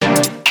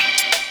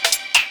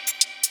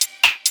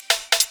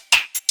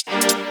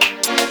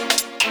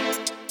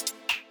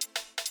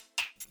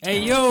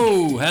Hey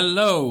yo,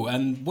 hello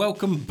and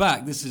welcome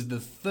back. This is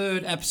the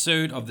third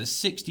episode of the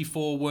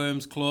 64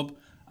 Worms Club.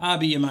 I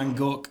be your man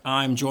Guck.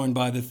 I'm joined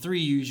by the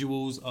three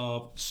usuals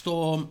of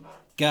Storm,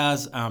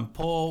 Gaz and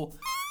Paul.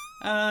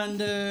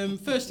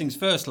 And first things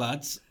first,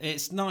 lads,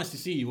 it's nice to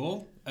see you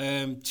all.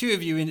 Two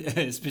of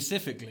you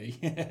specifically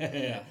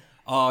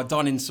are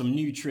donning some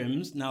new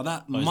trims. Now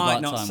that might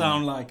not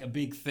sound like a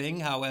big thing,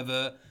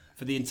 however,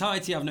 for the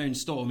entirety I've known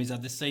Storm, he's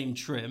had the same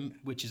trim,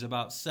 which is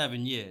about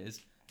 7 years.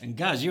 And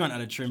Gaz, you haven't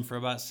had a trim for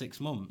about 6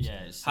 months.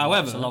 Yeah, it's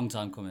a long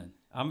time coming.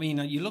 I mean,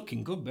 you're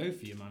looking good,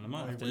 both of you, man. I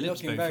might have to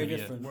lips both very of you.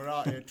 different. We're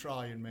out here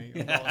trying, mate.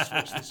 I've got to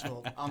switch this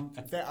up.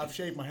 I've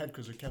shaved my head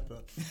because of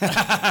Kepa.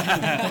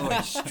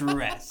 Oh,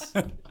 stress.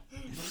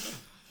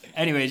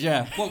 Anyways,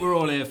 yeah, what we're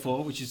all here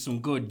for, which is some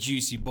good,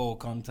 juicy ball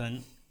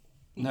content.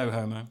 No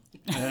homo.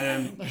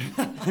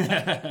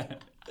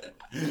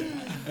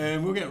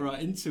 We'll get right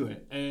into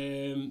it.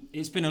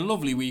 It's been a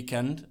lovely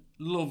weekend.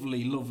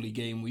 Lovely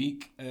game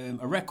week.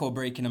 A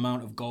record-breaking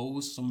amount of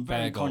goals. Some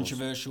very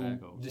controversial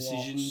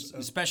decisions,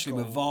 especially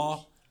with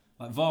VAR.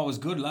 Like VAR was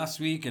good last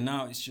week, and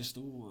now it's just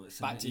it's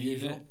back to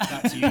usual.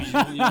 Back to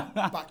usual. Yeah.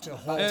 Back to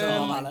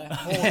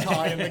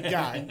Hawkeye and the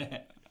gang.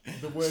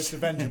 The worst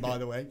Avenger, by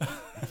the way.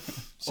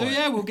 So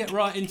yeah, we'll get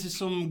right into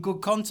some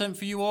good content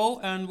for you all,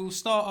 and we'll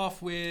start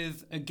off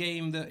with a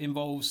game that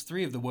involves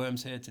three of the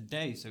Worms here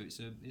today. So it's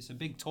a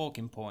big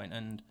talking point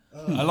and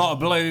a lot of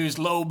blows,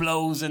 low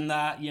blows, and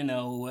that, you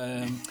know.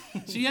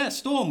 So yeah,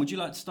 Storm, would you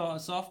like to start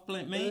us off,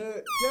 mate? Yeah,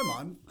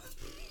 man.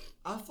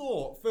 I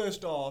thought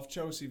first off,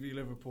 Chelsea v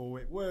Liverpool,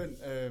 it weren't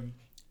a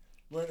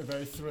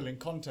very thrilling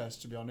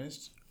contest, to be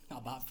honest.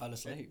 Not bad, fell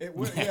asleep.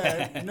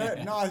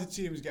 Neither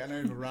team was getting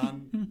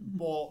overrun,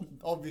 but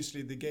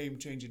obviously the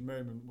game-changing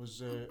moment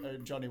was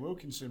Johnny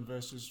Wilkinson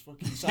versus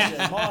fucking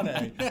Sadio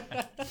Mane.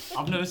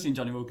 I've never seen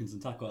Johnny Wilkinson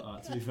tackle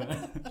like that, to be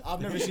fair.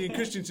 I've never seen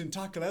Christensen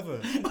tackle ever.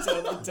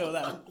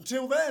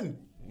 Until then.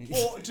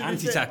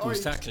 Anti-tackles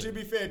tackling. To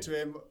be fair to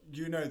him,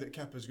 you know that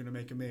Kepa's going to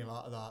make a meal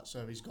out of that,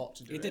 so he's got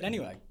to do it. He did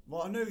anyway.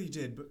 Well, I know he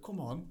did, but come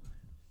on.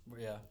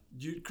 Yeah.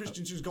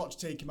 Christensen's got to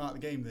take him out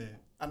of the game there.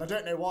 And I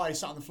don't know why he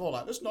sat on the floor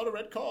like, that's not a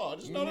red card.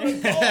 It's not a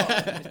red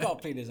card. He's got to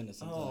plead his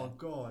innocence. Oh,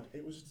 God.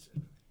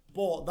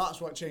 But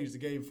that's what changed the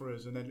game for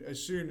us. And then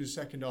as soon as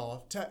second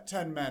half,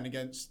 10 men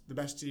against the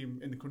best team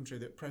in the country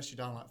that press you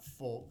down like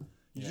fuck,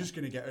 you're just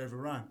going to get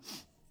overrun.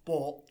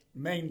 But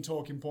main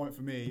talking point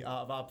for me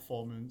out of our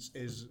performance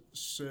is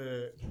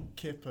Sir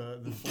Kipper,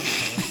 the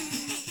footballer.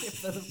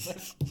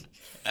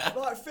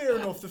 Like, fair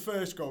enough, the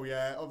first goal,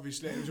 yeah,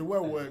 obviously it was a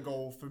well-worked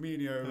goal.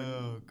 Firmino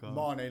and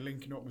Mane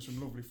linking up with some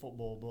lovely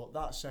football, but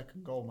that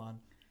second goal, man,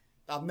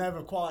 I've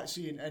never quite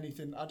seen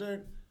anything. I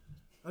don't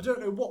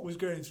know what was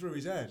going through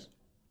his head.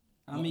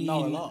 I mean,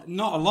 not a lot.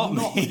 Not a lot,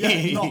 not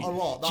a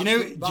lot.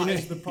 That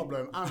is the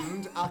problem.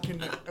 And I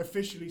can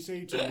officially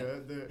say to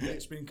you that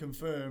it's been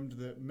confirmed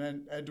that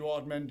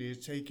Edouard Mendy is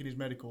taking his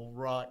medical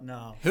right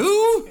now.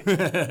 Who?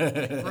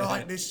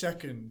 Right this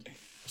second.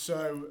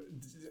 So,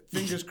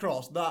 fingers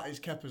crossed, that is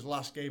Kepa's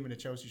last game in a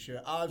Chelsea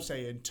shirt. I'm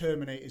saying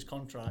terminate his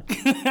contract.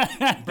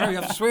 Bro,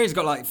 I swear he's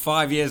got like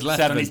 5 years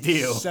left on his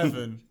deal.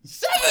 7.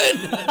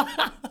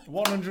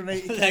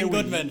 180k. Len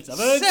Goodman.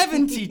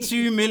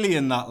 72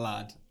 million, that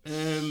lad.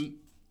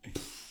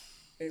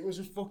 It was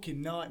a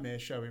fucking nightmare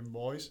showing,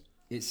 boys.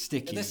 It's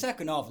sticky. The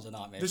second half was a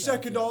nightmare. The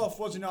second half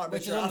was a nightmare.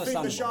 Which is I think the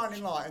understandable.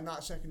 shining light in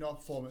that second half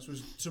performance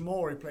was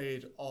Tomori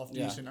played half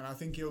decent, and I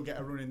think he'll get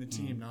a run in the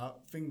team now.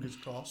 Fingers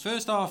crossed.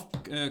 First half,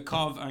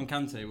 Kov and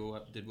Kante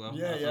did well.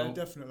 Yeah,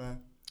 definitely.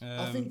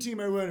 I think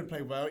Timo Werner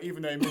played well,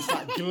 even though he missed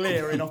that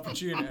glaring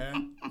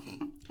opportunity.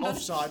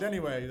 Offside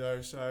anyway,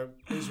 though, so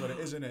it is what it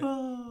is, isn't it?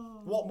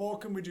 What more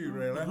can we do,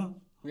 really?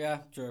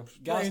 Yeah, true.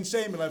 Playing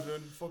same 11,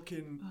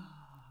 fucking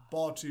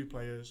bar 2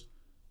 players.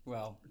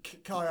 Well,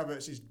 Kai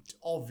Havertz is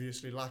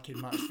obviously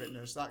lacking match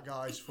fitness. That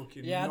guy's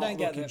fucking I not don't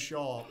get looking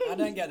sharp. I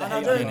don't get the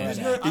And hate.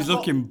 He's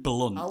looking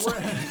blunt. I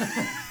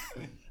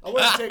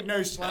won't take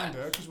no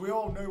slander because we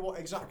all know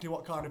exactly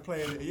what kind of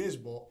player that he is,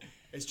 but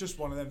it's just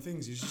one of them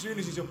things. As soon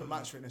as he's up at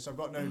match fitness, I've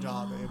got no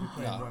doubt that he'll be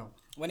playing well.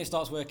 When he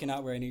starts working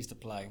out where he needs to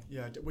play.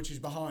 Yeah, which is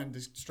behind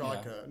the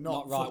striker,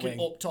 not right fucking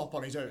wing. up top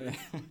on his own.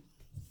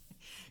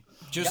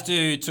 Just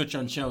to touch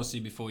on Chelsea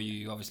before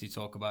you obviously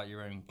talk about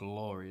your own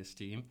glorious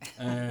team.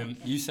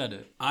 You said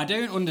it. I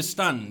don't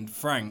understand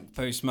Frank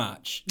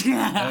post-match.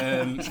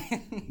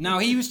 Now,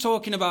 he was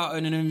talking about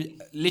an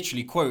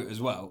literally quote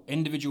as well.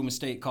 Individual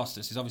mistake cost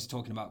us. He's obviously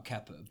talking about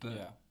Kepa,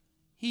 but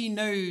he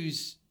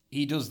knows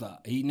he does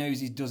that. He knows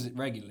he does it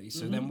regularly.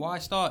 So then why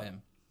start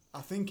him? I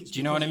think it's. Do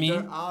you know what I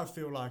mean? I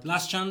feel like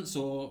Last chance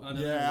or... I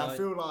don't know, I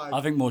feel like. I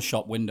think more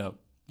shop window.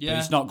 Yeah. But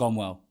it's not gone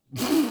well.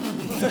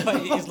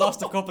 He's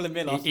lost a couple of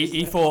mil.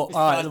 He thought,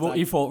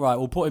 right,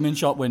 we'll put him in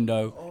shop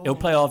window. He'll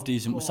play half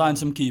decent. We'll sign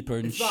some keeper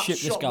and ship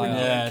this guy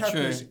out.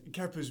 Yeah,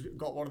 Kepa's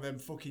got one of them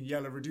fucking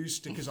yellow reduced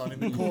stickers on in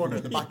the corner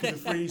at the back of the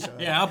freezer.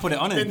 Yeah, I'll put it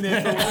on Been him.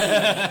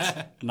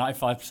 there for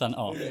 95%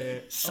 off.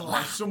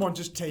 someone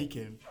just take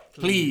him.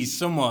 Please,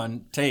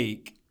 someone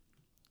take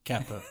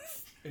Kepa.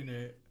 In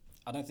it.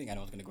 I don't think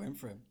anyone's going to go in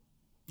for him.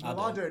 No,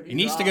 I don't. He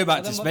needs to go back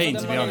to then Spain,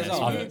 what- to then be what is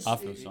honest. it? I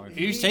feel sorry.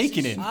 Who's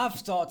taking him?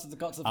 I've got to the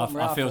point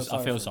where I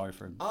feel sorry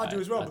for him. I do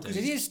as well because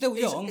He is still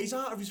young. He's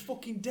out of his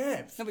fucking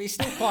depth. No, but he's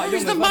still quite young.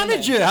 He's the as well,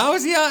 isn't he? manager. How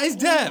is he at his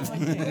depth?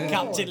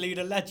 Captain,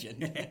 leader,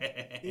 legend.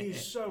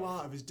 He's so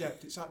out of his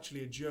depth. It's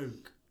actually a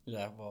joke.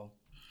 Yeah, well.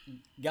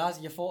 Guys,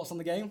 your thoughts on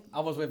the game? I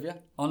was with you.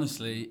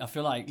 Honestly, I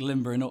feel like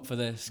limbering up for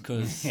this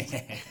because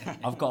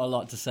I've got a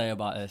lot to say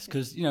about this.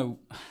 Because, you know,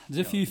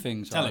 there's a few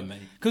things. Tell right? him, mate.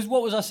 Because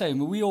what was I saying?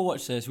 Well, we all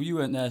watched this. Well, you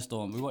weren't there,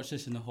 Storm. We watched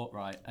this in the hut,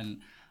 right?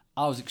 And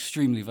I was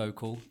extremely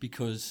vocal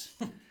because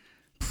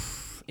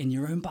in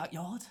your own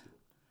backyard,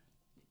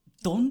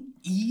 done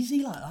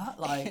easy like that.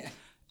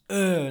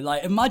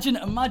 Like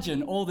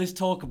imagine all this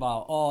talk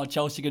about, oh,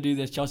 Chelsea could do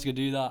this, Chelsea could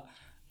do that.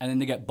 And then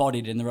they get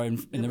bodied in their own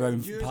You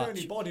was patch.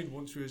 only bodied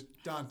once we was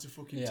down to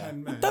fucking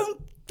 10 men.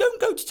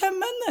 Don't go to 10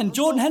 men then.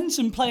 Jordan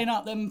Henderson playing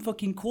out them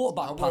fucking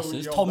quarterback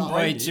passes. you're Tom that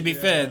Brady. Wait, to be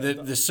fair,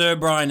 the Sir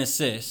Brian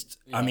assist,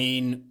 I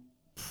mean,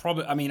 I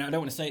don't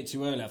want to say it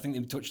too early. I think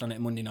they touched on it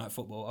in Monday Night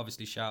Football.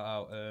 Obviously, shout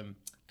out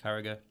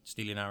Carragher,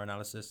 stealing our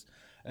analysis.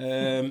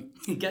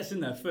 He gets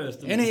in there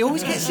first. And he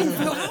always gets in.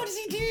 How does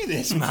he do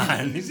this,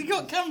 man? Has he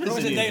got cameras? Or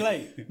was in it here? day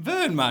late?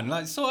 Burn, man.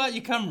 Like, sort out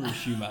your camera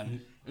issue, man.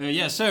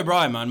 Yeah, Sir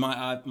Brian, man, might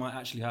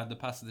actually have the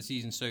pass of the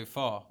season so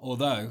far.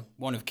 Although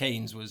one of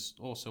Kane's was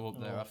also up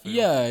there. I feel.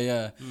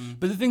 Yeah.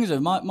 But the thing is, though,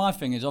 my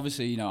thing is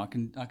obviously, you know,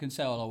 I can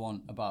say all I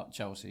want about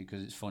Chelsea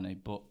because it's funny,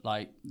 but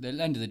like at the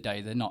end of the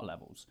day, they're not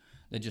levels.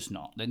 They're just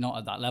not. They're not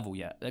at that level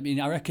yet. I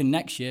mean, I reckon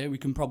next year we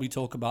can probably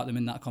talk about them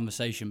in that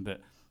conversation. But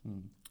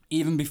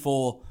even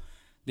before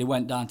they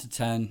went down to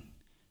 10,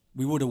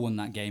 we would have won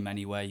that game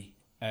anyway.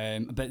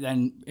 But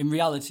then in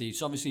reality,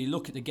 so obviously you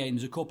look at the game.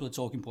 There's a couple of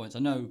talking points. I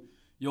know.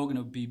 You're going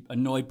to be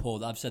annoyed, Paul,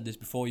 that I've said this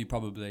before you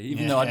probably.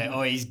 Even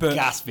though he's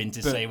gasping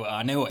to say what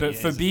I know. But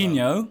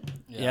Fabinho,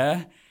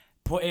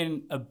 put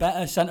in a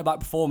better centre-back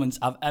performance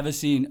I've ever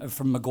seen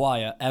from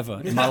Maguire ever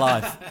in my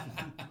life.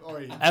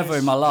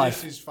 In my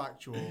life. This is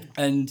factual.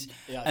 And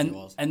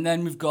was. and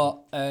then we've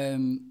got,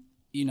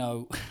 you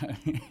know...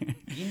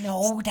 you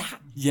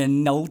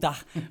know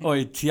that.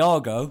 Oi,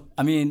 Thiago.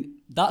 I mean,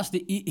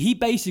 he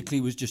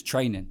basically was just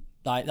training.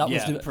 Like that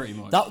was pretty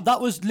much.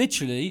 That was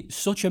literally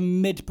such a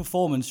mid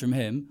performance from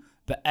him,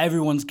 but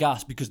everyone's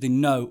gassed because they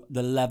know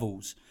the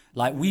levels.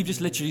 Like we've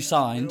just literally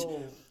signed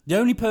the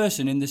only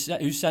person in the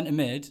who's centre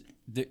mid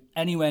that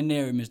anywhere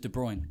near him is De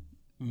Bruyne.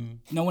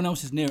 No one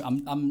else is near.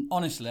 I'm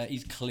honestly,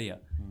 he's clear.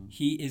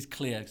 He is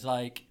clear. It's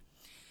like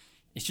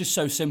it's just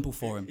so simple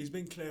for him. He's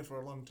been clear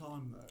for a long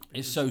time, though.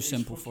 It's so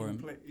simple for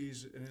him.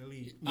 He's an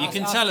elite. You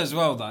can tell as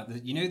well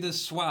that you know the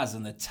swaz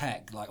and the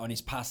tech like on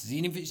his passes,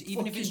 even if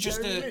it's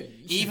just yeah.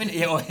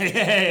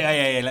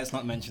 Let's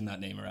not mention that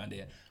name around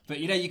here. But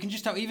you know, you can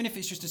just tell even if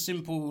it's just a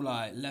simple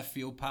like left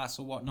field pass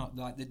or whatnot,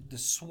 like the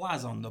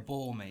swaz on the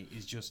ball, mate,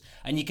 is just,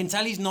 and you can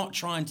tell he's not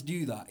trying to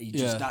do that.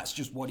 That's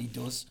just what he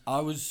does. Do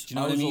you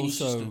know what I mean? He's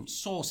just a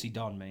saucy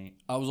don, mate.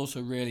 I was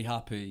also really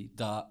happy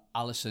that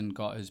Alisson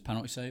got his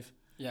penalty save.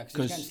 Yeah,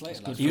 because he's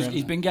getting slated.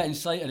 He's been getting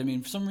slated. I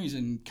mean, for some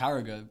reason,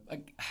 Carragher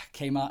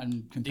came out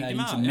and compared him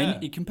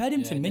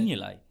to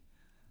Mignolet.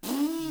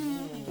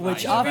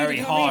 Which a very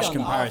harsh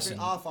comparison.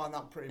 I find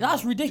that pretty.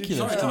 That's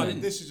ridiculous to me.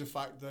 This is a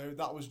fact, though.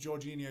 That was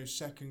Jorginho's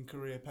second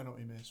career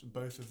penalty miss, and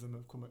both of them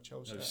have come at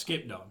Chelsea.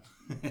 Skipped on.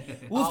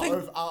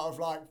 Out of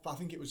like, I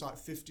think it was like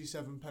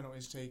 57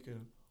 penalties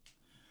taken.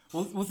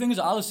 Well, the thing is,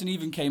 Alisson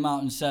even came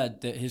out and said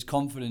that his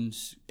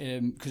confidence,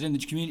 because in the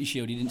Community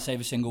Shield he didn't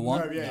save a single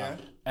one. No, yeah.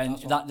 And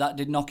that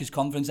did knock his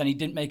confidence, and he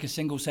didn't make a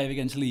single save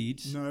against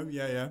Leeds. No,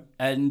 yeah.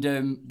 And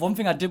one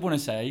thing I did want to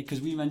say,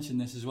 because we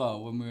mentioned this as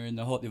well when we were in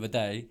the hut the other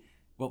day,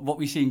 what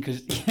we seen,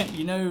 because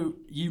you know,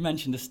 you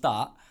mentioned the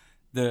stat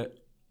that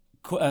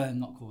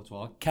not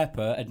Courtois,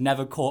 Kepa had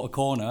never caught a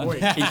corner.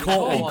 Wait. He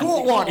caught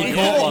one. He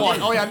caught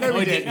one. Oh yeah, no,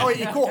 he did. Oh,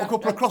 he caught a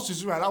couple of crosses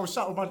as well. I was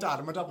sat with my dad,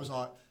 and my dad was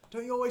like,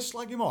 "Don't you always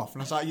slag him off?"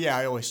 And I was like, "Yeah,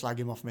 I always slag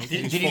him off, mate."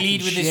 Did he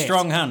lead with his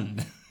strong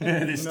hand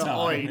this No,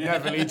 time? he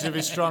never leads with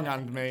his strong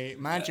hand, mate.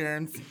 My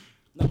germs.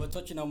 No, but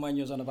touching on when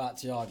you was on about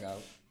Thiago,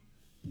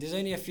 there's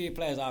only a few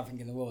players I think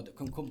in the world that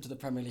can come to the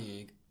Premier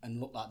League and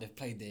look like they've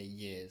played there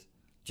years.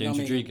 James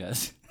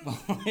Rodriguez.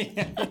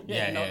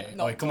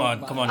 Yeah. Come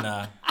on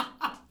now.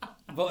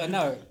 But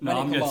no,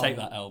 I'm going to take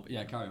that L. But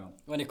yeah, carry on.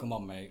 When he come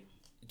on, mate,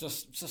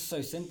 just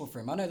so simple for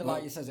him. I know that,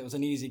 like you says, it was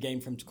an easy game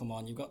for him to come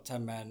on. You've got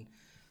 10 men.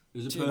 It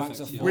was a Two backs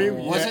perfect. of four.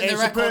 Was it the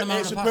record amount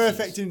It's of a passes?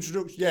 perfect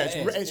introduction. Yeah, it's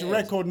a is.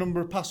 record number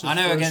of passes. I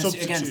know for a against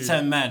substitute.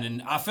 10 men,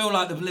 and I feel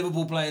like the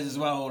Liverpool players as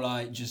well,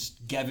 like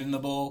just gave him the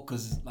ball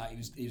because like it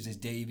was his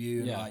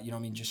debut, and, like, you know what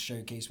I mean, just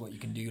showcase what you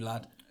can do,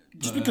 lad.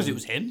 Just because it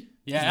was him?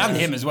 Yeah, and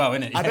him as well,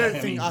 innit? I don't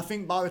Yeah, think. mean- I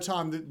think by the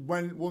time that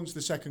once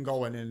the second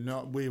goal went in,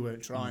 we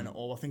weren't trying at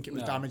all. I think it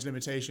was damage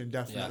limitation,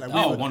 definitely.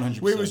 Yeah. We Oh,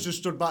 100%. We was just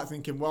stood back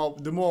thinking, well,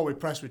 the more we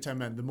press with 10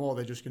 men, the more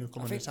they're just going to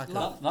come and think attack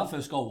like- us. That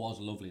first goal was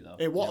lovely, though.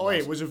 It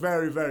was a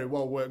very, very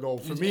well worked goal.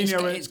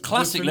 It's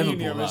classic the Liverpool,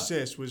 Firmino that.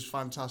 assist was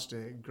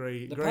fantastic.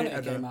 Great, The penalty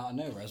header. came out of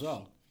nowhere as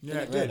well. Yeah,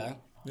 Didn't it did. really?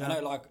 Yeah. I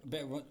know, like a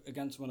bit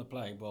against when I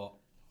play, but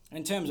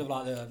In terms of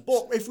like the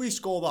But if we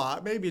score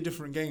that, maybe a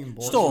different game.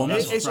 But Storm,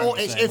 that's what it's Frank all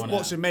was it's saying, if, wasn't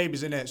buts, it? and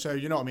maybes in it. So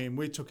you know what I mean.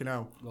 We took an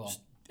L. go on.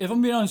 If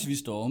I'm being honest with you,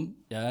 Storm,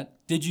 yeah,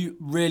 did you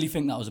really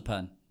think that was a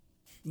pen?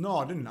 No,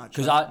 I didn't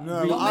actually. 'Cause I-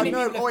 no, we- I many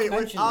know. people have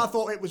mentioned I it.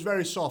 thought it was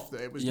very soft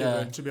that it was Yeah.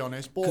 given. To be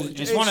honest, but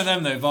It's one of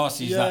them though.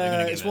 Varsy's that they're Yeah, going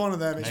to give it's it. one of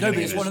them. They're It's- No, gonna but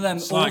give it's it. one of them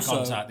Slight also.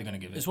 contact. They're going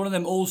to give it. It's one of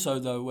them also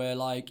though, where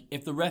like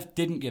if the ref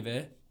didn't give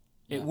it,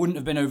 it wouldn't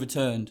have been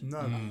overturned. No,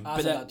 I But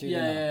said that- that too. yeah,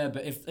 didn't I? yeah,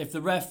 but if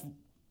the ref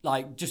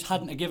like just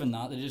hadn't have given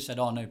that, they just said,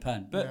 "Oh, no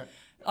pen." But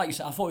like you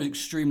said, I thought it was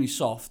extremely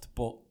soft,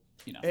 but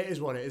you know, it is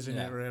what it is, isn't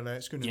Yeah. it? Really,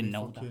 it's going to You be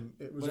know fucking.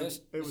 It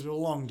But was a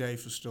long day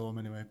for Storm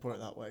anyway. Put it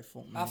that way.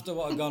 Fuck me. After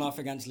what had gone off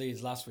against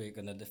Leeds last week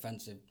and the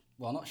defensive,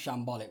 well, not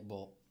shambolic,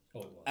 but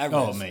errors.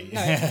 Oh, mate.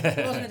 No,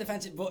 it wasn't a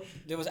defensive, but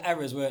there was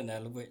errors, weren't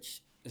there,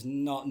 which is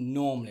not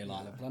normally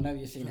like that. I know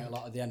you've seen it a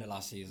lot at the end of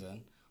last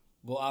season,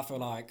 but I feel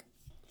like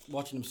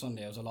watching them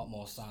Sunday, it was a lot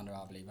more sounder,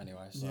 I believe,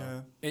 anyway. So.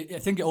 Yeah. I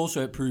think it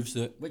also proves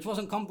that Which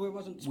wasn't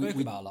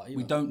spoken about a lot either.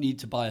 we don't need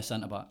to buy a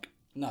centre back.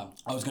 No.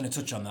 I was going to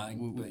touch on that,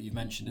 but you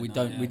mentioned it. We now,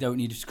 don't. yeah. We don't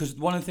need because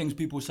one of the things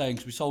people were saying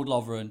because we sold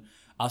Lovren,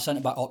 our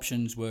centre back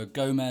options were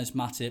Gomez,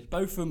 Matip.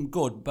 Both of them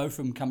good. Both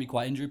of them can be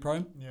quite injury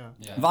prone. Yeah.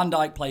 Yeah. Van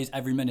Dijk plays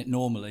every minute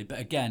normally, but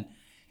again,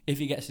 if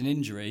he gets an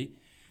injury,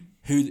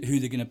 who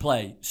they're going to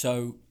play?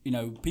 So you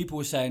know, people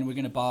were saying we're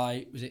going to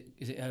buy. Is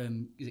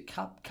it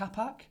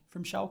Kapak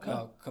from Schalke?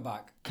 Oh,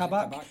 Kabak.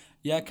 Kabak.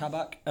 Yeah,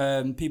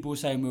 Kabak. People were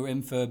saying we were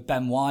in for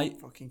Ben White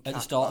Fucking at the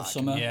start of Kabak.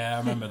 summer. Yeah, I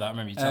remember that. I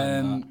remember you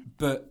telling me that.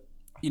 But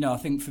you know, I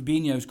think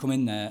Fabinho's come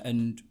in there,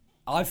 and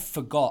I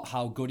forgot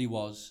how good he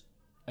was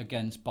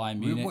against Bayern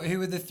Munich. Who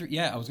were the three?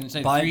 Yeah, I was going to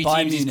say Bayern- three Bayern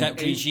teams he's Munich. kept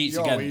clean sheets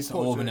He's against. put,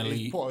 All going to he's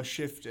lead. put a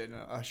shift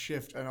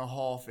and a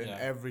half in Yeah.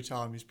 every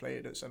time he's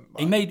played at centre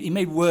back. He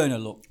made Werner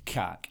look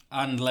cack.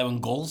 And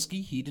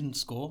Lewandowski, he didn't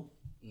score.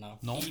 No.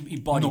 No, He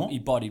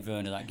bodied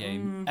Werner that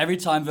game. Every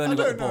time Werner I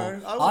got the don't ball,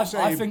 know. I wouldn't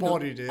say he think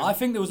bodied him. I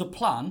think there was a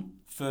plan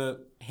for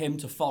him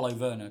to follow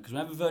Werner because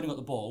whenever Werner got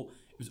the ball,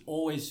 it was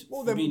always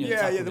Well, then, Fabinho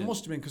yeah, tackled there him.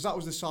 must have been because that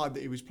was the side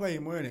that he was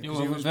playing, weren't it? 'Cause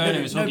Yeah, he well, was Werner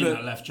playing- was No, hugging but-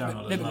 that left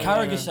channel No, as but well.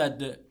 Carragher yeah. said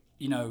that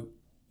you know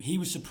he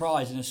was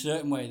surprised in a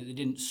certain way that they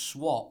didn't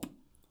swap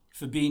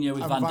Fabinho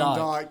with and Van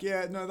Dijk.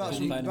 Yeah, no, He was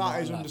playing him that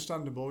right is left.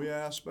 understandable.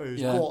 Yeah, I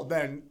suppose. Yeah. But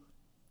then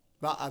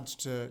that adds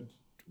to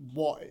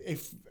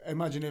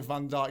imagine if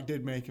Van Dijk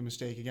did make a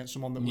mistake against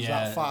someone that was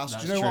Yeah, that fast. Do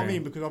that's you know what I true.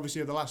 mean? Because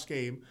obviously, the last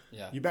game,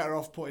 Yeah. you're better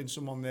off putting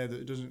someone there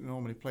that doesn't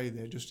normally play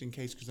there, just in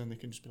case, because then they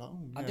can just be like, oh.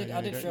 I yeah, did. yeah, I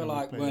you did don't feel normally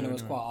like play Werner there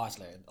was anyway. quite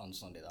isolated on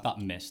Sunday. Though. That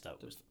missed though.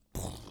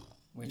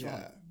 Which Yeah.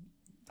 one?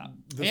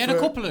 He had a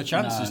couple of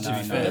chances, No, to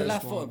no, be no. The fair.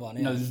 left-footed one.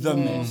 Yeah. No, the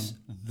miss.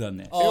 The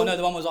miss. Oh no,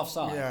 the one was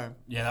offside. Yeah.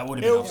 Yeah, that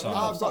would have been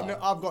offside.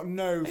 I've got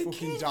no fucking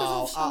cares doubt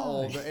what's at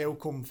all offside? that he'll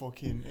come.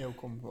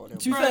 God,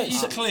 To be Bro, fair, he's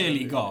it's-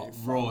 clearly got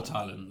raw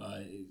talent,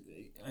 like,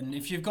 and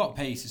if you've got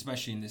pace,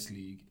 especially in this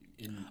league,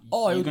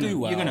 Oh, you're he'll do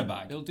well. You're gonna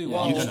bag. He'll do Yeah,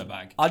 well. You're gonna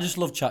bag. I just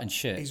love chatting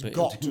shit. He's but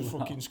got he'll to do well.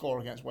 fucking score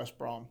against West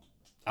Brom.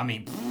 I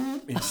mean,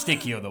 it's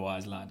sticky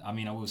otherwise, lad. I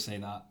mean, I will say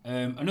that.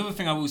 Another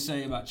thing I will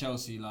say about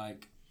Chelsea,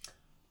 like,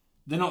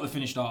 they're not the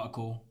finished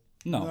article.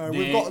 No.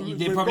 No,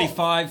 They're probably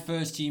 5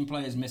 first-team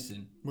players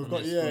missing. We've from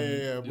got this-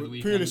 yeah. from the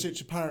weekend.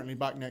 Pulisic apparently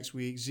back next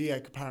week.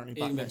 Ziyech apparently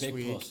back Even a next big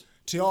week. plus.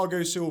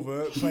 Thiago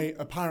Silva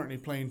apparently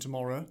playing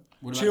tomorrow.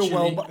 What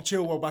about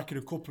Chile? Chilwell back in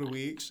a couple of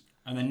weeks.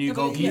 And the new Yeah,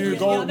 goalkeeper. New I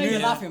goal- know you're new-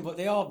 laughing, but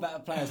they are better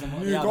players than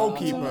what New they are.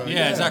 goalkeeper. That's all. Yeah,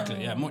 Yeah.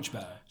 exactly. Yeah, much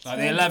better. Like,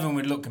 the 11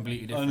 would look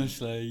completely different.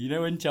 Honestly, you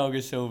know when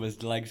Thiago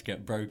Silva's legs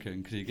get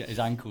broken because he get his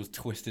ankles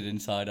twisted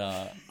inside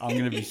out, I'm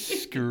gonna be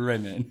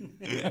screaming.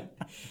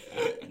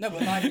 No,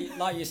 but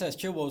like you said,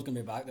 Chilwell's going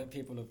to be back. That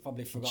people have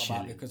probably forgot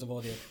about Chile. because of all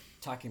the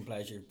attacking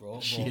players you've brought.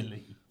 But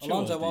Chile.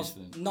 Alonso Chilwell's was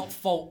decent. not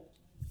fault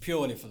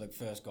purely for the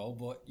first goal,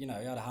 but you know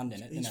he had a hand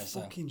in it, He's didn't he?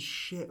 So. fucking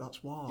shit.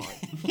 That's why.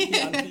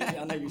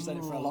 I know you've said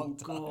it for a long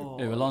time.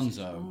 Who,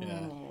 Alonso? Yeah.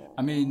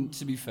 I mean,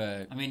 to be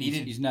fair, I mean, he he's,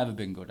 did- he's never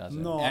been good, has he?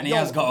 No, And he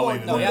has got away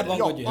with No, he had one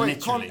yo, good year. oi,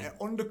 Literally. Conte,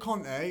 under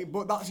Conte,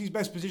 but that's his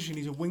best position.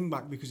 He's a wing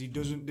back because he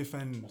doesn't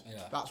defend.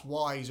 Yeah. That's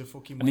why he's a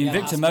fucking. I mean, wing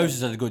back. Victor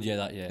Moses had a good year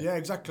that year. Yeah,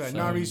 exactly. So-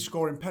 Now he's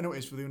scoring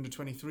penalties for the under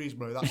 23s,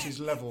 bro. That's his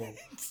level.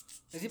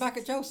 Is he back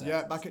at Chelsea?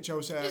 Yeah, back at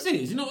Chelsea. Is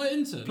he? Is he not at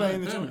Inter?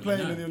 Playing, No, the, permanently,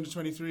 playing no. in the under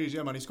 23s,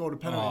 yeah, man. He scored a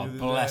penalty. Oh,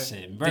 the other bless day.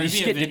 him. Bro, Did he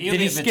he'll skip- be did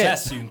he a skip?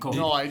 Vitesse soon, couldn't he?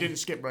 No, he didn't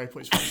skip, bro. He put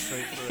his foot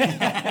straight through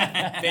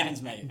it.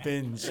 Bins, mate.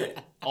 Bins.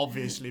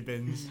 Obviously,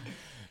 bins.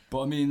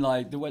 But I mean,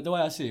 like the way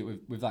I see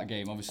it with that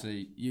game,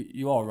 obviously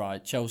you are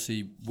right.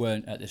 Chelsea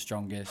weren't at their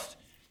strongest,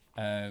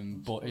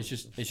 but it's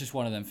just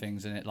one of them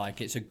things, and it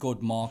like it's a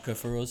good marker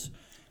for us.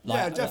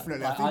 Yeah, Like,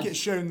 definitely. like, I think it's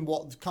shown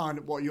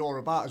what you're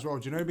about as well.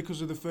 Do you know?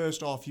 Because of the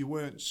first half, you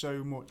weren't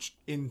so much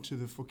into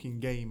the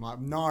fucking game. Like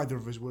neither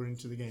of us were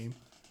into the game.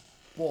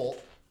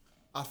 But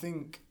I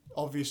think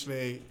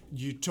obviously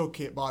you took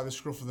it by the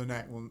scruff of the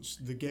neck once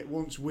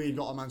we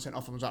got a man sent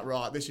off and was like,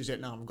 right, this is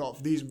it now. We've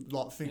got these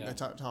lot think they're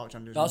touch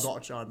handles. We've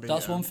got to try and beat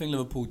That's them. one thing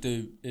Liverpool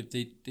do. If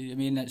they I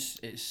mean,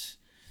 it's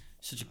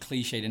such a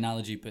cliched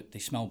analogy, but they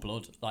smell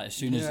blood. Like as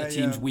soon as Yeah, a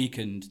team's yeah.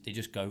 weakened, they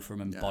just go for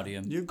them and body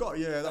them. You've got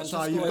that's how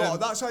just you've go, got.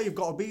 That's how you've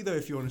got to be though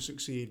if you want to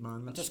succeed,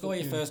 man. That's To score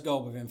your first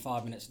goal within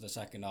 5 minutes of the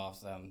second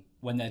half, then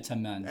When they're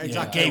 10 men.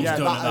 Exactly. game's yeah,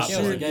 done at that as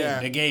soon- point.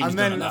 Yeah. The game's and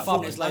done then, at that 5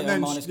 minutes later, and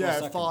then, minus 4 yeah,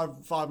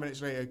 seconds. five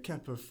minutes later,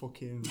 Kepa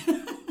fucking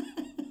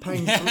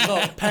paying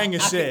I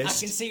assist.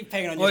 can see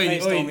pain on your Oi,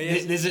 face, oi, Tommy.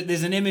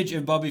 there's an image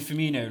of Bobby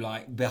Firmino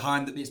like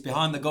behind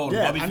the goal.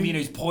 Yeah, Bobby and he-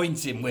 Firmino's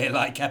pointing where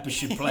like Kepa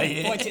should play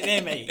it. Point it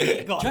near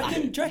me. Go on.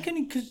 Do you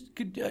reckon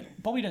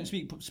Bobby don't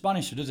speak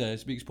Spanish, does he? He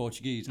speaks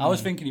Portuguese. I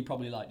was thinking he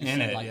probably just Innit,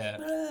 said, like,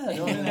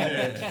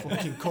 yeah.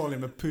 Fucking call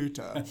him a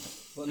puta.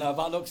 But no,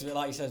 by the looks of it,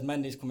 like he says,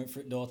 Mendy's coming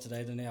through the door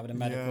today, doesn't he, having a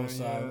medical, Yeah,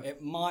 so yeah.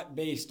 it might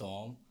be,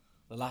 Storm,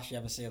 the last you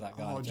ever see of that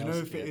guy. Oh, in do you know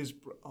Chelsea if it kit. is?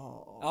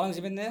 Oh, How long has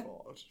he been there?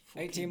 God,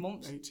 18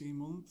 months? 18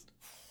 months.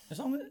 Is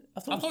that what- I I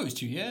thought thought it was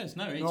 2 years.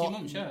 No, 18 No,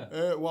 months.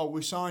 Yeah. Well,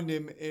 we signed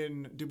him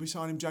in. Did we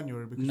sign him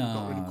January because we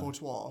got rid of No.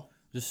 Courtois?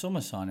 it was a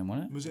summer signing,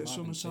 wasn't it? Was it a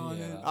summer been two, signing?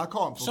 yeah. I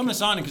can't. Summer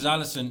signing because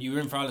Allison, you were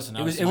in for Allison.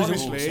 It was- Allison. it was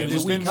a- Honestly, it was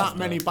there's a been week that after,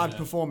 many bad yeah.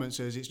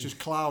 performances. It's just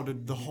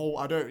clouded the whole.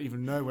 I don't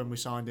even know when we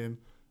signed him.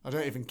 I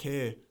don't even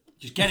care.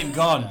 Just get him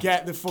gone.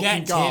 Get the fucking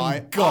Get guy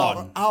him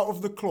gone. out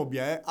of the club.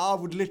 Yeah, I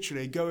would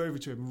literally go over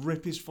to him,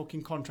 rip his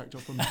fucking contract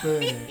up, and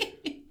burn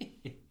it.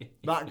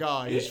 That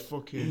guy is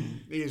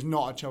fucking. He is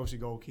not a Chelsea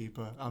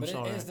goalkeeper. I'm But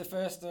sorry. it is the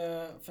first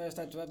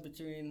head-to-head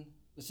between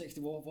the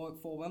 64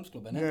 Worms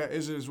club, isn't it? Yeah, it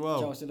is as well.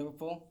 Chelsea,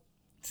 Liverpool.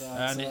 So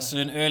And it's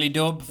an early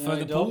dub for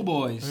early the Pool dub.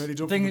 Boys. Early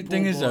dub Thing, for the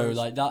thing Pool is though, boys.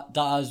 like that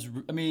has.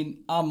 I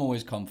mean, I'm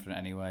always confident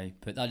anyway,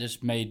 but that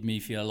just made me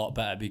feel a lot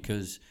better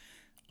because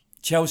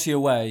Chelsea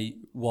away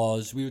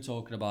was. We were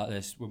talking about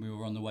this when we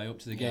were on the way up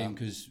to the game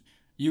because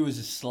you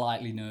was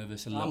slightly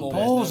nervous a I'm little always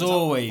bit. Paul's nervous. I'm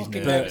always fucking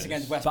nervous. nervous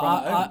against West But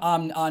Brom at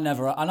home. I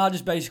never, and I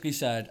just basically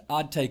said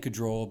I'd take a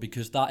draw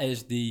because that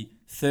is the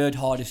third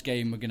hardest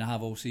game we're going to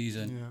have all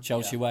season. Yeah.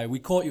 Chelsea away. We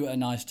caught you at a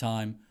nice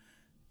time.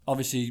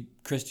 Obviously,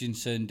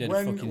 Christensen did a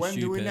when fucking when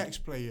stupid. do we next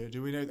play you?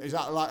 Do we know? Is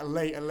that like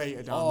later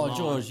down the Oh, line?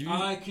 George,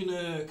 have I can.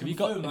 you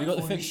got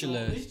the fixture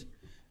list?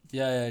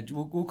 Yeah,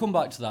 we'll come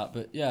back to that,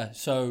 but yeah.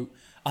 So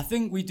I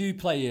think we do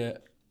play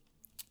it.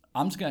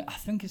 I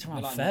think it's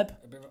around Like, Feb.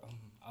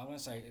 I want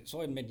to say it's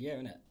always mid-year,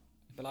 isn't it?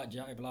 It'd be like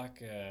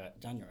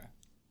January.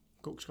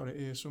 Cook's got it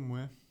here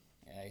somewhere.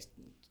 Yeah, it's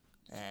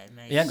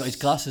He ain't got his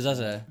glasses, has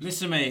he?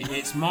 Listen, mate,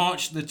 it's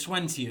March the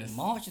 20th.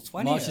 March the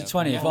 20th. March the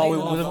 20th. Yeah, Well, later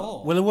than I we'll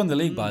thought. have won the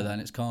league by then.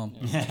 It's calm.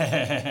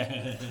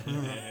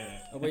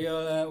 Are we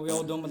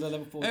all done with the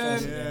Liverpool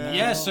Chelsea game now?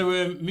 Yeah, so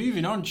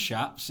moving on,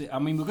 chaps. I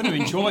mean, we're going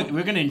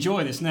to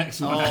enjoy this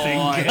next one. I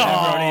think. Oh,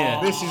 Everyone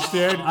here. This is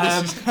the only.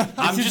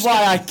 I'm This is just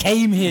why I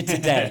came here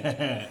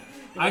today.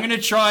 I'm going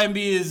to try and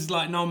be as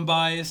like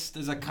non-biased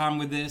as I can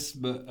with this,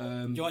 but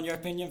Do you want your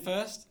opinion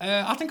first?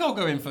 I think I'll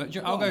go in first.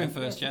 I'll go in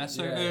first, yeah.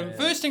 So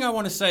first thing I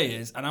want to say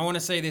is, and I want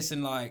to say this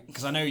in like,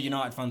 because I know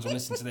United fans will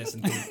listen to this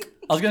and think,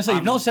 I was going to say,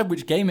 you've not said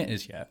which game it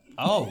is yet.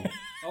 oh,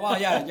 Oh, well,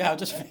 yeah,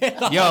 just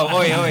yo,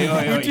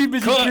 oi, too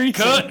busy cut,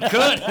 greeting.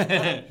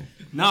 cut.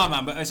 No,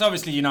 man, but it's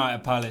obviously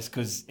United Palace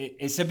because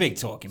it's a big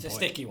talking It's a point.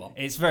 sticky one.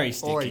 It's very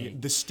sticky. Oi,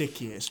 the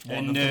stickiest one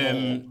And of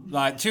them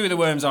like two of the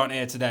worms aren't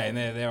here today, and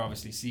they're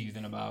obviously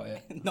seething about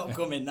it. Not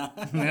coming now.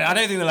 I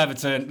don't think they'll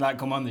ever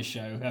come on this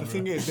show. all. The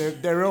thing is,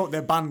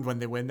 they're banned when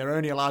they win. They're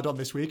only allowed on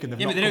this week, and they've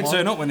Yeah, not but they don't come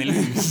turn on. up when they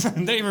lose. They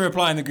don't even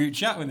reply in the group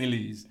chat when they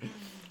lose.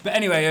 But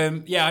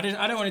anyway, yeah, I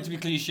don't want it to be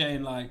cliche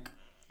and like,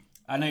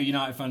 I know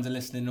United fans are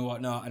listening and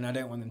whatnot, and I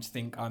don't want them to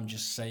think I'm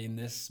just saying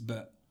this,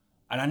 but,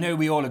 and I know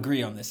we all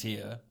agree on this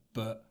here,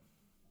 but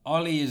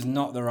Ollie is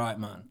not the right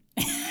man.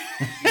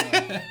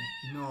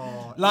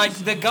 No, Like,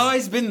 the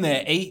guy's been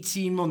there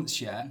 18 months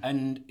yet,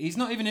 and he's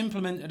not even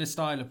implemented a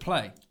style of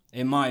play,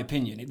 in my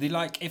opinion.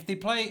 If they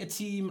play a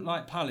team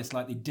like Palace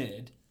like they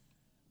did,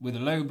 with a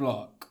low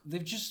block,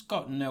 they've just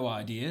got no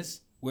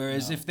ideas.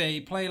 Whereas if they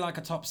play like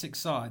a top six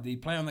side, they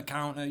play on the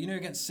counter. You know,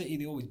 against City,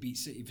 they always beat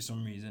City for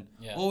some reason.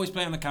 Yeah. Always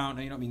play on the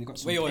counter. You know what I mean? They've got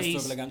some We always pace.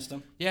 struggle against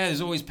them. Yeah,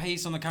 there's always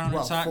pace on the counter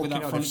well, attack with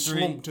fucking that hell, they've front three.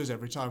 slumped us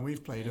every time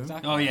we've played them.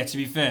 Exactly. Oh yeah, to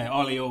be fair,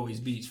 Ollie always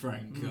beats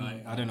Frank.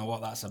 I don't know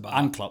what that's about.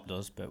 And Klopp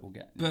does, but we'll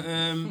get. But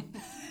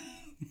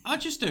I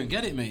just don't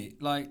get it,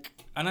 mate. Like,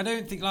 and I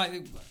don't think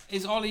like,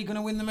 is Ollie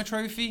gonna win them a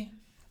trophy?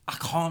 I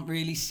can't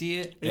really see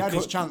it. He had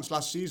his chance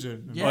last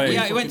season. Yeah, We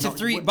yeah, he went to fucking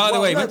three. knocked- By the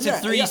way, he no, went to yeah,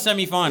 three yeah.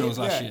 semi-finals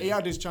last Yeah, year. he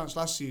had his chance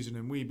last season,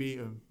 and we beat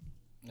him.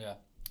 Yeah.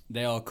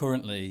 They are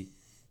currently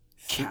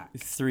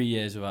 3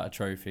 years without a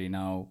trophy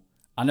now.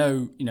 I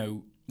know,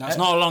 That's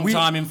not a long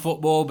time in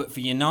football, but for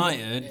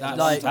United,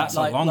 that's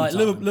a long time.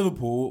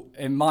 Liverpool,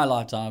 in my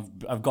lifetime,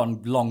 I've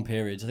gone long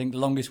periods. I think the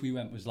longest we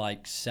went was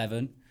like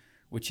 7,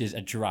 which is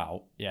a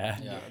drought. Yeah,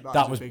 that's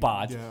that a was big-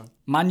 bad. yeah.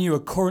 Man U are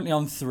currently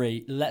on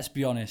 3. Let's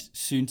be honest,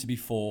 soon to be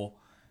 4.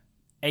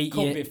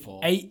 Could be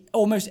 4.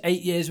 Almost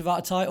 8 years without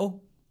a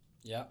title.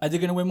 Yeah. Are they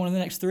going to win one of the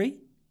next 3?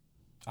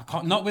 I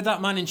can't, not with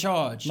that man in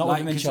charge. Not with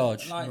him in 'cause,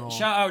 charge.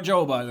 Shout out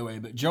Joel, by the way.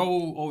 But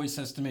Joel always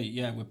says to me,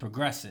 "Yeah, we're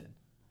progressing."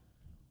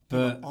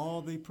 But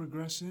Are they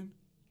progressing?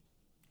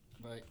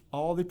 Right.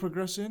 Are they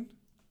progressing?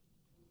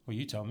 well,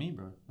 you tell me,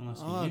 bro. I'm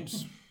asking Oh, you.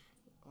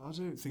 I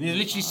don't think They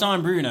literally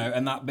signed Bruno,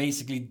 and that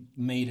basically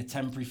made a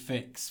temporary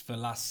fix for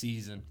last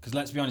season. Because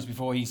let's be honest,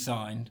 before he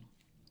signed,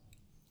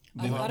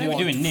 they were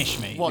doing niche,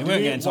 mate. They weren't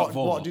getting top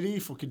four. What did he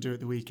fucking do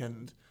at the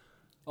weekend?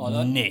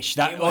 Niche.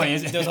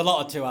 There's a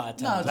lot of 2 out of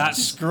 10. No, that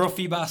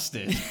scruffy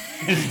bastard,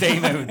 as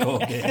Damo would call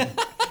him,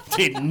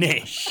 did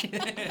niche.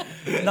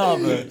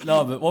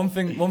 but one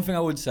thing I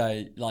would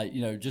say, like,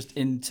 you know, just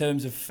in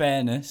terms of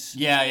fairness.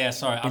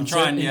 Sorry, In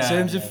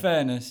terms of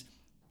fairness,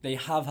 they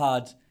have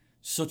had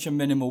such a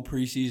minimal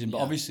pre-season, but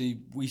obviously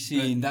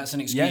that's an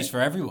excuse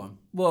for everyone.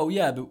 Well,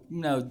 yeah, but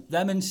no,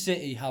 them and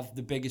City have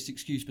the biggest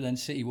excuse, but then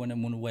City won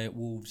and won away at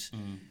Wolves.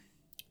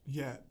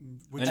 Yeah,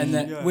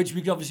 which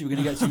we obviously we're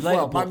going to get to later.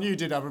 Well, but Man U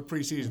did have a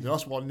pre-season. They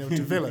lost 1-0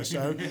 to Villa,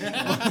 so.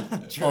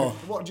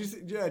 What do you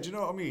think? Yeah, do you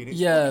know what I mean? It's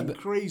fucking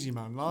crazy,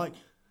 man. Like,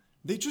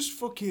 they just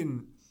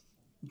fucking.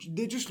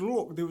 They just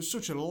look. There was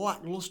such a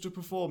lackluster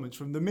performance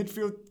from the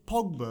midfield.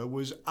 Pogba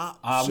was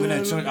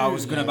absolutely. I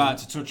was about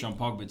to touch on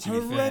Pogba. To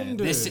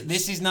horrendous. be fair,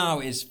 this is now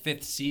his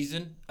 5th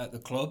season at the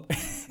club,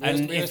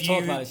 and we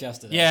talked about this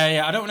yesterday.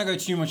 Yeah. I don't want to go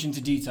too much into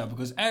detail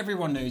because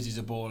everyone knows he's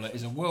a baller.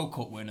 He's a World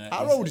Cup winner.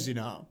 How old is he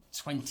now?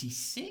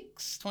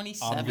 26,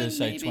 27. I'm going to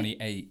say maybe?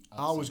 28.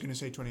 I was going to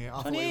say 28.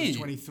 I thought he was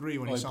 23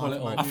 when he signed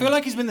for Man I U. feel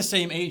like he's been the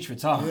same age for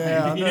time.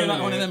 Yeah, you know,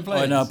 like one of them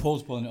players. Oh no,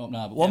 Paul's pulling it up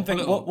now. But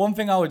one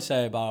thing I would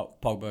say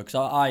about Pogba, because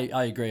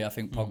I agree, I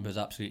think Pogba's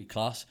absolutely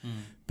class.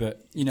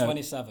 But you know,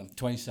 27.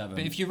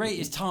 But if you rate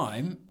his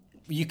time,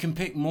 you can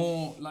pick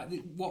more. Like,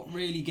 what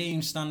really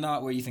games stand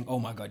out where you think, oh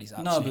my god, he's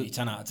absolutely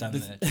 10 out of 10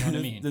 there. Do you know what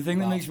I mean? The thing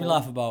that makes me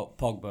laugh about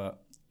Pogba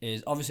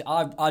is obviously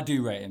I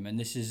do rate him, and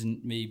this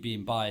isn't me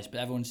being biased, but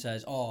everyone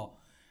says, oh,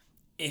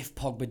 if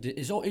Pogba did,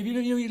 if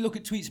you look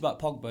at tweets about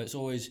Pogba, it's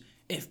always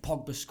if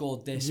Pogba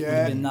scored this, it would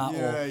have been that,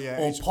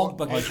 or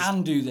Pogba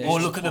can do this, or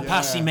look at the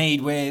pass he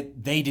made where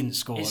they didn't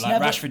score,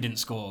 Rashford didn't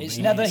score. It's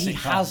never he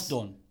has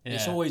done. Yeah.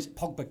 It's always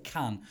Pogba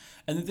can.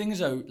 And the thing is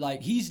though,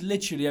 like, he's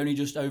literally only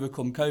just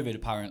overcome COVID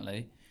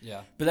apparently.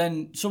 Yeah. But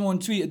then someone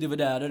tweeted the other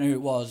day, I don't know who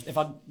it was. If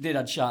I did,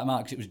 I'd shout him out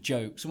because it was a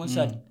joke. Someone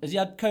said, has he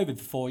had COVID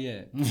for 4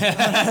 years?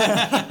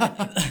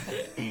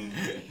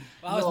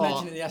 I was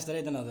mentioning it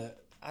yesterday, didn't I?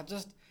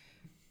 That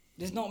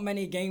there's not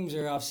many games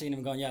where I've seen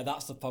him going, yeah,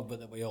 that's the Pogba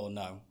that we all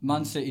know.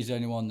 Man City's the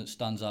only one that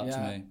stands out to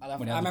me. I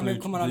remember him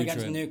coming on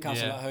against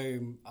Newcastle at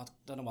home. I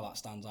don't know why that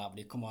stands out, but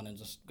he'd come on and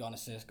just got an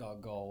assist, got a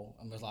goal,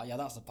 and was like, yeah,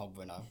 that's the Pogba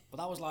we know.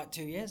 But that was like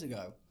 2 years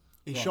ago.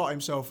 He shot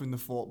himself in the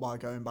foot by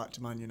going back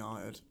to Man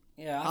United.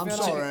 Yeah, I'm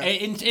sorry.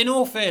 In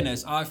all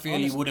fairness, I feel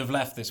he would have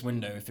left this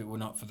window if it were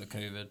not for the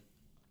COVID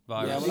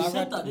virus. Yeah, well, I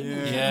said that,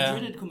 didn't he? Yeah.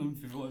 Madrid had come in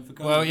for COVID.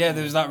 Well, yeah,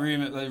 there was that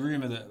rumour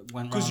that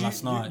went round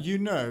last night. You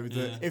know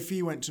that if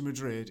he went to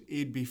Madrid,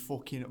 he'd be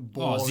fucking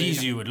boring. Oh,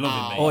 Zizou would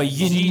love it, mate. Oh,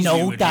 you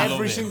know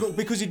that.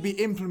 Because he'd be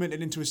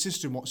implemented into a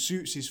system what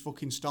suits his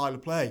fucking style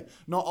of play.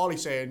 Not Ollie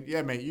saying,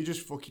 yeah, mate, you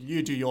just fucking,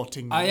 you do your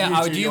thing.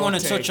 I do want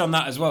to touch on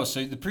that as well.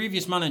 So the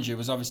previous manager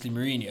was obviously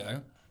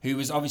Mourinho, who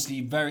was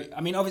obviously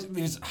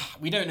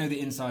we don't know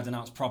the insides and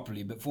outs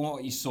properly, but from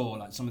what you saw,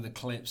 like some of the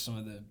clips, some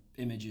of the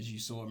images you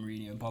saw of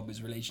Mourinho and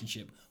Pogba's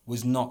relationship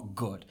was not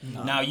good.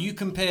 No. Now you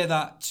compare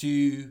that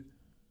to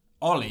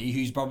Ollie,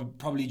 who's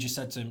probably just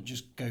said to him,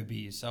 just go be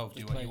yourself,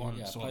 do what you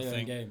want, sort of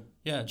thing. Game.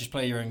 Yeah, just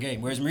play your own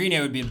game. Whereas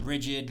Mourinho would be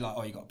rigid, like,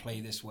 oh, you got to play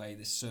this way,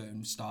 this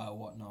certain style,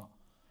 whatnot.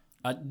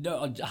 I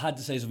had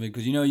to say something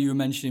because you were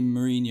mentioning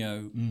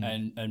Mourinho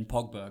and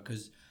Pogba,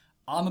 because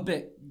I'm a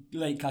bit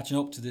late catching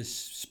up to this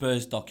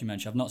Spurs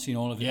documentary. I've not seen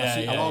all of it.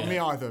 Me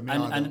either.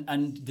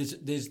 And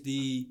there's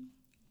the,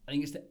 I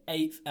think it's the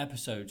 8th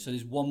episode. So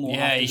there's one more.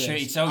 Yeah,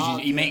 he tells you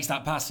he makes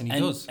that pass and he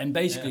does. And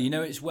basically,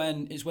 it's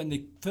when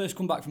they first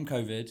come back from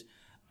COVID,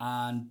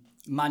 and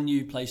Man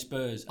U play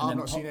Spurs. And I've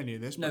not seen any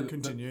of this, but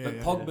continue. But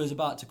Pogba's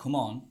about to come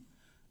on,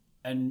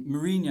 and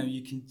Mourinho,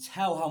 you can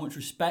tell how much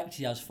respect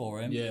he has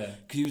for him. Yeah.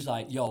 Because he was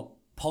like, "Yo,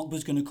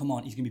 Pogba's going to come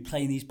on. He's going to be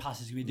playing these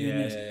passes. He's going to be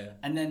doing this." Yeah.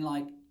 And then,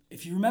 like,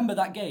 if you remember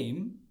that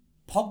game,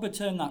 Pogba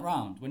turned that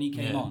round when he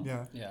came on.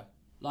 Yeah.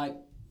 Like,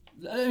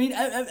 I mean,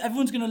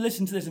 everyone's going to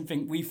listen to this and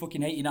think we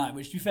fucking hate United,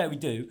 which, to be fair, we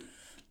do.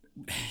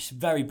 It's a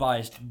very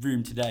biased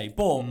room today.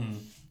 But,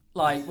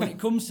 like, when it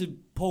comes to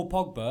Paul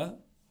Pogba,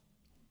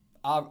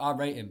 I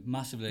rate him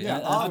massively.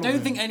 Yeah, I don't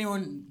think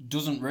anyone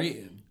doesn't rate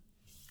him.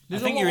 I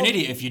think you're an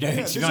idiot if you don't.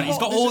 He's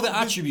got all the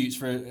attributes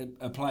for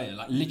a player,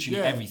 like literally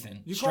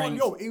everything. He's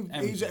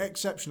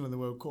exceptional in the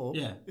World Cup.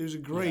 Yeah. He was a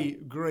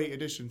great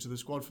addition to the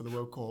squad for the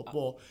World Cup.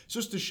 But it's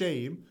just a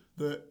shame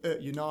that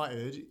at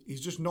United,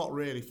 he's just not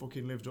really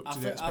fucking lived up to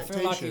the expectation. I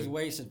feel like he's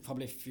wasted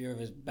probably a few of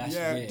his best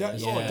years.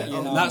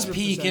 That's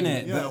peak,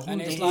 innit? Yeah,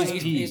 and it's like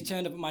he's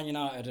turned up at Man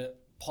United at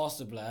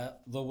possibly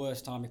the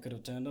worst time he could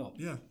have turned up.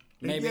 Yeah.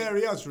 Maybe. Yeah,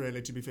 he has really,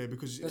 to be fair,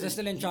 because they're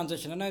still in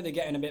transition. I know they're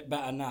getting a bit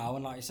better now,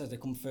 and like you said, they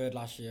come third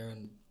last year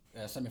and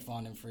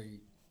semi-final in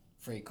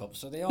three cups.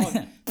 So they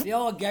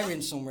are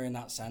getting somewhere in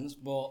that sense.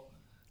 But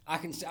I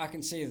can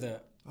see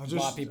that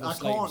why people. I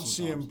can't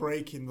see him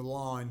breaking the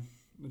line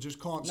I just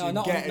can't see No, him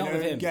not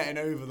with him. getting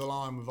over the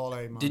line with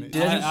Ole, man. Did-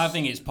 I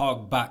think it's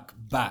Pog back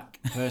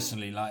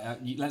personally. Like,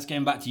 let's get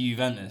him back to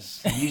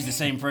Juventus. Use the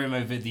same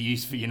promo vid they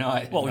used for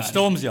United. What, with man.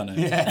 Stormzy on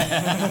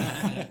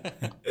it?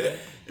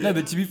 No,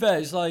 but to be fair,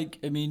 it's like,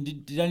 I mean,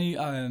 did any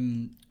has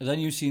any of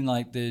you seen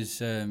like there's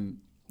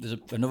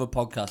another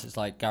podcast? It's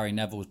like Gary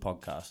Neville's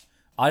podcast.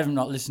 I have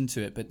not listened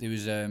to it, but there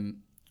was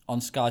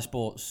on Sky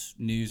Sports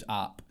News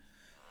app.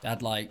 They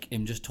had like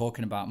him just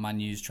talking about Man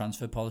U's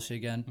transfer policy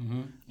again.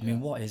 Mm-hmm. I mean,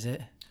 what is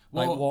it?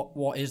 Like, Well,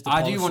 what is the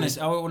I policy? do want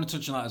to. I want to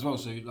touch on that as well.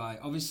 So, like,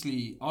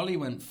 obviously, Ollie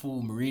went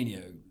full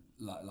Mourinho,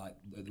 like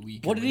at the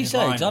weekend. What did with he his say?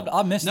 'Cause lineup.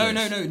 I missed No,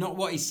 this. no, not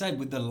what he said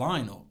with the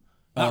lineup.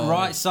 That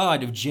right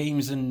side of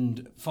James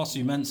and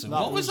Fosu Mensah.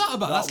 What was that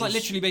about? That's like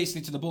literally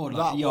basically to the board.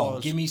 Like, yo,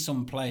 give me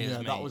some players, Yeah,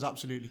 mate. that was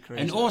absolutely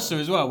crazy. And also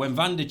as well, when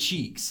Van der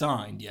Cheek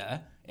signed,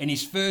 in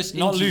his first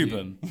Not interview,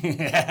 Lubin.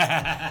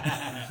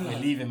 we'll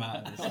leave him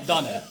out of this. I've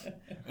done it.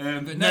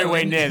 But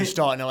nowhere in- near the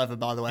starting 11,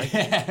 by the way.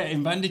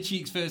 in Van der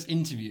Cheek's first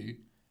interview,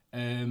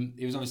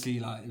 it was obviously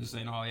like, he was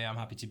saying, "Oh yeah, I'm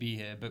happy to be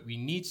here, but we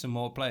need some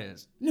more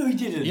players." No, he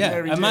didn't.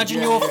 Yeah, he did, imagine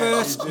yeah, your yeah,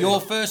 first, he your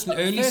first and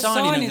only First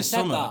signing of signing the said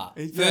summer.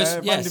 that. First,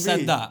 Van yeah, der said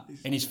Beek. that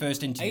in his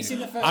first interview. you seen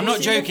the first- I'm have not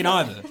you seen the joking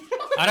either,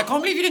 and I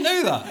can't believe you didn't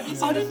know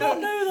that. I did not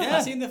know that.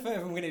 I seen the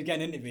first one when he was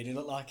getting interviewed. He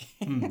looked like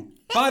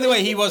By the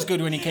way, he was good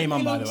when he came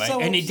on. He By the looked way,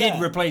 so and he did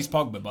upset. replace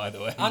Pogba. By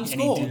the way, And he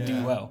scored. did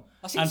do well.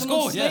 I seen And someone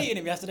scored. Yeah. slating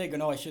him yesterday,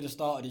 going, "Oh, he should have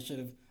started. He should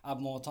have had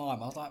more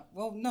time." I was like,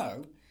 "Well,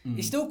 no, Hmm.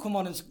 he still come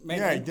on and made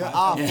Yeah, an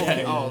impact." fucking,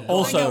 I don't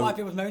Also- get why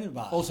people's moaning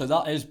about it. Also,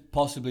 that is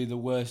possibly the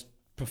worst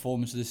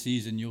performance of the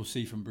season you'll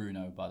see from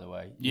Bruno, by the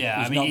way. Yeah,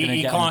 He's I mean, not gonna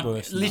he get any can't.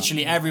 worse than that.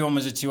 Literally, everyone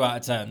was a 2 out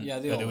of 10 Yeah,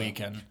 they at all the were.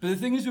 weekend. But the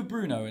thing is with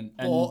Bruno and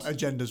Or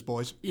agendas,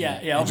 boys. yeah,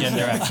 Agenda,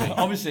 obviously, actually.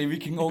 obviously we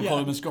can all call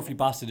him a scruffy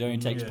bastard who only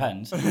takes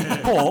pens.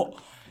 But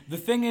the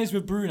thing is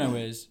with Bruno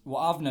is what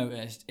I've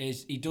noticed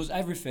is he does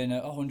everything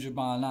at 100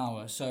 mile an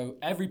hour. So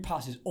every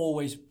pass is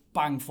always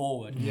bang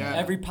forward. Yeah.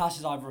 Every pass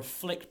is either a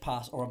flicked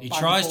pass or a He bang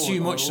tries forward too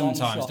or a much long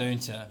sometimes, shot.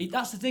 don't he?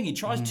 That's the thing. He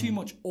tries too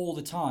much all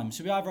the time.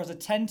 So he either has a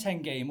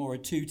 10-10 game or a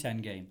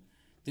 2-10 game.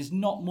 There's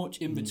not much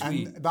in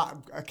between. And that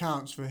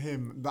accounts for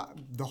him. That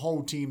the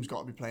whole team's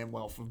got to be playing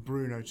well for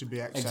Bruno to be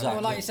excelling. Exactly.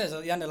 Well, like you said,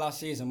 at the end of last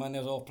season, when they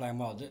was all playing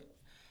well,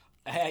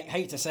 I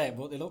hate to say it,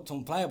 but they looked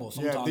unplayable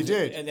sometimes. they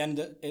did. At the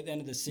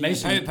end of the season.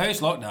 Mason- Post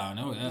lockdown,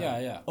 oh yeah.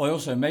 Yeah. Oh,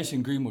 also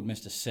Mason Greenwood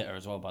missed a sitter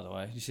as well. By the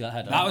way, you see that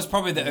header? That was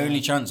probably the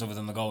only chance other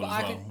than the goal But as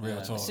I well. could-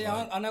 Real talk. See,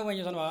 like. I know when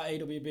you're talking about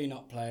AWB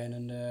not playing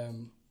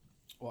and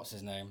what's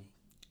his name,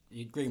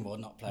 Greenwood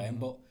not playing,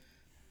 but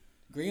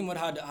Greenwood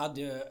had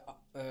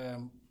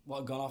what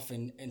had gone off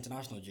in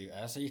international duty,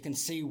 so you can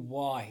see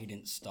why he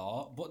didn't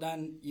start. But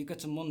then you go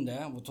to Monday,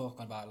 and we'll talk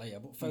about it later.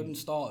 But Foden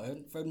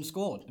started, Foden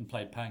scored, and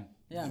played Pang.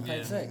 and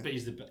played sick. But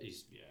he's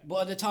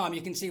But at the time,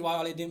 you can see why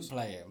Ollie didn't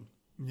play him.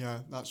 Yeah,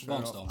 that's Go fair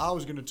on, enough. Storm. I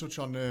was going to touch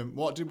on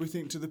what did we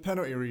think to the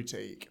penalty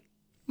retake?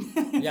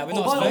 Yeah, we're Oh,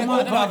 not by the spoken. way, I don't know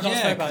if I've not yeah,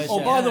 spoken about this Oh,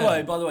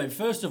 yet. by the way,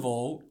 first of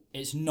all,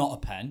 it's not a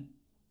pen.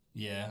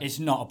 Yeah. It's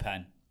not a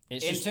pen.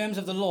 It's In just terms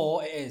of the law,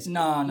 it is.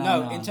 No,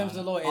 in terms of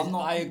the law, it is.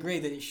 I agree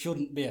that it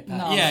shouldn't be a pen.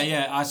 No.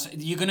 Yeah.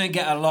 You're gonna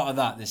get a lot of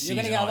that this You're season.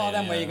 going to get a lot of aren't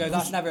them where you Yeah. go,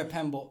 that's never a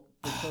pen, but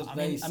because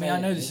I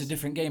know this is a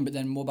different game, but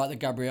then what about the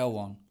Gabriel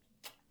one?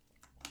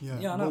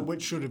 Yeah, I know.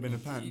 which should have been a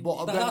pen.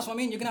 But That's what I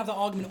mean. You can have that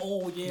argument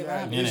all year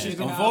round. Yeah, This is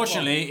gonna have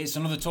Unfortunately, it's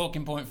another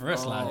talking point for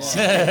us, lads.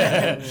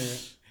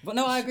 one. But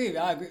no, I agree.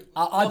 I agree.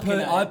 I Looking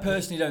at it,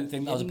 personally don't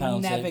think that was a you'd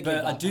never penalty, give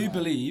but I that do penalty.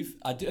 believe.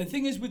 The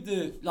thing is with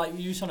the like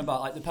you were talking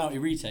about like the penalty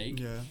retake.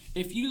 Yeah.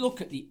 If you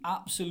look at the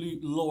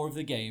absolute law of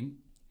the game,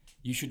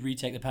 you should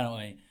retake the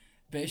penalty.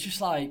 But it's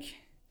just like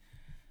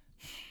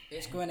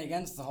it's going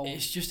against the whole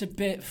it's just a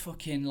bit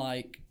fucking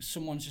like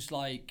someone's just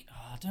like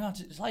I don't know.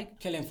 It's like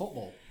killing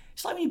football.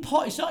 It's like when you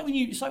park. It's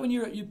like when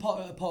you're at your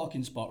a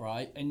parking spot,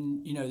 right?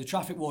 And you know the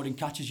traffic warden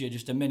catches you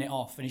just a minute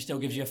off, and he still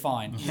gives you a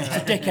fine. It's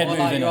a dickhead Or move.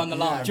 like innit? you're on the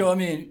line. Do you know what I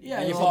mean?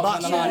 Yeah, You're it's parked like,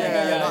 on the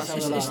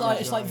line,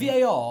 it's like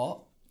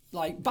VAR.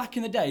 Like back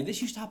in the day,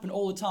 this used to happen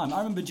all the time. I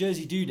remember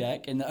Jersey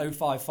Dudek in the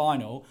 05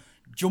 final,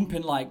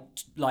 jumping like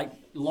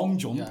long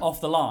jump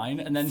off the line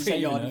and then 3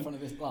 saving yard in it. front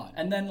of his line.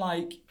 And then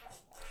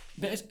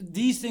but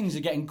these things are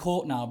getting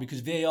caught now because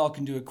VAR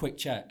can do a quick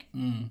check.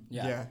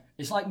 Yeah.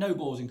 It's like no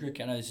balls in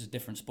cricket. I know this is a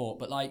different sport,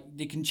 but like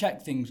they can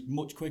check things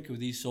much quicker with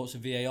these sorts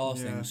of VAR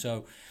things.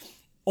 So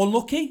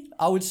unlucky,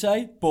 I would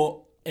say. But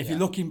if you're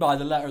looking by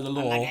the letter of the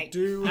law,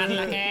 Do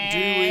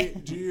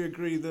you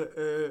agree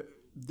that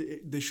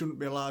they shouldn't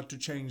be allowed to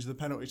change the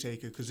penalty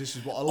taker? Because this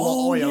is what a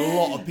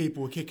lot of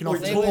people were kicking off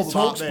the pub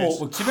about this.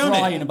 Talksport were To be crying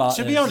honest, about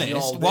to this. be honest,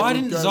 No, they why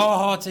would didn't go-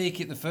 Zaha take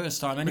it the first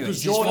time anyway? Because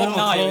It's his Jordan former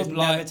United club,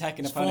 never like,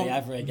 taking a it's penalty form-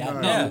 ever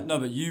again. Yeah. No,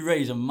 but you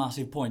raise a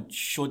massive point.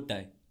 Should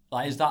they?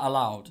 Like, is that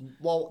allowed?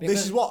 Well,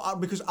 this is what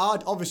because I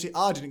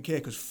didn't care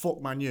because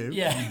fuck Man U.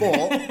 Yeah.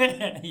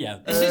 But Yeah.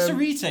 Is this a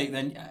retake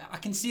then? I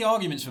can see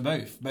arguments for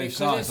both Because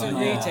sides. it's a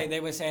like, retake, they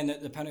were saying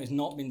that the penalty has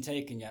not been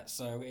taken yet,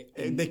 so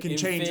they can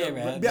change it.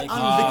 theory, But, they and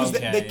can- because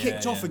okay, they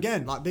kicked yeah, off yeah.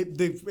 again. Like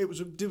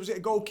was it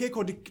a goal kick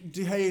or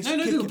did Hayes? No,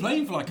 they kick were it?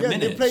 playing for like a They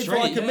minute played for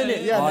straight, like a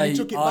minute. Yeah, and then he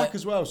took it back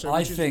as well. So I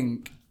which is-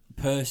 think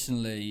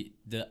personally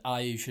that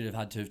Ayew should have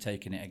had to have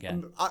taken it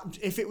again.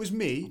 If it was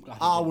me,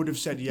 I would have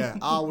said yeah.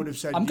 I would have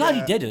said. I'm glad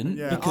yeah, he didn't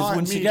yeah. because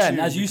once Me again,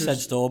 too, as you said,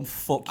 because Storm,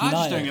 fuck I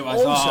just don't United. get why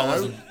Zaha Also,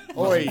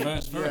 wasn't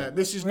first for yeah, it.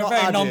 this is We're not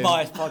very adding.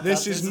 non-biased podcast,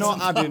 This is this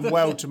not adding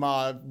well to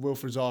my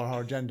Wilfred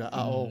Zaha agenda at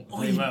all.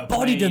 Oh, he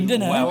bodied him,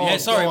 didn't he? Well, yeah, Oh,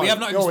 sorry, we God. have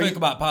not even Oh, he- spoke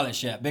about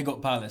Palace yet. Big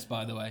up Palace,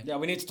 by the way. Yeah,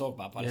 we need to talk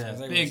about Palace. Yeah, 'cause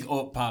they big was-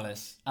 up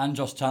Palace. And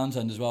Josh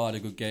Townsend as well had a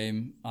good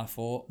game, I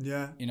thought.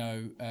 Yeah. You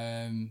know,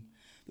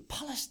 but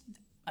Palace,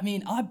 I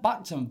mean, I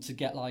backed them to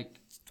get like,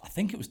 I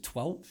think it was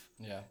 12th.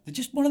 Yeah. They're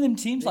just one of them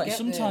teams, like get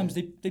sometimes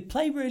they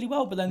play really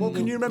well, but then Well,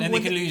 can you remember Then they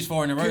when can lose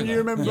 4 in a row. Can you though.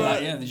 remember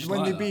Yeah, they just when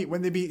like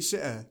that. they beat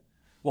City?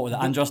 what was it,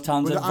 Andros With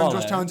Townsend the Andros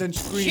volley? Townsend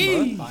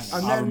screamer. Jeez.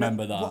 And I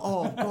remember that.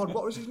 Oh God,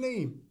 what was his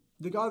name?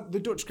 The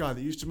Dutch guy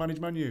that used to manage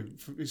Man U.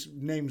 His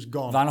name's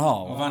gone. Van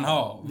Gaal. Van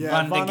Gaal.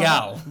 Yeah, Van de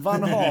Gaal.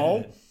 Van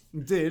Gaal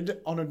did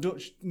on a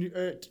Dutch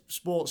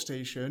sports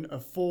station a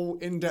full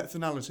in-depth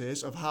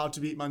analysis of how to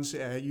beat Man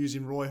City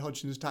using Roy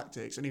Hodgson's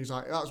tactics, and he was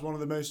like, "That's one of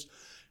the most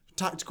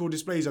tactical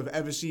displays I've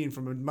ever seen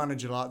from a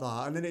manager like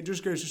that." And then it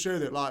just goes to show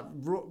that like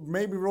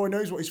maybe Roy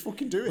knows what he's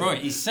fucking doing. Right,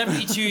 he's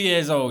 72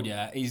 years old,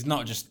 yeah. He's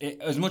not just...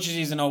 as much as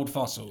he's an old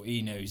fossil,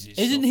 he knows his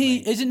Isn't stuff, he?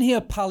 mate. Isn't he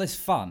a Palace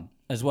fan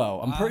as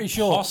well? I'm pretty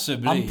sure.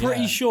 possibly, I'm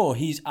pretty yeah. sure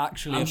he's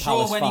actually I'm a sure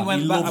Palace when fan. he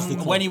went loves the back,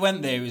 club. when he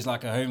went there, it was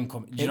like a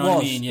homecoming. Do you it know was.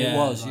 what I mean? Yeah, It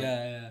was. like-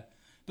 Yeah.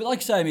 But like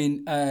I say, I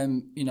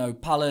mean, you know,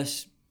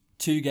 Palace,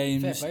 2 Fair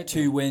games, play to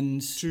 2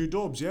 wins. 2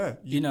 dubs, yeah.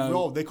 You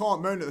know- they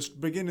can't moan at the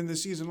beginning of the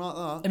season like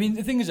that. I mean,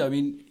 the thing is, though, I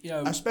mean, you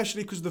know,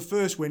 Especially because the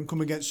first win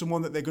come against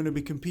someone that they're going to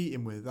be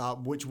competing with,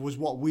 which was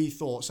what we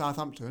thought,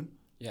 Southampton.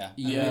 Yeah.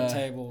 Yeah.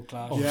 Mid-table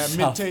clash. Yeah, South-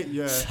 mid-table,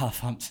 yeah.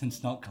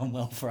 Southampton's not gone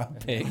well for our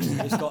picks.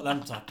 It's got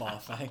them top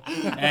half, eh?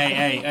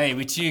 Hey,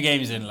 we're 2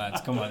 games in,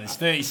 lads. Come on, there's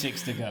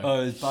 36 to go.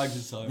 Oh, it's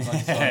bags of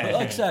time. But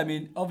like I say, I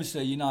mean,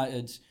 obviously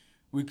United,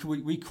 we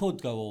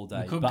could go all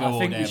day. could but go I all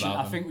think day we should. about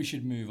I them. think we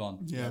should move on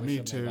Yeah, we me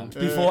should too. move on.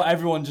 before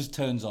everyone just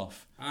turns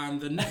off.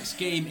 And the next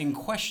game in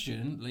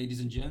question, ladies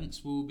and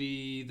gents, will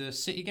be the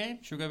City game.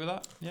 Should we go with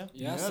that? Yeah.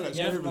 Yeah, yeah, let's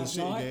yeah, go over the last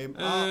City night. game.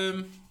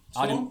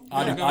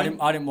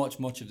 I didn't watch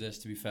much of this,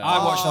 to be fair.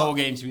 I watched the whole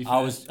game, to be fair.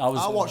 I was. I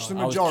watched the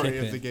majority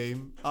of kipping. the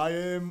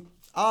game.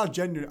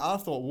 I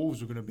thought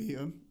Wolves were going to beat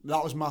them.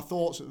 That was my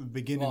thoughts at the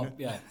beginning. Well,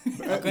 yeah. At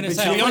I'm going the to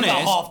say, To be I went honest-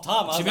 at half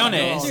time. To be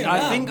honest, "Oh, I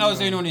yeah." think I was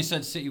the only one who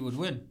said City would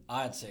win.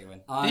 I had City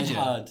win. I Did you?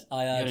 had You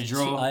had a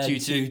draw, I had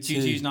 2-2. 2-2.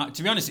 2-2's not.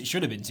 To be honest, it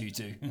should have been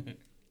 2-2.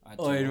 I had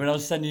Oh, City. when I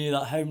was sending you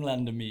that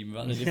Homelander meme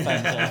about the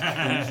defence,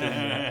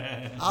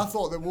 I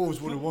thought that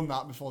Wolves would have won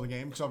that before the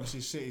game because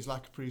obviously City's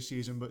like a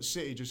pre-season, but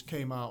City just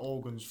came out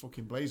all guns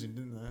fucking blazing,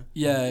 didn't they?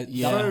 yeah,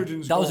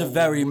 Foden's that was a goal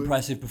very was-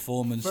 impressive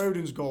performance.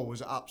 Foden's goal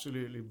was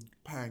absolutely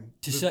pang.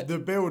 To The, say- the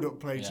build-up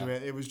play to Yeah.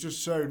 it was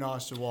just so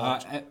nice to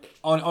watch.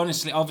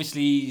 Honestly,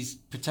 obviously, he's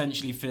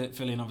potentially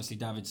filling obviously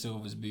David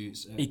Silva's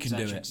boots. He can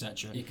do it.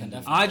 etc. He can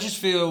definitely. I just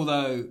feel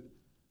though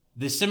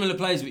there's similar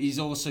players, but he's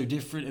also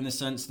different in the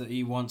sense that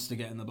he wants to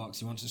get in the box.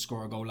 He wants to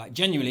score a goal. Like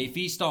genuinely, if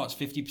he starts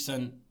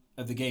 50%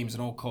 of the games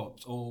in all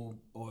cups,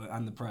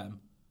 and the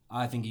Prem,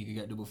 I think he could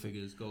get double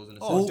figures goals in a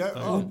Oh,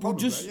 season.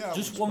 probably, just yeah, I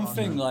just wouldn't one surprise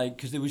thing, me. like,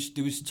 because there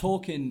was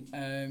talking.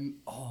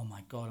 Oh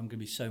my god, I'm gonna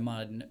be so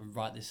mad. I didn't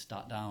write this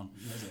stat down.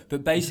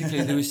 But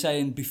basically, they were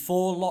saying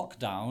before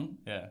lockdown.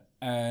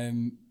 Yeah.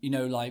 You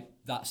know, like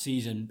that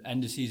season,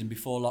 end of season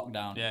before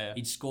lockdown, Yeah.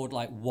 he'd scored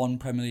like 1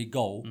 Premier League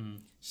goal.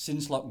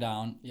 Since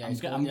lockdown, Yeah, I'm he's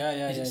get- scored- I'm- yeah, is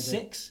yeah, it he did.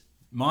 6?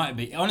 Might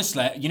be.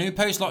 Honestly, you know,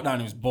 post lockdown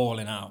he was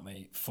balling out,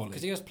 mate, fully.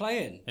 Because he was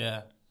playing.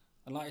 Yeah.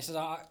 And like I said,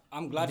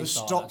 I'm glad The he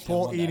started.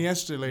 Stockport actually on Monday.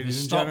 Iniesta, ladies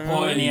and Stop gentlemen.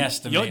 pointing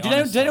Iniesta, mate, Did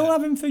honestly. anyone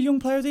have him for Young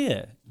Player of the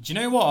Year? Do you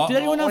know what? Did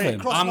anyone have it him?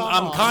 crossed I'm my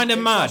I'm mind. kind of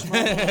It mad. crossed my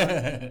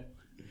mind.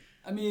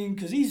 I mean,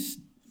 because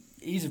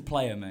he's a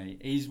player,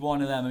 mate. He's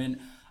one of them. I mean,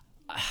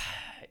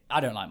 I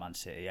don't like Man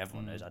City.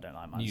 Everyone knows I don't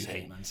like Man You City.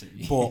 hate Man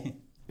City.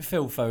 But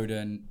Phil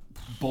Foden,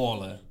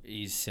 Baller.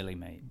 he's silly,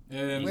 mate.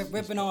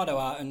 With Bernardo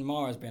out and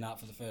Mara's been out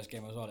for the first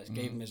game as well, it's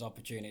gave him his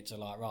opportunity to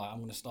like, right, I'm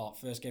going to start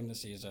first game of the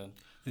season.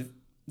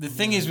 The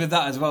thing is with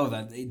that as well,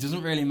 then it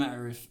doesn't really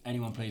matter if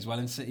anyone plays well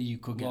in City. You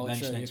could get Well,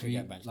 benched true, you next could week.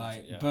 get benched next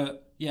Like, week, yeah.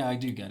 but yeah, I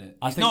do get it.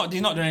 I He's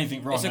think- not doing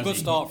anything wrong. It's a has good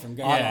he? start from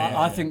going.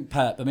 I think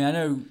Pep. I mean, I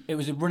know it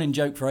was a running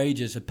joke for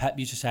ages. That Pep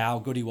used to say how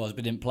good he was,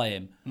 but didn't play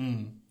him.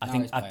 I Now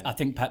think he's playing. I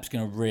think Pep's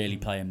going to really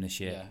play him this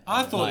year. Yeah.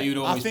 I thought he would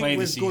I always think play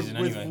with this good, season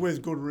with, anyway.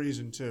 with good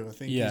reason too. I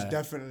think Yeah. he's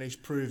definitely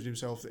proved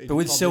himself. That he But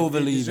with probably- Silva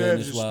he leaving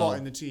deserves as a well. spot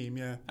in the team.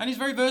 Yeah. And he's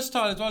very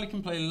versatile as well. He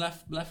can play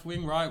left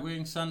wing, right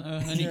wing, centre,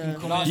 and then he can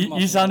come in.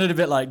 You sounded a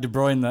bit like De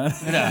Bruyne there.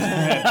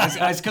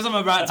 It's because I'm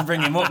about to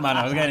bring him up, man.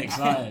 I was getting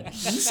excited.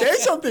 Say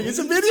something. It's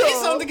a video. Say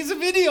something. It's a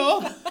video.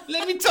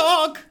 Let me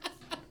talk.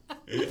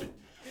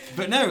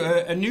 But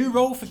no, a new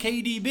role for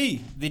KDB.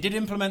 They did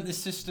implement this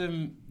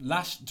system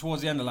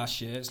towards the end of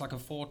last year. It's like a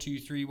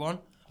 4-2-3-1.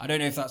 I don't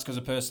know if that's because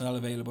of personnel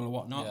available or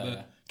whatnot, Yeah,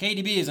 but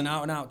KDB is an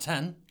out-and-out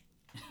 10.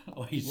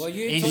 Well, you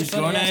He's touched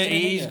on it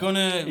yesterday,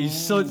 didn't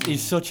you?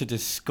 He's such a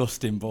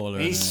disgusting baller.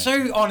 He's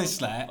isn't he? so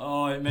honestly.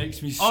 Oh, it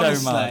makes me so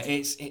Honestly, mad.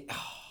 he's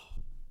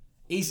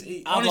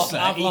I've honestly.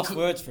 lost he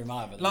words could- for him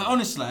either. Like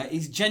honestly,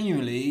 he's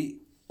genuinely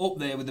up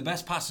there with the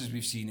best passes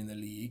we've seen in the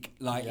league.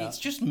 Like, it's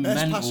just Best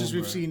mental, passes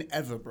we've bro. seen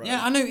ever, bro.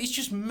 Yeah, I know. It's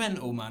just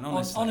mental, man,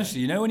 honestly.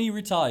 Honestly, you know, when he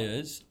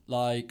retires,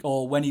 like,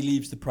 or when he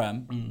leaves the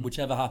Prem,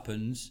 whichever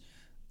happens,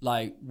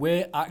 like,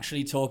 we're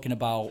actually talking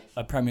about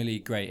a Premier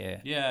League great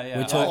here. Yeah, yeah.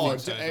 We're I talking- think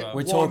so as well.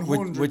 We're talking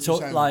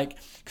 100%. like,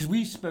 because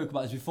we spoke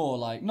about this before,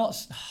 like, not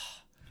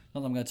that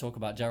I'm going to talk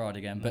about Gerrard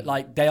again, but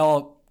like, they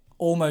are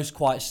almost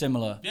quite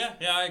similar. Yeah,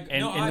 yeah.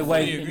 In the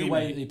way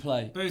that they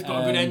play. Both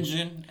got a good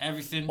engine,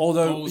 everything.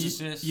 Although goals,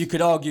 assists. you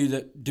could argue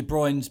that De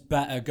Bruyne's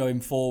better going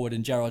forward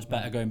and Gerrard's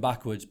better going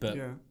backwards, but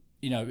Yeah.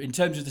 you know, in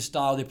terms of the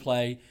style they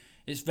play,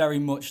 it's very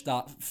much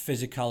that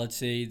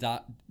physicality,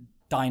 that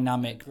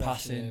dynamic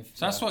passing.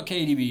 So that's what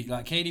KDB,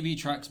 like KDB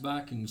tracks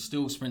back and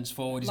still sprints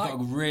forward. He's got a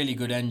really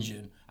good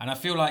engine. And I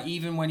feel like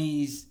even when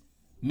he's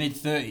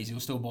mid-30s, he'll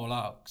still ball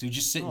out. Because he'll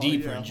just sit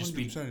deeper yeah, and just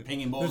be 100%.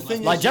 pinging balls. The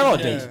thing Like is-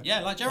 Gerrard yeah. did. Yeah,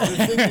 like Gerrard.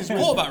 The thing is with-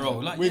 Quarterback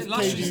role. Like, With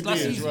last KDB last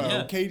as season, well,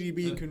 yeah.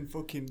 KDB can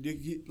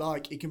fucking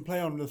like he can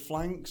play on the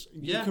flanks.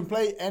 Yeah. He can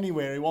play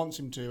anywhere he wants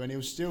him to, and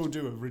he'll still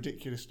do a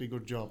ridiculously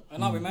good job.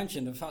 And like we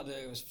mentioned, the fact that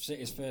it was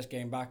City's first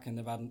game back and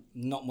they've had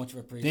not much of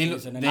a They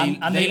look, pre-season.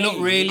 they look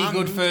really and-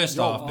 good first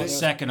yo, half, but they-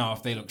 second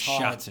half they look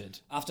hard. shattered.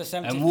 After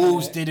 70 And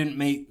Wolves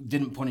minutes,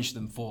 didn't punish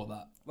them for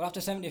that. well,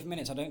 after 70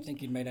 minutes, I don't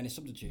think he'd made any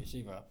substitutes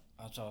either.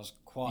 So I was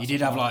quite. He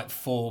did have surprised. like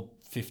 4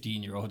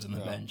 15-year-olds on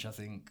the bench, I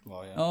think.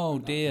 Well, yeah. Oh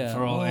dear!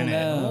 For all in it.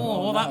 no.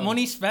 All that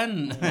money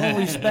spent. Oh,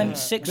 we spent They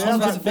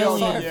 600 have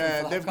million.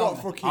 yeah, they've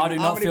got fucking. I do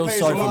how not many feel players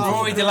sorry are for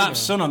allowed? Roy Delap's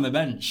son on the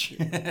bench.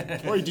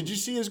 Oi, did you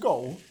see his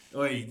goal?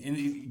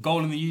 Oi, goal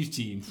in the youth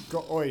team.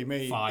 Oi,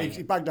 mate. Fire.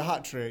 He bagged a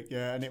hat trick,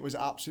 yeah, and it was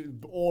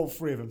absolutely all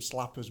three of them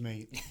slappers,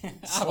 mate.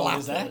 How old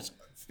is that? Slappers.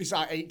 It's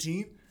like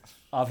 18.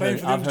 I've Playing heard,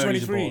 for them I've heard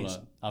he's a 23s.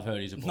 baller. I've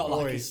heard he's a Not baller.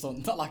 like Oi. his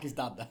son, not like his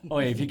dad then. Oh,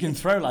 if he can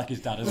throw like his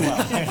dad as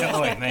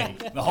well. Oi,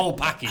 mate. The whole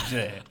package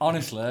there.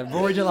 Honestly,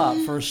 Rory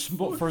Delap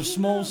for a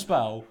small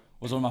spell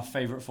was one of my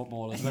favourite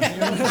footballers. When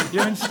you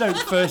and Stoke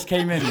first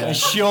came in, A yeah.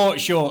 short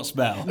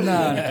spell.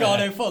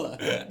 Ricardo Fuller.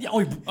 Yeah,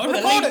 oi,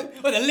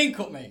 With a link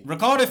up, mate.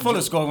 Ricardo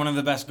Fuller scored one of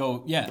the best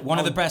goals. Yeah, one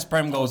of the best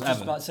Prem goals just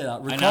ever. about to say that.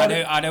 And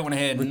Ricardo- I don't want to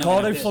hear nothing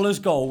Ricardo of this. Fuller's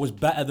goal was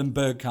better than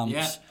Bergkamp's.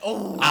 Yeah.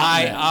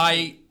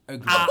 I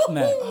agree.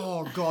 Mate.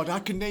 Oh, God, I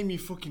can name you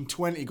fucking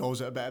 20 goals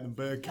that are better than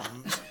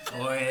Bergkamp's.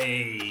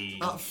 Oi.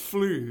 That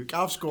fluke.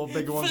 I've scored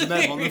bigger ones than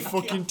them on the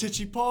fucking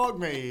Titchy Park,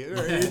 mate. What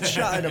are you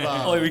chatting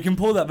about? Oh, we can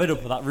pull that bit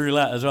up for that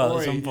roulette as well Oi,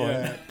 at some point.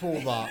 yeah,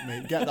 pull that,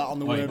 mate. Get that on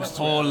the Wait, worms.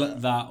 pull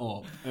that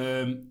up.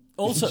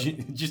 Also-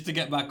 just to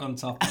get back on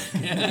topic.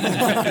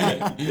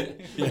 What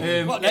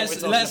game we're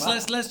talking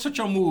about? Let's touch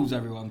on Wolves,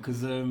 everyone,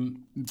 because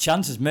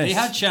Chances missed. they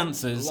had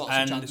chances Lots of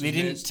and chances they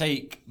didn't missed.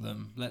 take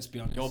them. Let's be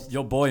honest.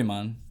 Your boy,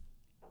 man.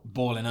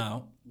 Balling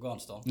out. Go on,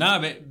 Storm. No,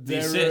 but the Their,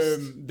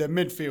 assist. their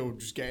midfield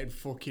just getting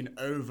fucking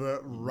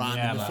overran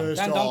Yeah, in the man. first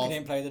Dan half. Duncan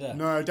didn't play today.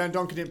 No, Dan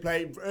Duncan didn't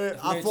play.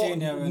 I thought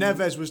Moutinho and-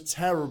 Neves was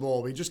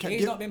terrible. He just kept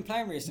He's not been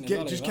playing recently. as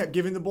well, just either. kept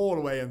giving the ball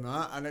away and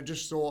that, and I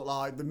just thought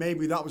like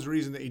maybe that was the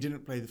reason that he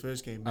didn't play the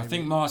first game. I maybe.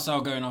 think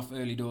Marcel going off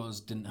early doors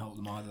didn't help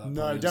them either. That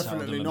No, probably settled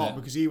definitely them a not, bit.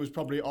 because he was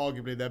probably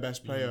arguably their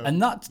best player.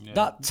 And that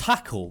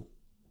tackle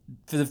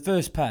for the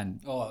first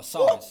pen. Oh, size.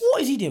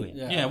 What is he doing?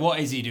 Yeah,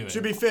 what is he doing?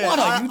 to be fair, What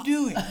are you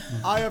doing?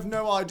 I have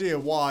no idea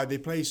why they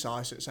play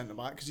Sice at centre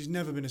back because he's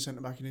never been a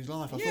centre back in his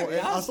life. Yeah, he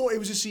has. I thought he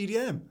was a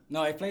CDM.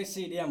 No, he plays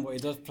CDM, but he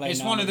does play.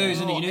 It's now one of and those,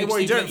 then. isn't it? You know, well,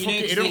 he don't 'cause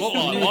fucking- he 'cause don't look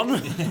like one.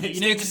 You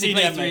know, because they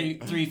CDM, play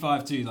mate.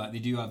 3-5-2, like they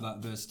do have that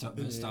versatile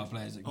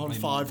players that can On play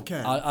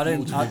 5K. I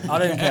don't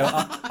care.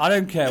 I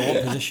don't care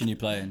what position you're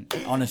playing.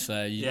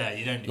 Honestly, Yeah,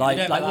 you don't. Like,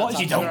 you don't like like what?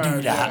 that. You don't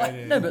do that.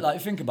 Yeah. No, but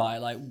like, think about it.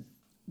 Like,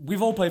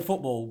 we've all played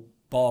football,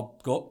 bar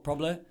gut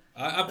probably.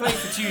 I played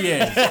for 2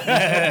 years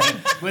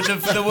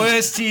for the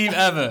worst team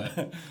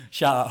ever.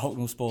 Shout out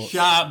Hucknall Sports.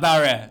 Shout out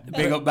Barrett,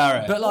 big up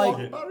Barrett. But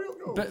like,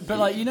 Oh, but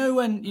like, you know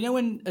when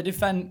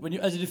when you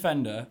as a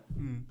defender,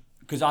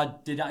 because I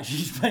did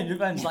actually play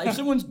defence. Like if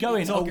someone's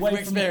going Talking away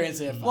from from experience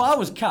here, fam. well, I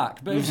was cack.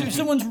 But if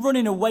someone's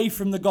running away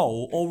from the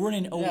goal or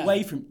running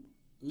away from,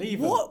 Leave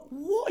him. what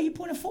are you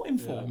putting a foot in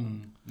for?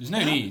 There's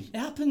no need.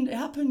 It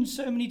happened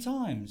so many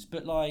times.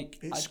 But like,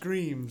 It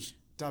screams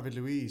David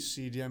Luiz,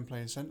 CDM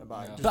playing centre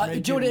back. Just But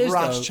making do you know what it is,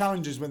 rash though?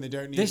 challenges when they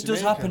don't need this to does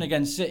make happen them.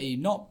 against City,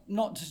 not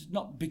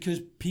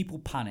because people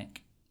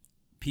panic.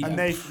 People And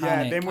they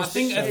panic. must.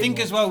 I think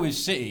as well with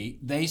City,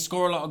 they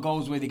score a lot of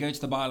goals where they go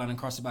to the byline and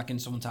cross it back in,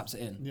 someone taps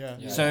it in.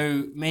 Yeah.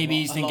 So maybe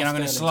he's A thinking, lot I'm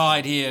going to Sterling.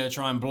 slide here,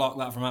 try and block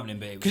that from happening,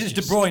 baby. Because it's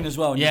De Bruyne as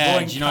well. And Yeah,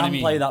 De Bruyne do you know what I can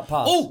mean? play that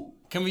pass. Oh,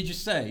 can we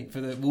just say for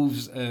the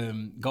Wolves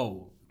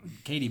goal,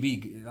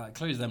 KDB like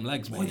close them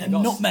legs, mate. the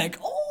nutmeg.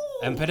 Oh.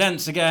 And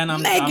Pedence again. I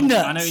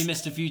Magnuts. know he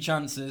missed a few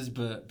chances,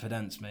 but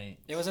Pedence, mate.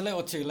 It was a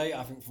little too late,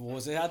 I think, for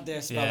Wolves. They had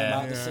their spell Yeah.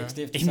 about the Yeah.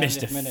 60th to He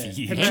missed 70th a minute.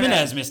 few.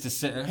 Jimenez missed a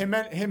sitter.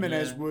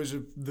 Jimenez was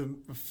the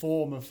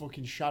former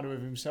fucking shadow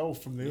of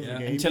himself from the Yeah. other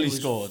game. Until he was-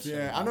 scored.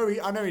 Yeah,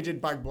 I know he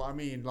did bag, but I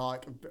mean,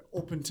 like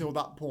up until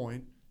that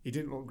point, he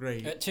didn't look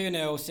great. At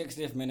 2-0,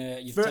 60th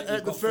minute, you've Fir- you've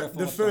at got three or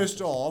the four first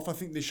chances. half, I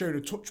think they showed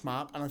a touch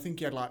map, and I think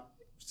he had like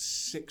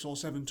 6 or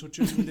 7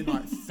 touches within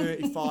like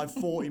 35,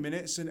 40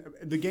 minutes. And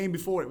the game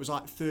before it was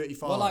like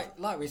 35. Well,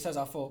 like we says,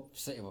 I thought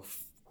City were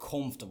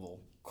comfortable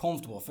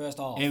first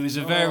half. It was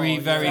a very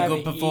very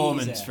good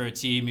performance easy. for a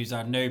team who's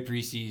had no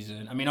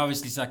pre-season. I mean,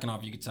 obviously, second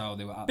half you could tell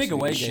they were Big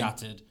away absolutely game.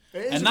 shattered. It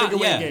is and a big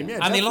away game, yeah,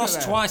 and they lost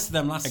definitely. twice to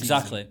them last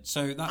Exactly. season.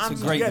 So that's And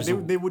a great yeah,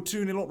 result. they were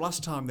 2-0 up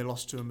last time they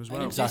lost to them as well.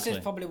 And Exactly. This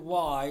is probably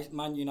why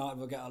Man United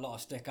will get a lot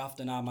of stick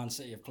after now Man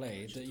City have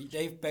played.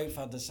 They've both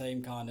had the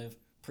same kind of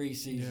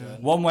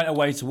pre-season One went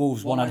away to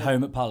Wolves, one had went-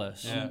 home at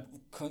Palace. Yeah.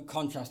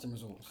 contrasting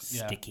results.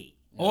 Yeah. Sticky.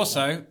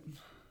 Also,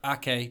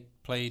 Ake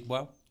played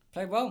well.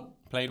 Played well.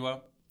 Played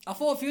well. I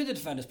thought a few of the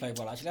defenders played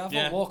well, actually. I thought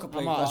Yeah. Walker I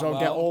played might as well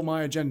quite get all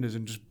my agendas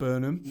and just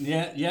burn them.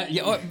 Yeah.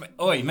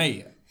 Oi,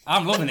 mate.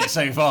 I'm loving it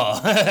so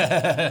far.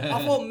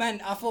 I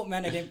thought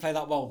men didn't play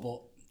that well,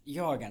 but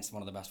you're against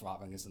one of the best right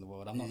wingers in the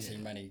world. I've not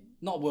seen many,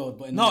 not world,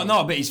 but in the league.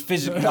 No, but he's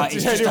physically, like,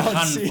 he's just a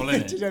handful,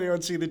 isn't Did it?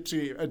 anyone see the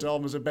tweet?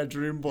 Adama's a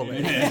bedroom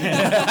bully.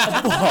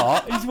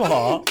 What? He's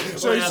what?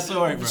 So I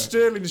saw it, bro.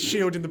 Sterling's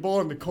shielding the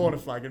ball in the corner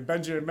flag, and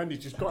Benjamin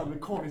Mendy's just got him in the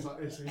corner. He's like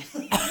this, he's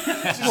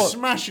just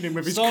smashing him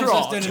with his Someone's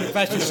crotch. just doing an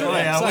impression. Oi,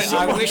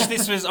 I wish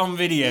this was on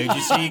video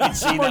just so you could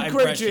see Someone that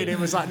quipped it, and impression. it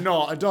was like,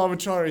 no, Adama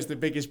Traore is the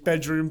biggest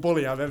bedroom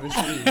bully I've ever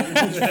seen.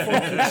 It's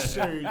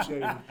fucking so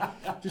true.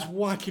 Just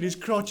whacking his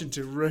crotch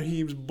into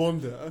Raheem's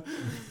bunda.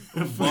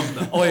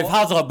 Oh, if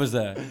Hazard was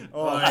there.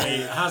 Oi,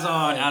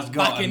 Hazard has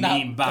got a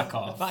mean back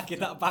off. Backing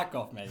that back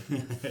off, mate.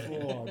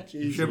 Oh,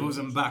 Jesus. Dribbles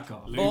and back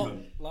off. But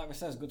like we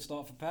said, good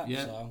start for Pep.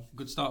 Yeah, So.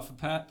 good start for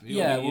Pep.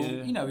 Yeah, He'll well, be,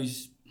 you know,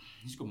 he's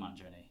a good man,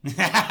 Johnny.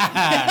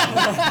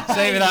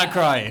 say without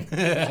crying.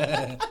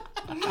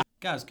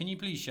 Gaz, can you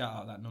please shout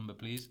out that number,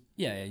 please?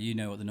 Yeah, you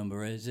know what the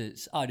number is.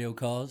 It's Ideal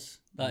Cars.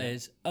 That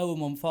is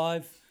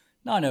 0115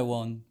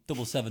 901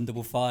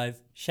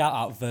 7755. Shout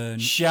out Vern.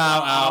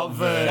 Shout out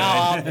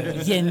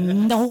Vern. You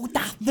know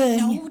that,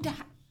 Vern.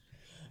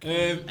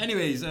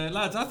 Anyways,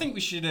 lads, I think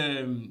we should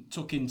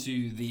tuck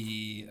into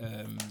the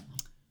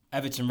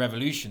Everton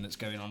revolution that's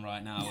going on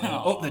right now.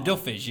 Up the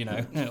Duffies, you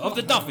know. Up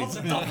the Duffies.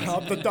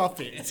 Up the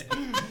Duffy.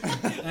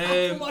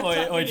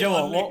 Oi,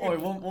 Joe,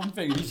 one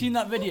thing. Have you seen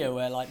that video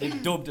where like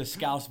they've dubbed a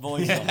Scouse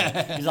voice on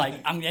it? He's like,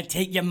 I'm going to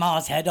take your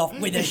Mars head off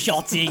with a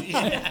shotty.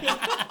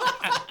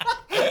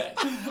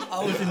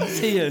 I was in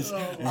tears.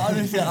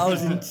 Honestly, I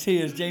was in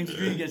tears. James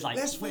Rodriguez like,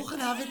 Let's fucking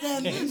have it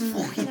then. Let's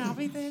fucking have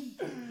it then.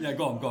 yeah,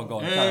 go on.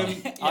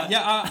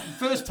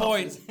 First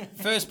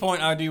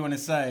point I do want to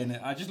say, and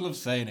I just love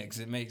saying it because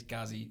it makes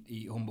Gaz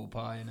eat humble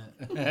pie,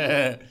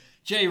 innit?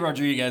 Jay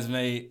Rodriguez,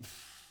 mate,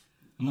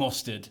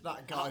 mustard.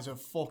 That guy's a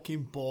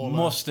fucking baller.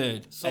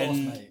 Mustard. Sauce,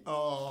 And mate.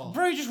 Oh.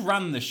 bro just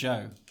ran the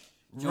show.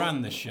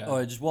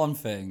 Oh, just one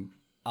thing.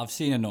 I've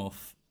seen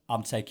enough.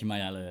 I'm taking my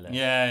L early.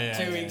 Yeah.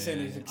 2 weeks in,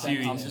 he's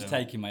accepted. I'm just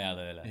taking my L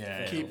early.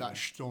 Yeah. Keep that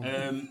strong.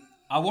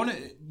 I want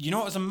to. You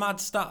know what's a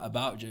mad stat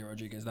about Jay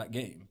Rodriguez that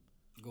game?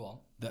 Go on.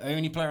 The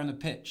only player on the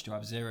pitch to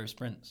have 0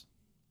 sprints.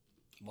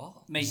 What?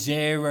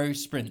 0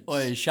 sprints.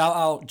 Oi, shout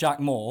out Jack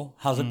Moore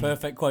has a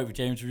perfect quote for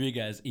James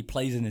Rodriguez. He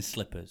plays in his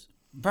slippers.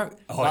 Bro,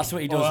 That's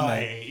what he does,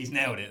 mate. He's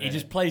nailed it. He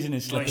just plays in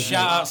his slippers.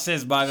 Shout out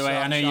Sis, by the way.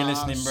 I know you're Shout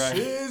out listening,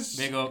 bro. Sis.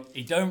 Big up.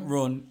 He don't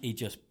run. He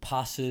just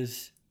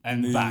passes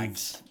And moves.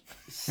 bags.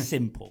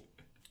 Simple.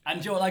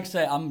 And Joe, like I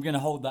say, I'm gonna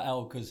hold that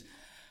L because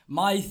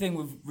my thing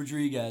with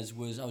Rodriguez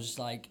was I was just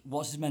like,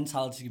 what's his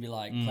mentality gonna be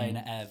like playing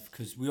at Ev?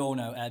 Because we all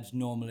know Ev's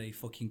normally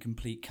fucking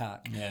complete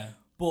cack. Yeah.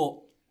 But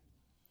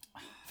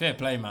Fair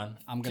play, man.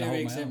 I'm gonna 2 hold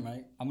weeks my in, L.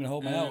 mate. I'm gonna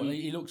hold my L.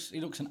 He looks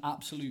an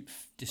absolute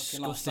Like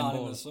disgusting starting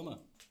in ball. the summer.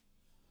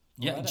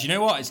 Yeah. Do you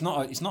know what? It's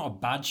not a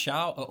bad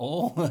shout at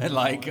all.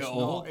 Like at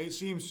all. It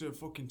seems to have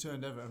fucking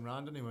turned Everton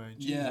round anyway.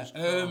 Yeah, Jesus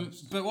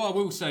Christ. but what I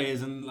will say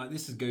is, and like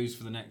this goes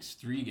for the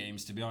next 3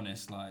 games, to be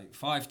honest, like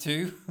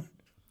 5-2.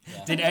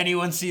 Did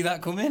anyone see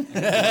that coming?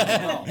 They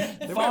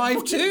went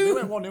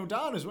 5-2. 1-0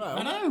 down as well.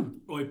 I know.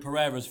 Roy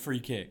Pereira's free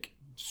kick.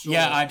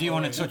 Yeah, I do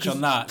want to touch on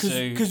that.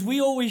 Because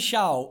we always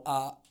shout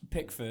at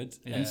Pickford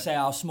and say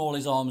how small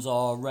his arms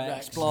are,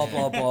 Rex, blah,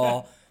 blah,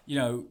 blah. You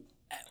know,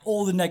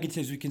 all the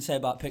negatives we can say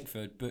about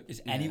Pickford, but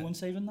is anyone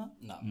saving that?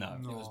 No.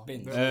 It was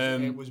bins.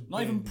 It was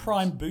Not even bins.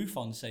 Prime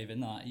Buffon saving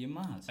that. Are you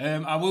mad?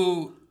 I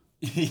will.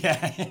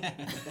 Yeah,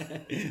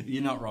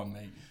 you're not wrong,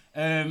 mate.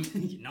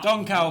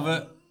 Don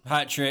Calvert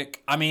hat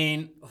trick. I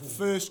mean,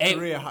 First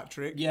career hat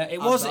trick. yeah, it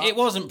Had was. that. It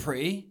wasn't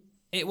pretty.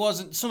 It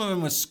wasn't. Some of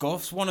them were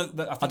scuffs. One of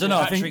the I don't know,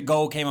 I hat trick think-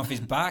 goal came off his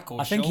back.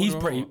 Or I think he's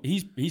shoulder pretty. or-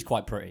 He's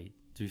quite pretty.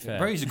 To be fair,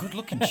 Bro, he's a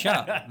good-looking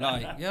chap.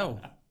 Like, yo.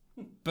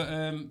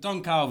 But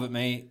Don Calvert,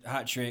 mate,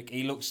 hat trick.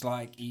 He looks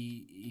like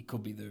he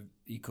could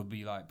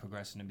be like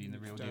progressing and being the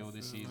real deal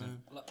this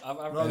season.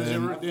 Well, there's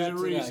a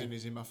reason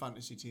he's in my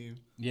fantasy team.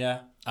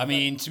 Yeah, I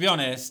mean, to be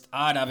honest,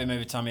 I'd have him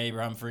over Tammy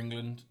Abraham for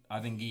England. I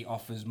think he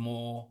offers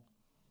more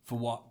for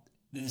what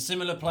they're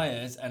similar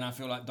players, and I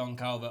feel like Don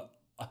Calvert.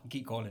 I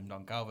keep calling him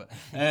Don Calvert.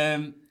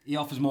 He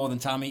offers more than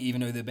Tammy, even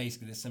though they're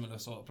basically the similar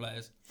sort of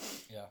players.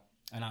 Yeah.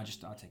 And I'll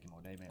take him all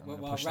day, mate. I'm Well,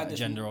 gonna push I've read that this-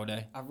 agenda all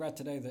day. I've read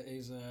today that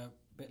he's a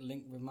bit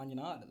linked with Man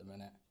United at the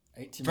minute.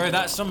 80 Bro, million.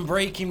 that's some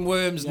breaking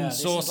worms Yeah, and this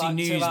is saucy like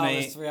news, 2 hours,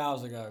 mate. 3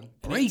 hours ago.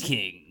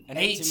 Breaking. an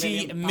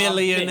 80 £80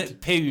 million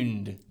bid.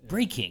 pound.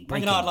 Breaking. I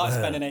mean, I'd like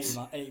spending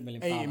 80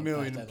 million. 80 pound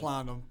million on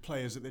planned on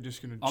players that they're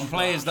just going to On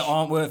players that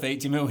aren't worth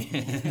 80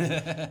 million.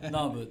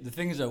 No, but the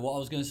thing is, though, what I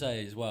was going to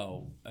say as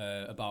well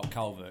about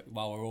Calvert,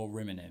 while we're all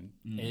rimming him,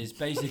 is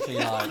basically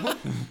like,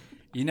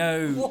 you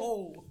know,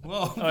 Whoa.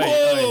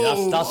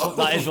 Whoa.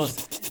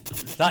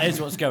 that is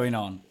what's going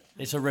on.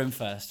 It's a rim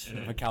fest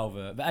for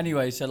Calvert. But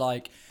anyway, so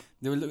like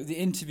the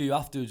interview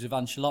afterwards with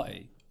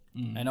Ancelotti,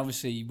 and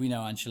obviously we know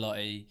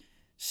Ancelotti,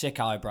 sick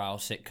eyebrow,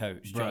 sick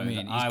coach. Bro, do you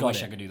know what I mean? I He's got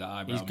wish it. I could do that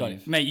eyebrow He's got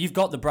move. it, mate. You've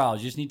got the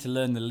brows. You just need to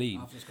learn the lean.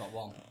 I've just got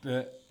one.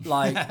 But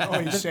like, Oh,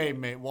 you're saying,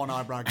 mate, one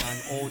eyebrow gang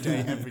all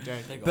day, every day.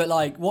 But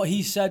like what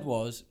he said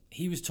was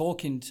he was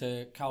talking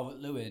to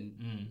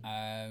Calvert-Lewin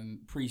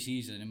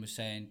pre-season and was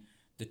saying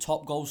the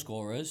top goal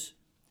scorers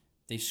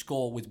they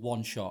score with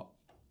one shot.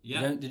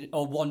 Yeah.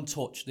 Or one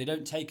touch. They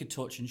don't take a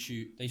touch and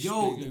shoot. They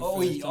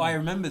I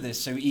remember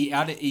this. So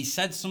he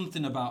said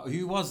something about,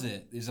 who was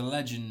it? There's a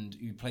legend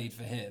who played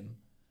for him,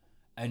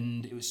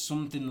 and it was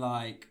something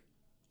like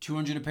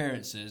 200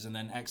 appearances and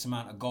then X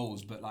amount of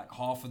goals, but like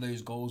half of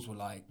those goals were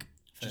like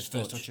just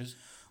first touches.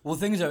 Well,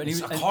 things though, and he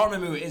was, I can't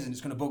remember who it is, and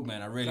it's going to bug me,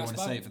 and I really want to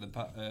Grassback? say it for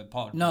the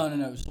pod. no, it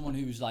was someone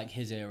who was like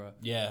his era.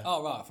 Yeah.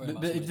 Oh, right. I thought it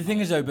But must the be. thing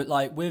is though, but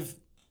like with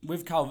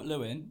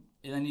Calvert-Lewin,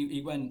 and then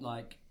he went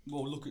like,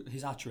 well, look at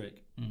his hat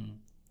trick.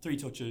 3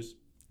 touches,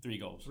 3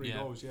 goals. Three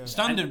goals, yeah.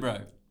 Standard, bro.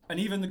 And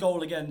even the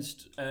goal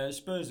against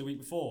Spurs the week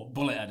before,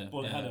 Bullet header.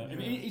 bullet Yeah. header. I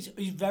mean, he's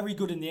very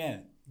good in the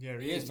air. Yeah,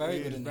 He is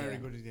very good in very there.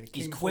 good in there.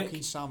 He's King quick.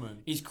 fucking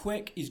salmon. He's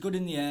quick. He's good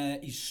in the air.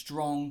 He's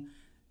strong.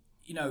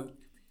 You know,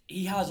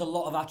 he has a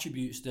lot of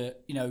attributes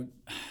that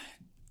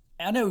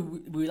I know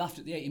we laughed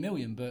at the 80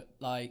 million, but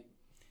like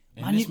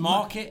In this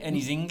market, and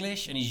he's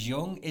English, and he's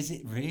young, is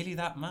it really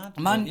that mad?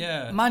 But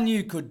yeah. Man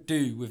U could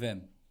do with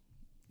him.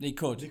 They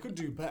could. They could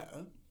do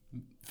better.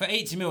 For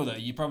 80 mil, though,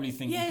 you probably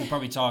think you could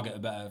probably target a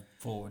better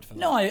forward for that.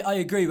 No, I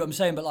agree, but I'm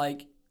saying, but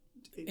like,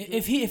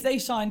 if they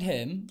signed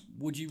him,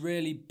 would you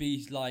really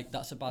be like,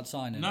 that's a bad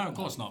signing? No, of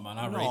course not, man.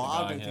 I No, rate the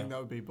guy. I don't think that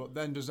would be. But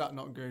then does that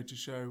not go to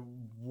show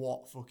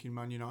what fucking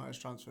Man United's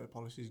transfer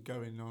policy is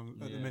going on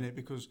at the minute?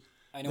 Because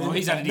Well,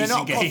 he's had a they're decent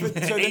not game.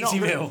 coughing- so they're 80 not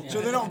gonna- mil.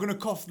 So they're not going to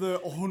cough the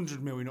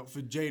 100 million up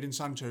for Jadon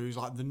Sancho, who's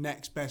like the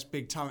next best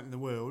big talent in the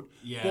world.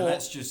 Yeah, But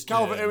let's just,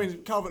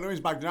 Calvert-Lewin's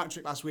bagged an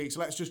hat-trick last week, so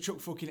let's just chuck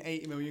fucking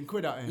 80 million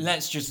quid at him.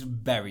 Let's just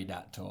bury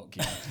that talk,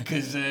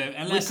 because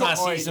unless We I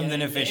can't- see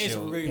something it is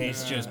official, rumour.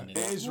 it's just... It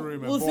is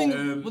rumour. Well, the but thing-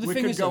 well, the we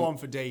thing could is go though, on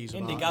for days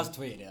about Indy Gaz it.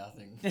 tweeted it, I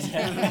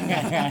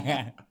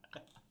think.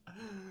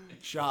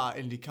 Shout out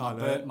Indy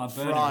Carver. my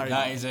burner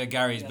That is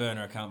Gary's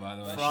burner account, by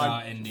the way. Shout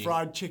out Indy.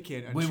 Fried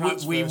chicken and We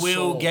transfer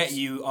will sauce. get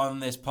you on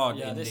this pod,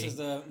 Yeah, Indy. this is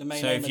the main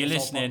So name if you're of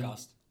this whole listening,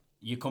 podcast.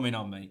 you're coming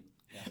on, mate.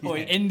 Or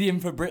Indian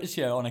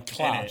Fabrizio on a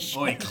clash.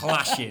 Oi,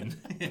 clashing.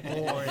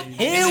 Boy,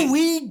 Here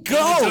we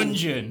go.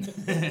 Dungeon.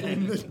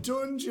 in the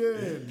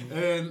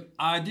dungeon.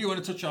 I do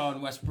want to touch on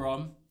West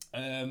Brom.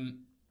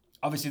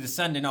 Obviously, the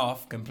sending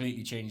off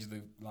completely changed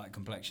the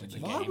complexion of the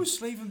Why game. was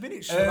Slaven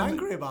Binic so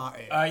angry about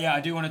it? Yeah,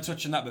 I do want to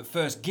touch on that, but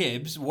first,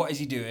 Gibbs, what is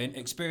he doing?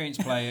 Experienced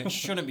player,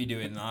 shouldn't be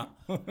doing that.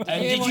 And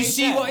did what you he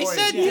see said? what he Boy,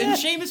 said? yeah. And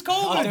Seamus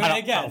Coleman. I'll do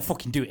it again. I'll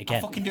fucking do it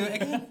again. Fucking do it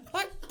again.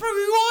 Like, bro,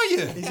 who are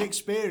you? He's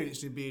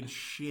experienced in being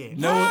shit.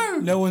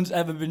 No one's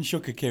ever been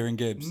shook at Kieran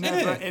Gibbs.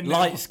 Never innit? in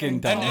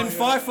Light-skinned in- And Oh,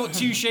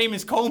 5'2"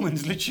 Seamus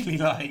Coleman's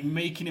literally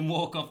making him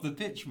walk off the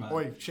pitch, man.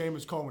 Oi,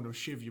 Seamus Coleman will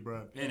shiv you,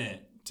 bro. Innit?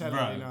 Tell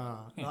Bro. him, nah,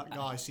 that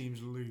guy seems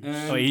loose.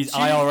 Oh, he's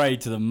IRA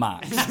to the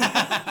max.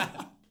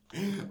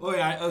 Oh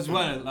yeah, as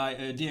well,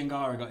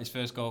 Diangara got his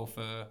first goal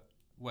for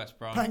West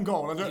Brom. Pen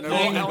goal. I don't know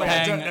Peng, what,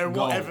 I don't peng, know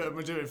goal. what Everton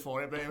were doing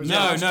for it, but it was a No,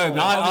 nice no, goal.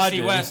 but I obviously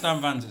do. West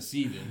Ham fans are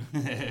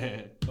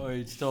seething.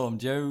 Oh, Storm,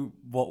 Joe,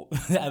 what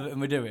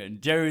Everton were doing?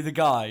 Joe, the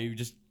guy who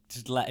just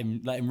let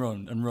him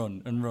run and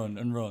run and run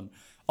and run.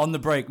 On the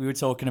break, we were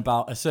talking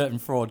about a certain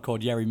fraud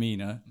called Yerry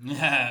Mina,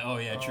 Oh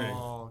yeah, true.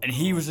 Oh, and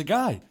he was the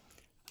guy.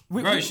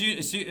 Bro, as soon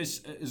as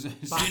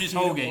backing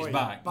Holgate's up,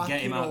 back, oi,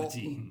 get him backing out of up, the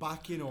team.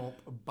 Backing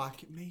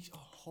up, mate. Oh,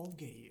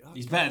 Holgate.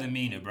 He's better than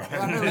Mina, bro.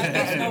 I know,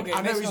 Holgate,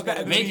 I know Mason he's Holgate. better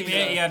than Making me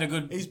Mina. he had a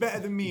good. He's better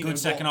than me. Good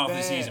second half of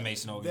the season,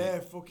 Mason Holgate.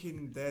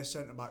 Their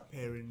centre back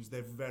pairings,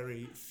 they're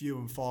very few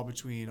and far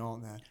between,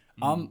 aren't they?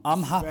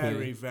 I'm happy.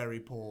 Very, very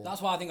poor.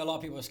 That's why I think a lot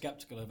of people are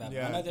sceptical of Everton.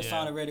 Yeah. I know they Yeah.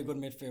 signed a really good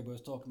midfield. We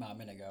was talking about a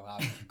minute ago how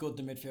good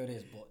the midfield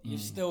is, but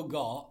you've still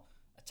got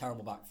a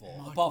terrible back four,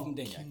 apart from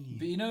Digne.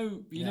 But you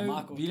know,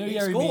 Michael, you know he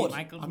Yerry scored.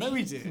 Mina. I know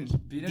he did.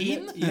 But you know,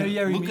 Dean? You know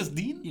Yerry Lucas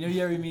Dean? You know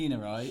Yerry Mina,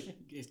 right?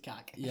 It's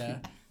cack. Yeah.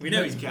 We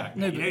know he's cack.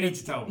 No, You but don't need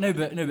to tell me. No,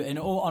 but in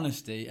all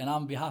honesty, and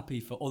I'd be happy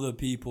for other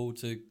people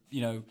to,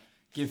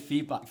 give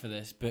feedback for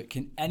this. But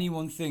can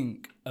anyone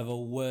think of a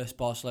worse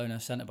Barcelona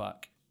centre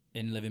back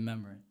in living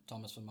memory?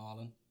 Thomas van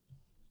Marlen.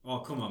 Oh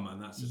come on, man.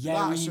 That's That's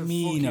Yerry a fucking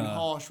Mina.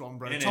 harsh one,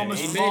 bro. Innit? Thomas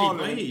He Vermaelen.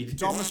 barely played.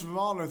 Thomas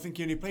Vermaelen, I think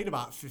he only played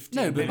about 15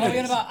 No, but- Oh, minutes.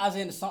 you're about as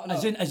in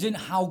something. As in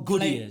how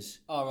good he is.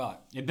 Oh right.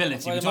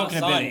 ability. Well, We're talking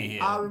about ability signing.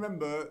 here. I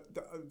remember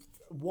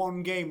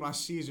one game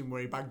last season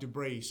where he bagged a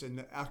brace,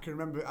 and I can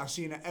remember I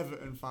seen an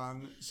Everton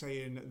fan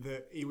saying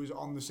that he was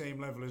on the same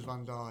level as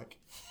Van Dijk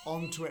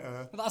on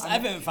Twitter. But that's And-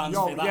 Everton fans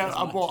Yo, for that, yeah,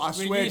 isn't it? but I We're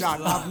swear used to down,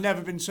 that. I've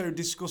never been so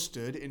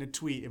disgusted in a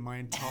tweet in my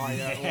entire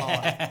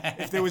life.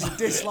 If there was a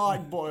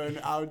dislike button,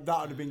 that would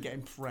have been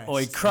getting pressed.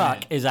 Oi,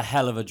 crack is a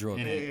hell of a drug.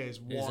 It is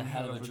one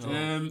hell of a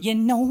drug. You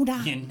know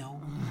that. You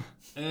know.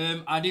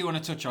 I do want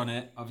to touch on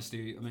it.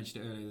 Obviously, I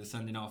mentioned it earlier, the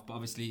sending off, but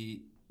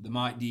obviously the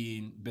Mike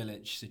Dean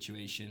Bilic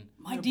situation.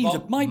 Mike Dean's a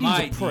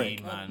prick.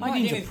 Dean, man. Mike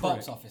Dean's a Dean is prick.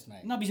 box office,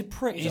 mate. No, but he's a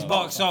prick. He's though.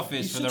 box office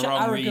He's for the such an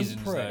wrong arrogant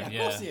reasons. prick. Though, Yeah, of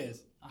yeah. course he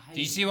is. Do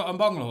you see what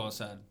Mbonglaho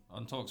said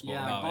on Talksport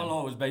Yeah, about him?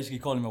 Bolo was basically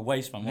calling him a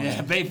waste man, wasn't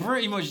Yeah, but he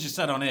pretty much just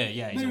said on here,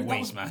 yeah, he's a that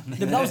waste was-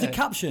 man. that was the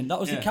caption. That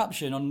was the Yeah.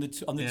 caption on the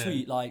Yeah.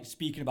 tweet, like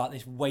speaking about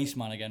this waste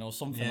man again or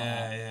something like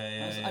that.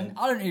 Yeah. And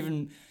I don't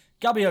even.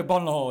 Gabby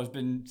O'Bonlahor has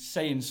been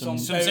saying some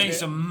Saying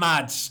some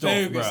mad stuff,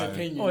 Bogus bro.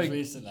 opinions Oi,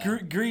 recently.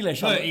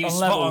 Grealish Look, on he's spot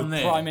level on with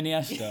there. Prime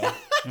Iniesta. I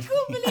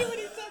can't believe when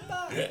he said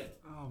that.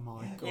 Oh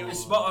my god. He was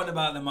spot on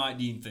about the Mike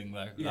Dean thing,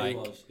 though. He Like,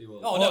 was. Oh, no,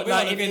 Well, we're like,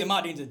 not even if- the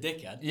Mad Dean's a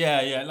dickhead.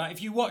 yeah. Like,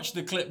 if you watch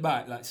the clip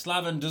back, like,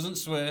 Slaven doesn't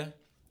swear.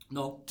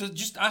 No.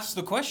 Just ask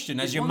the question,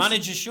 as your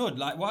manager should.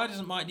 Like, why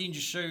doesn't Mike Dean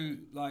just show,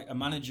 like, a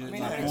manager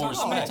mean, like, every more time-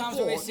 how many respect? times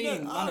have we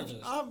seen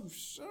managers? I'm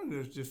trying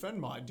to defend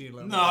Mike Dean.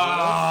 No,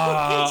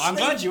 I'm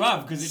glad you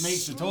have, because it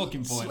makes the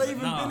talking point. but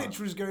Slaven no. Bilic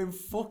was going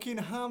fucking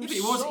ham. Yeah,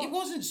 but he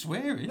wasn't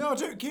swearing. No, I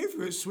don't care if he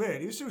was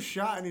swearing. He was still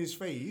shouting in his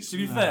face. To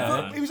be fair,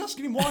 But he was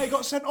asking him why he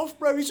got sent off,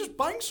 bro. He's just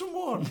banged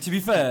someone. to be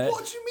fair,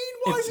 What do you mean?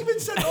 Why has he been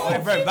sent off?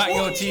 Hey, bro, back What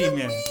your do team, you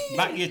yeah. mean?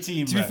 Back your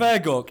team, to be bro. fair,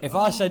 Gok, if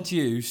I said to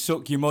you,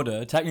 "Suck your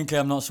mother," technically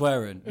I'm not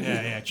swearing.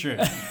 Yeah, true.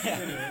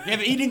 Yeah, but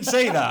he didn't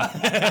say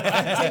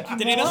that.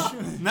 Did he not?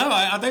 No,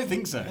 I don't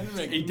think so.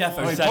 He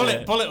definitely Wait, said pull it.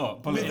 it, pull it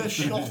up. Pull With it a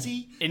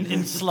shotty.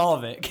 in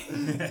Slavic.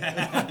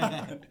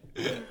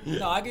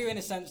 No, I agree in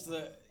the sense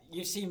that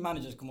you've seen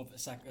managers come up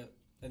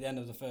at the end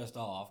of the first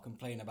half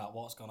complain about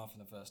what's gone off in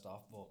the first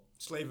half, but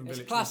Slaven it's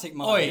Bilic. classic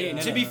Mike Oi, Dean, to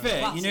isn't be it? fair,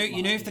 Classic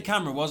you know, if Mike the Dean.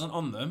 camera wasn't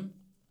on them,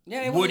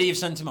 Yeah, would wasn't- he have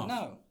sent him off?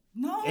 No.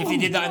 No. If he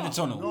did that in the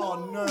tunnel?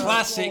 Oh, no.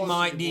 Classic of course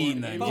Mike he Dean,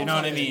 would. then. He Do you know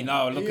what I was. mean?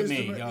 Oh, look He at is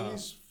me. the- Oh.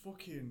 He's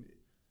fucking.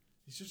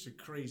 He's just a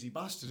crazy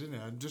bastard, isn't he?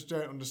 I just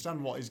don't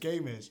understand what his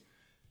game is.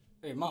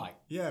 Who, Mike?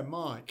 Yeah,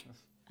 Mike.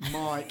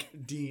 Mike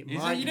Dean. Is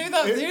Mike, it, you know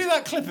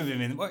that clip of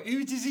him in?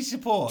 Who does he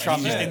support? Tranmere.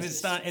 He's just in the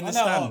stand, in the I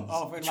know, stands.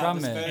 oh, in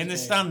Tranmere. the Spurs In the game.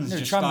 stands, No,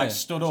 just Tranmere. like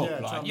stood up, Yeah,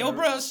 like Tranmere. yo,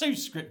 bro, that's so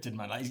scripted,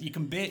 man. Like you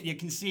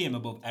can see him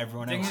above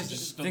everyone else. He's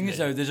just stood Thing is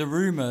there. though, there's a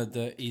rumor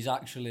that he's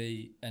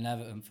actually an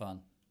Everton fan.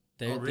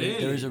 Oh, really?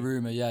 There is a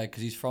rumor, yeah,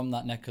 because he's from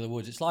that neck of the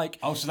woods. It's like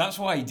Oh, so that's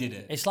why he did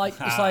it. It's like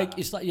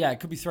yeah, it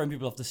could be throwing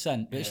people off the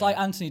scent, but it's Yeah. like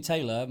Anthony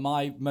Taylor,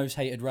 my most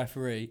hated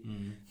referee,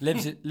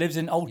 lives in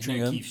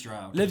Altrincham, Keith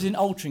Stroud. lives in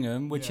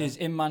Altrincham, which is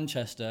in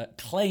Manchester.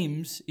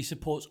 Claims he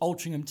supports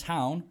Altrincham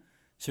Town,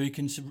 so he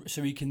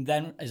can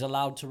then is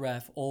allowed to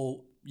ref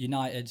all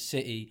United,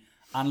 City,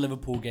 and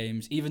Liverpool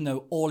games, even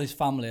though all his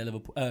family are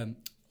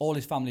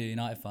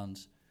United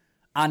fans,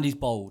 and he's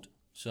bold.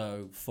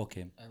 So fuck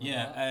him.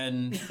 Yeah,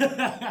 and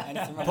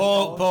Anything wrong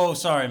Paul,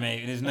 sorry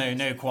mate, there's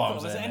no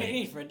qualms Was there. there any mate.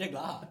 need for a dig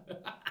like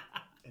that?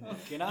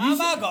 You know, how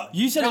have I got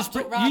You said wrapped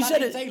up round you said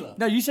Andy it. Taylor?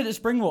 No, you said at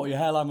Springwater your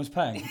hairline was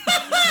paying.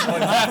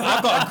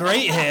 I've got a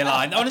great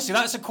hairline. Honestly,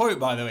 that's a quote,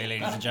 by the way,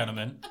 ladies and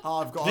gentlemen.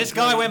 I've got This a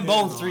guy great went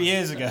bald hairline. 3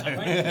 years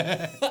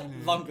ago.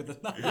 Longer than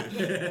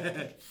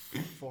that.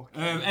 Fuck.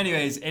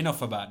 Anyways,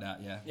 enough about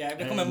that. Yeah. Yeah,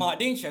 become a Mike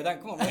Dean show. Then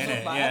come on, let's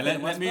talk about Yeah.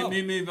 Everton, Let West me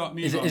Brom. move on.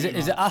 Is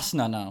it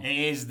Asna now? It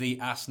is the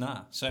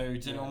Asna. So,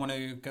 does anyone want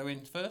to go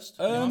in first?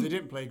 They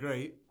didn't play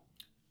great.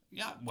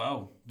 Yeah.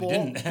 Well, we But,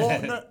 didn't.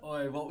 but no,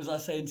 Oi, what was I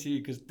saying to you?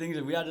 Because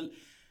things we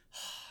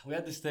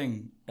had this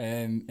thing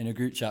in a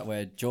group chat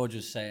where George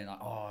was saying like,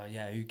 oh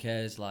yeah, who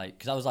cares? Like,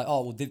 because I was like,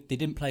 oh well, they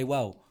didn't play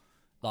well,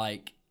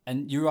 like,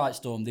 and you're right,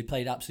 Storm. They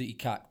played absolutely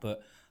cack,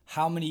 but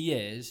how many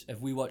years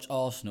have we watched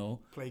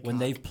Arsenal Play when cack.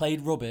 they've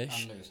played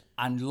rubbish And lose.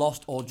 and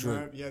lost or drew?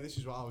 no, yeah, this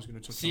is what I was going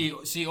to touch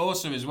on. See,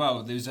 also as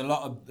well, there's a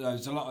lot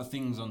of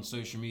things on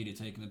social media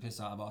taking the piss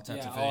out of Arteta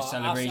Yeah, for his I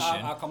celebration.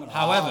 comment on that.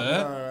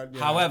 However, yeah.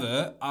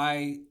 however,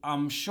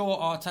 I'm sure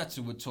Arteta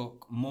would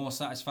took more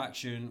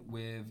satisfaction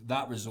with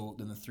that result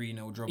than the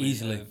 3-0 drubbing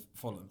Easily. of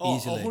Fulham. Oh,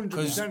 easily.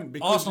 100%.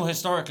 Because Arsenal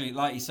historically,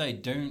 like you say,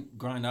 don't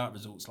grind out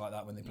results like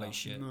that when they play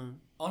shit.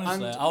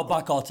 Honestly, And- I'll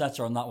back Arteta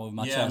on that one with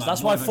my Yeah, chest. man,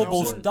 That's why 100%.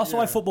 football. That's why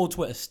Yeah. football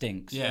Twitter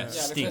stinks. Yeah,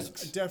 because-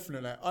 stinks.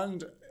 Definitely.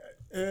 And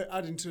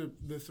adding to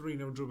the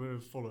 3-0 drubbing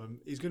of Fulham,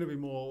 he's going to be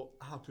more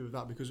happy with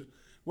that because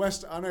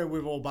I know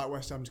we've all backed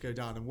West Ham to go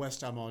down, and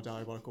West Ham are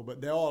diabolical,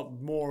 but they are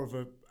more of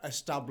a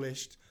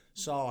established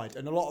side.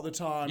 And a lot of the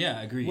time,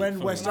 Yeah, agreed. when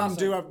Fully. West Ham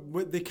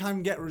they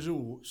can get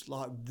results,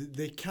 like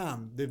they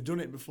can. They've done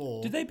it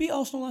before. Did they beat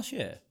Arsenal last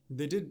year?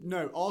 They did.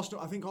 No,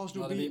 Arsenal. I think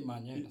Arsenal No, they beat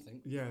Man U, I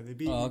think. Yeah, they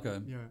beat. Oh, okay.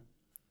 Yeah.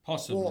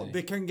 Possibly. Or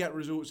they can get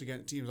results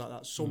against teams like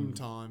that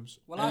sometimes.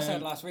 Well, I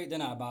said last week,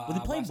 didn't I, about Well, they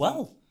how played West Ham-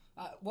 well.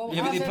 Well,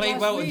 Yeah, but I they said played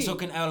last well week. and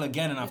took an L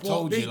again, and I've Well,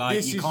 told you, this- like,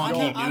 this you is can't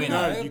your- keep doing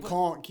no, that. you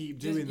can't keep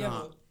doing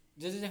that.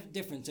 There's a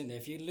difference in there.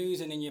 If you're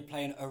losing and you're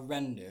playing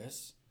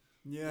horrendous,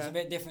 Yeah. It's a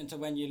bit different to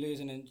when you're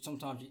losing, and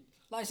sometimes,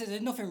 like I said,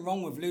 there's nothing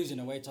wrong with losing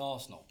away to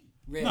Arsenal.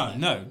 Really.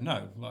 No.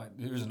 Like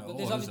there isn't at But all.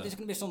 there's Is going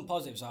to be some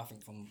positives, I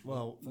think, from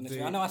this the-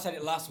 week. I know I said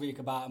it last week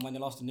about them when they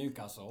lost to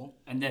Newcastle.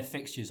 And their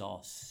fixtures are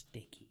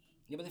sticky.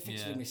 Yeah, but the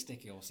fixtures will be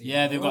sticky all season.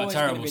 Yeah, they've They're got a always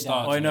gonna terrible be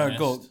start. down. I know,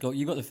 honest. go.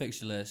 You got the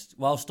fixture list.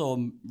 While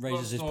Storm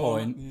raises his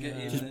Storm, point, get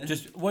in there.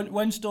 just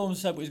when Storm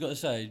said what he's got to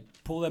say,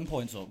 pull them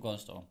points up. Go on,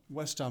 Storm.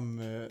 West Ham,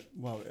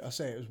 I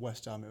say it was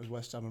West Ham. It was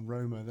West Ham and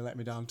Roma. They let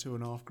me down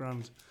 $2.5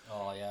 grand.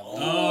 Oh, yeah.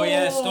 Oh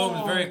yeah, Storm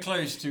was very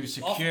close to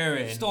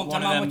securing Storm,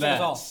 one tell of me how them much it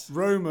was bets. off.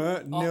 Roma,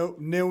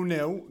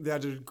 0-0. They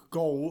had a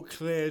goal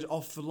cleared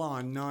off the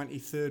line,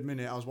 93rd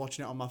minute. I was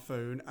watching it on my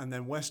phone. And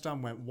then West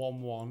Ham went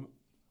 1-1.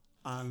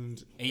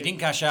 And He didn't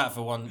cash out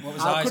for one. What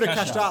was the I highest could have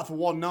cash cashed out for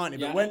 190,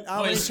 Yeah. but when how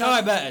Oh, many it's Sky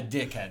times- Bet are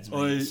dickheads, mate.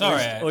 Oi,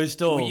 Sorry. oi,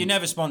 Storm. Well, you're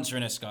never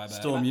sponsoring a Sky Bet.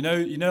 Storm, you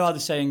know how the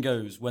saying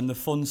goes: when the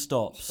fun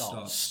stops,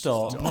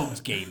 stop.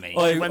 Pumped game, mate.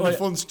 Oi, when oi, the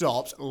fun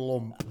stops,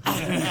 lump.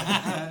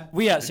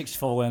 we at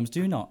 64 Worms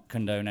do not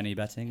condone any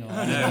betting. Or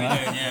No, we don't.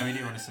 Yeah, we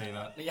do want to say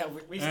that. Yeah,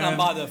 we stand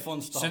by the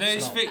fun stuff. So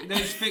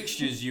those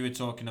fixtures you were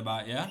talking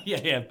about, yeah?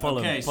 yeah, pull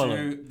Okay, them.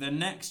 so the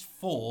next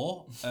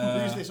four.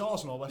 Who's this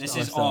Arsenal? West This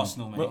Ham? is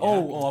Arsenal, mate. Well, yeah?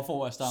 oh, I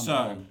thought West Ham.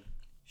 So,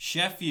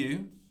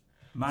 Sheffield,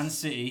 Man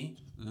City,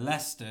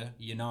 Leicester,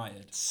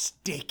 United.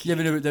 Sticky. Yeah,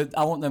 but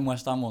I want them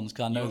West Ham ones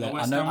because I know want the that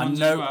West Ham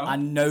ones as well? I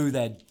know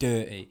they're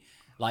dirty.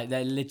 Like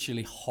they're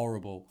literally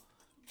horrible.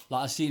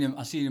 Like I seen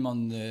him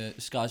on the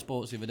Sky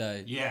Sports the other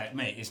day. Yeah,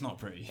 mate, it's not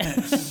pretty.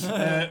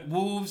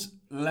 Wolves,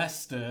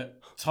 Leicester,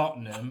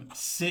 Tottenham,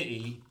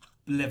 City,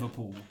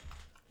 Liverpool.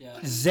 Yeah.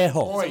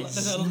 Zeho.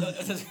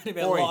 There's going to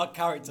be a lot of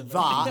character.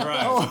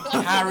 Right.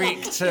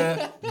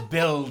 Character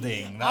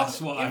building.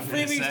 That's what In I'm 3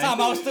 going to weeks' say. time,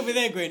 I'll still be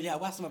there going, yeah,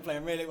 West Ham are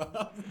playing really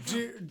well.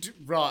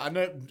 Right, I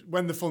know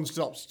when the fun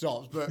stops,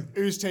 but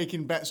who's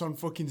taking bets on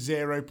fucking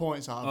 0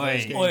 points out of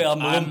those Oi, games? Oi, I'm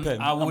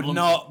lumping. I would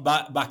not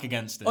back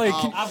against it. Oi,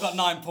 can- I've got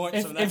 9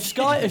 points from them. if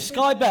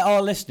Sky Bet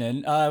are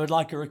listening, I would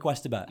like a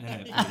request to bet.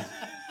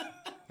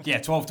 Yeah,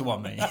 12 to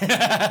 1, mate.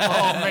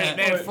 Oh, mate,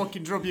 they'd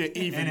fucking drop you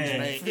evens, Innit?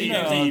 mate. You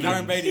know, Evens.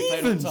 Karen Brady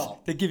played on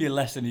top. They give you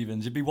less than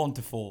evens. It'd be 1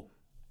 to 4.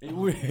 It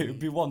would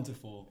be 1 to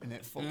 4.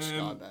 Innit? Fuck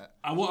Sky Bet.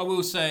 What I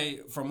will say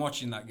from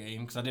watching that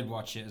game, because I did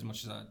watch it as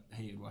much as I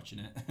hated watching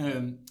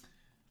it,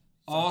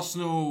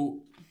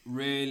 Arsenal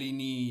really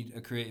need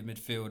a creative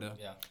midfielder.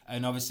 Yeah.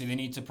 And obviously they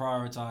need to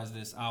prioritise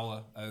this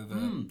hour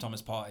over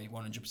Thomas Partey,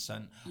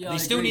 100%. Yeah, They I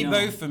still agree need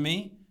now. both for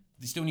me.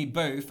 They still need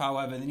both.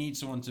 However, they need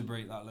someone to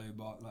break that low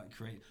bar, like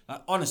create.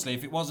 Like, honestly,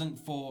 if it wasn't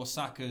for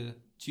Saka,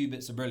 2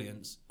 bits of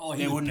brilliance, Oh,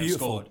 he they was wouldn't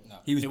beautiful. have scored. No.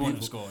 He was they wouldn't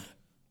have beautiful. scored.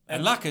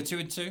 And Laka 2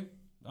 and 2.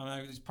 I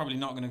know it's probably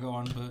not going to go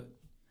on, but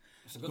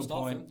It's a good good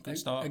start for him. point. Good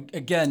start.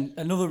 Again,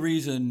 another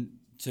reason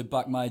to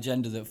back my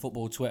agenda that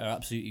football Twitter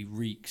absolutely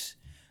reeks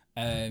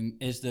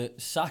is that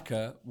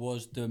Saka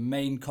was the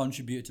main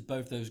contributor to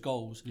both those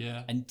goals,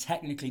 Yeah. and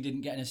technically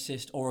didn't get an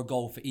assist or a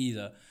goal for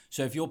either.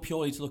 So if you're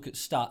purely to look at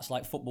stats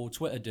like football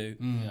Twitter do,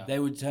 they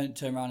would turn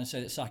around and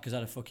say that Saka's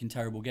had a fucking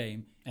terrible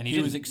game, And he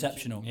he was didn't.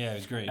 exceptional. Yeah, it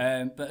was great.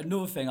 But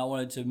another thing I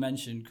wanted to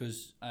mention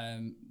because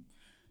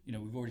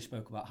we've already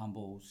spoke about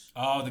handballs.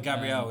 Oh, the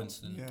Gabriel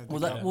incident. Yeah,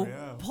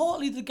 Well,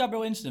 partly the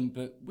Gabriel incident,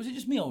 but was it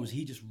just me or was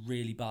he just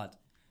really bad?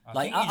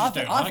 think you just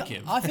don't like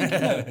him. I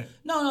think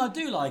no, I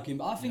do like him.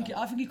 But I think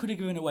he could have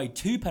given away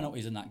 2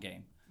 penalties in that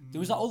game. There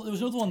was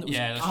another one that was.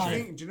 Yeah, that's I true.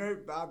 think, do you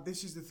know,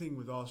 this is the thing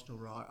with Arsenal,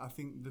 right? I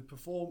think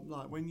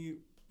when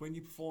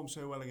you perform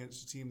so well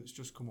against a team that's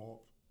just come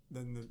up,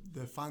 then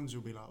the fans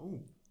will be like,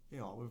 oh,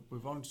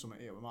 we've on something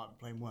here, we might be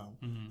playing well.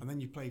 And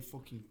then you play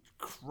fucking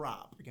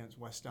crap against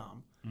West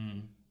Ham.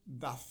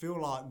 I feel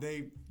like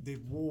the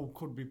wall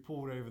could be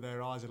pulled over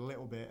their eyes a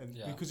little bit, and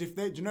because if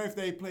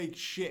they play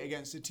shit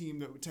against a team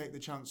that would take the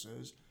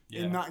chances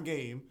in that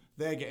game,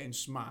 they're getting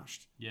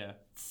smashed. Yeah.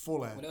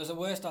 Full air. But it was the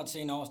worst I'd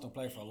seen Arsenal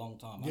play for a long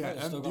time. I know Yeah,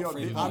 they've still and got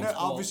 3 I know points, but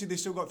obviously they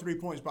still got 3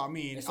 points, but I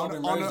mean, It's all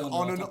been rosy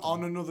under Arteta.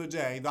 on another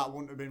day, that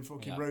wouldn't have been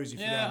fucking Yeah. rosy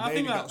for Yeah, them. I They'd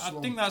think have that got I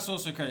slumped. think that's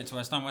also credit to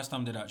West Ham. West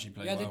Ham did actually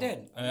play Yeah, well. they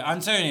did.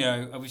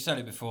 Antonio, we've said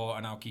it before,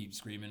 and I'll keep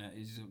screaming it.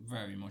 He's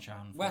very much a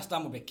handful. West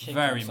Ham will be kicking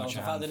Very themselves. much a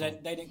The fact that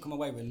handful. they didn't come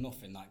away with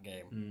nothing that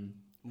game.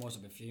 Most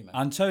of a few, man.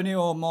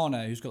 Antonio or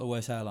Mane, who's got the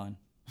worst hairline?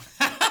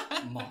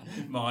 Man.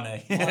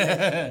 Mane.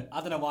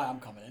 I don't know why I'm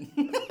coming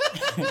in.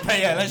 But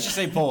yeah, let's just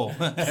say Paul.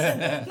 No.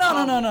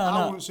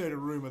 I wouldn't say the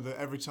rumour that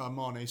every time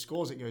Mane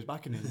scores, it goes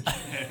back an inch.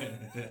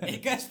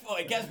 It gets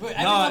every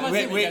time No, I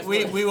see him, it gets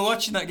worse. we were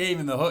watching that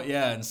game in the hut,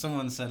 yeah, and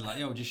someone said like,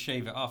 "Yo, just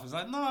shave it off." It's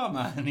like, no,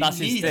 man, That's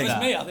he his needs thing. It was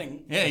that. me, I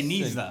think. Yeah, he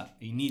needs thing. that.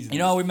 He needs. You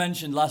know how we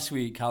mentioned last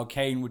week how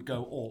Kane would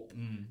go up.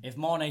 If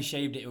Mane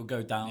shaved it, it would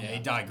go down. Yeah, he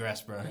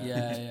digressed, bro.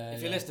 yeah.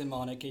 If you're listening,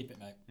 Mane, keep it,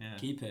 mate. Yeah.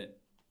 Keep it.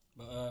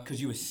 But, Because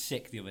you were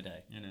sick the other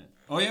day. Innit?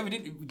 Oh yeah, we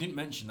didn't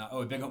mention that.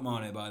 Oh, big up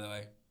Mane, by the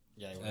way,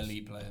 yeah, it was.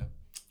 elite player.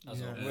 That's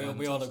Yeah. all.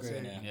 We all agree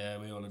in here. Yeah,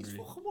 we all agree.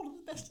 One of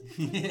the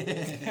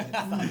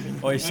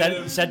best. Or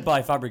said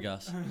by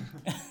Fabregas.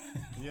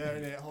 Yeah,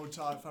 innit? Hold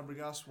tight,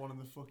 Fabregas, one of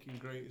the fucking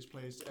greatest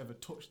players to ever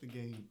touch the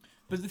game.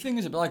 But the thing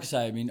is, like I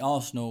say, I mean,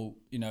 Arsenal,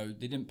 they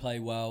didn't play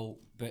well,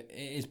 but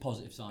it is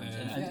positive signs.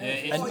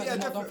 Definitely. I'm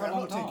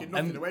not taking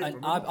nothing away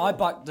from them. I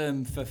backed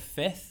them for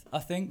 5th, I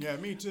think. Yeah,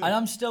 me too. And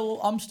I'm still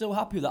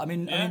happy with that. I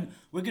mean,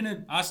 we're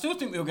gonna. I still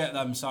think we'll get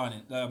them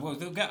signing. Well,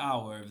 they'll get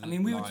our over the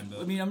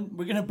line.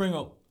 We're gonna bring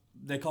up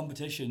their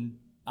competition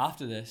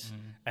after this,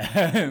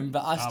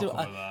 but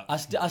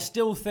I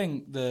still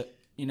think that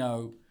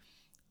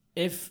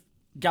if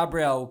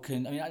Gabriel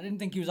can, I didn't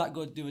think he was that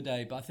good the other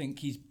day, but I think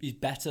he's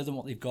better than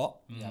what they've got.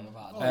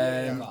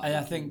 And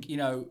I think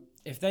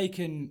if they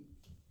can,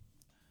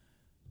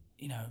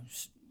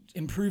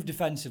 improve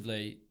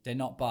defensively, they're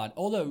not bad.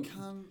 Although.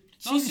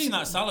 I've not seen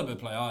that Saliba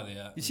play either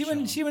yet. You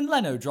see when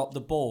Leno dropped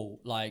the ball,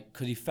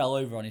 because he fell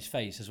over on his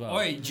face as well.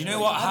 Wait, do you know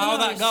what? How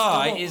that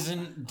guy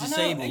isn't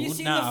disabled Have you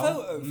seen now, the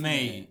photo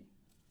mate?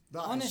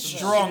 Honestly.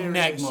 Strong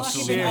neck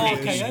muscle.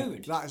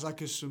 RKO'd. That is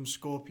like some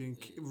Scorpion,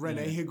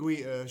 Rene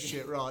Higuita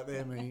shit right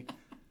there, mate.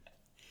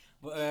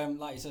 But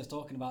like he says,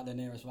 talking about their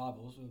nearest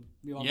rivals,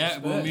 We'll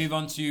move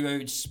on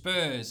to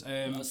Spurs.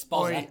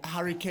 Oi,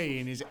 Harry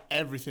Kane is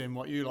everything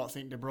what you lot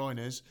think De Bruyne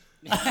is.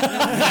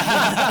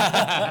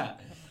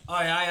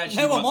 I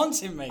actually no one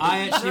wants him, mate.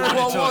 I actually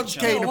want to touch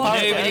Kane.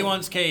 Nobody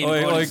wants Kane.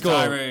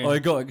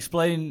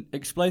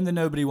 Explain the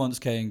nobody wants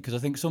Kane, because I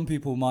think some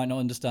people might not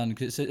understand,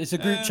 because it's a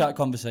group chat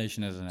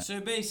conversation, isn't it?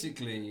 So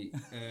basically,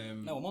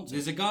 no one wants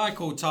there's a guy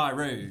called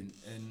Tyrone,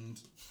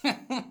 and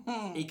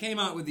he came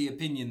out with the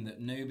opinion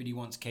that nobody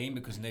wants Kane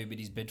because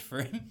nobody's bid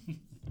for him.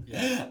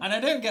 Yeah. And I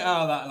don't get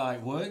how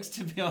that works,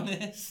 to be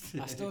honest.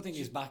 I still think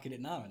he's backing it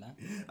now,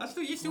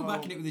 You're still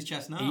backing it with his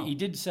chest now. He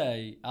did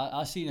say,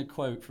 I seen a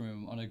quote from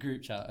him on a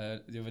group chat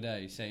the other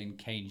day saying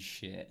Kane's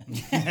shit.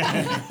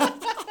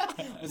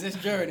 Was this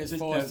during his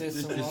fourth?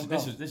 This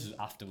was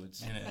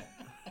afterwards.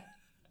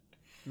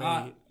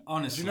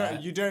 Honestly,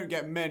 you don't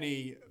get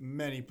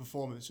many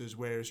performances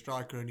where a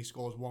striker only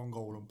scores one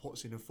goal and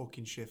puts in a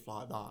fucking shift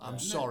like that. I'm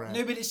sorry.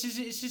 No, but it's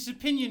his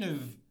opinion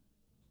of.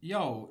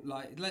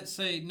 Let's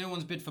say no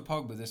one's bid for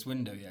Pogba this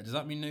window yet. Does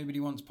that mean nobody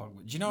wants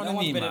Pogba? Do you know what I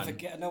mean, man?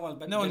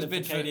 No one's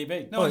bid for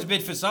KDB. No one's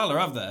bid for Salah,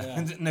 have they?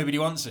 Yeah. Nobody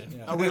wants him.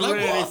 Yeah. Are we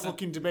really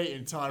fucking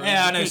debating Tyrone?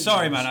 Yeah, I know.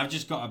 Sorry, man. I've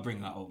just got to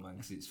bring that up, man,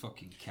 because it's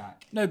fucking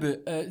cack. No,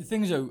 but the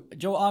thing is, though,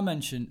 Joe, I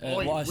mentioned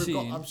what I see.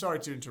 I'm sorry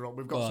to interrupt.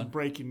 We've got some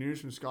breaking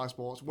news from Sky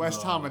Sports.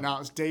 West Ham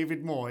announced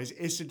David Moyes,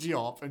 Issa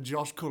Diop, and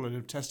Josh Cullen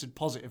have tested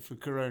positive for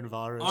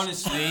coronavirus.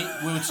 Honestly,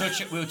 we'll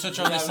touch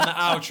on this in the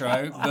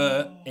outro,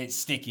 but it's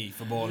sticky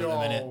for ball at the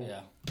minute.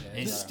 Yeah.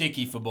 It's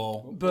sticky for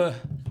ball. But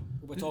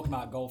we're talking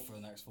about golf for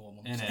the next 4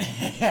 months.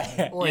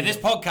 This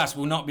podcast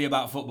will not be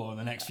about football in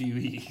the next few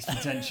weeks,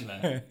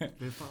 potentially.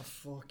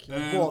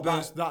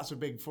 That's a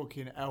big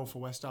fucking L for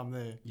West Ham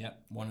there.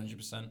 Yep,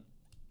 100%.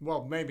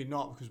 Well, maybe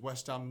not, because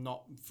West Ham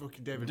not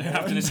fucking David Moyes.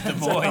 Have to listen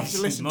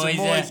to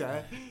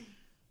Moyes.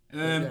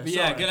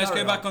 Let's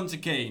go back onto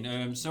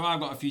Kane. So I've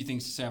got a few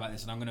things to say about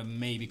this, and I'm going to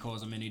maybe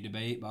cause a mini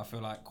debate, but I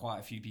feel like quite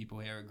a few people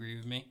here agree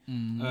with me.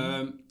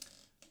 Mm-hmm.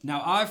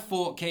 Now, I've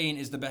thought Kane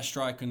is the best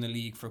striker in the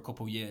league for a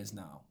couple of years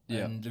now.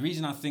 Yeah. And the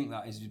reason I think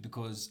that is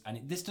because,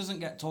 this doesn't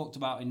get talked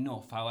about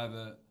enough,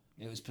 however,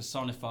 it was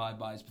personified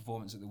by his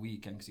performance at the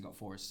weekend because he got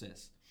 4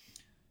 assists.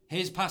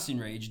 His passing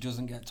range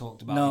doesn't get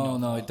talked about enough.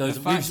 No, it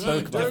doesn't.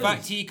 The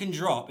fact he can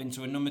drop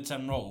into a number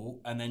 10 role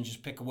and then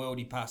just pick a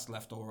worldie pass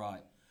left or right.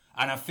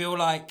 And I feel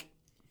like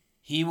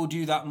he will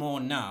do that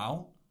more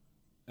now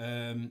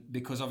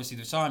because obviously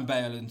they've signed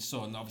Bale and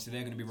Son. Obviously,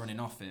 they're going to be running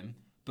off him.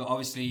 But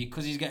obviously,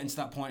 because he's getting to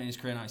that point in his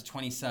career now, he's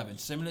 27.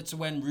 Similar to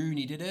when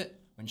Rooney did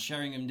it, when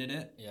Sheringham did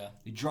it. Yeah.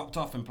 He dropped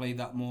off and played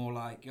that more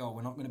like,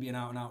 we're not going to be an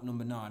out-and-out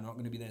number 9. I'm not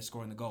going to be there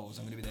scoring the goals.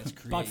 I'm going to be there to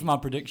create. Back from our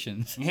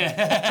predictions.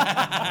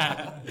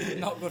 Yeah.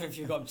 Not good if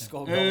you've got to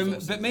score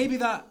goals. But maybe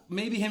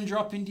him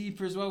dropping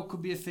deeper as well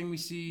could be a thing we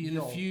see in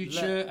the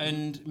future.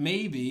 And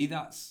maybe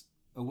that's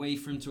a way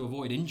for him to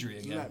avoid injury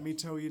again. Let me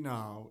tell you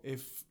now,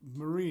 if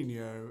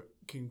Mourinho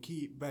can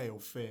keep Bale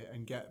fit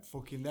and get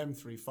fucking them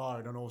 3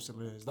 firing on all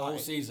cylinders, the whole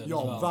season.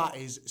 That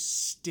is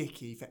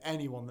sticky for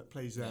anyone that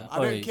plays them. Yeah. I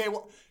don't care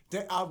what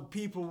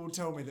people will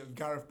tell me that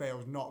Gareth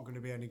Bale's not going to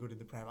be any good in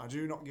the Prem. I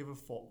do not give a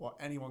fuck what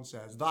anyone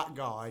says. That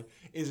guy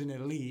is an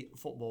elite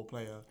football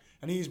player,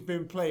 and he's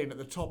been playing at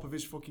the top of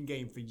his fucking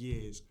game for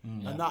years.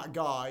 And that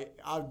guy,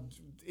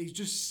 he's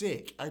just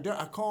sick. I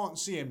can't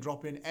see him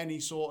dropping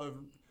any sort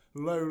of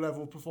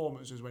low-level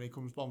performances when he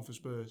comes on for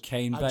Spurs.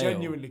 Kane Bale. I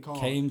genuinely can't.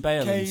 Kane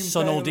Bale and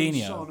Son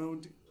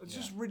Aldinho. It's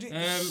just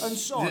ridiculous. And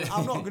Son,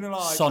 I'm not going to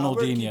lie, Son I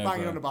won't keep Aldinho,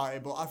 banging on about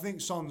it, but I think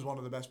Son's one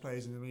of the best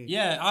players in the league.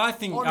 Yeah, I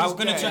think we're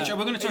going to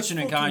touch on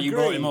it, Kai. You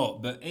brought him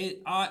up, but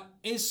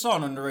is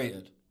Son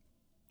underrated?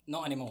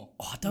 Not anymore.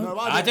 I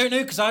don't know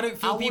because I don't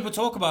feel people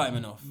talk about him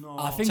enough. No.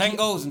 I think 10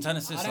 goals and 10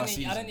 assists last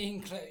season. I don't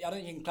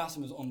think you can class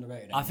him as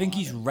underrated. I think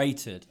he's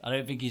rated. I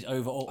don't think he's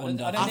over or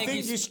under. I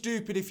think you're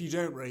stupid if you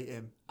don't rate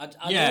him. I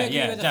agree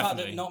with the fact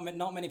that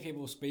not many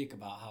people speak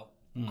about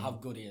how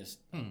good he is.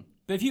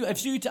 But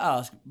if you were to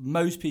ask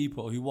most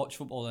people who watch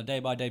football on a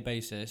day-by-day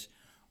basis,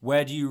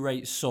 where do you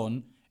rate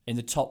Son in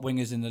the top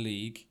wingers in the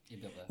league.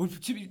 He'd be up there. Well,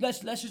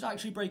 let's just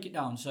actually break it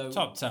down. So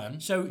Top 10.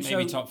 So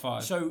maybe top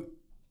 5. So,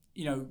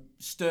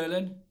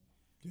 Sterling.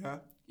 Yeah.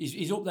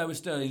 He's up there with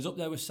Sterling. He's up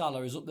there with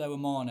Salah. He's up there with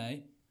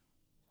Mane.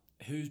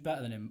 Who's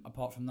better than him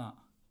apart from that?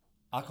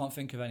 I can't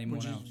think of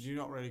anyone else. You're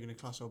not really going to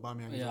class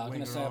Aubameyang as Yeah, a I'm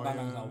winger, going to say are you?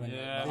 Aubameyang's not a winger.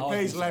 Yeah. He I plays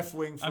think so. left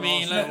wing for I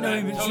mean,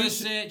 Arsenal.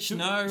 Pulisic,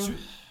 no.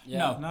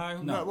 Yeah.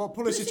 No. Well,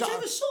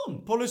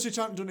 Pulisic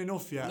hasn't done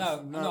enough yet. No,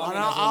 and I mean,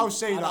 I'll as in,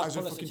 say I that like as a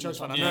Pulisic fucking in Chelsea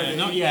fan. top I know Yeah, that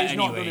not he's yet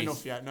not done anyways.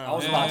 enough yet. No. I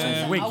was about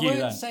to wig I you wasn't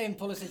then. saying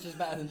Pulisic is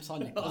better than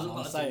Sonia. I was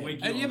about to say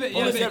wig you. Yeah, but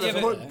Pulisic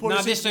now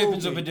will this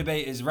opens up be. a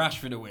debate: is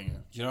Rashford a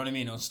winger? Do you know what I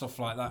mean, or stuff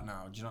like that?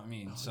 Now, do you know what I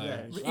mean? So,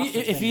 Yeah.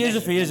 If he is,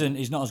 if he isn't,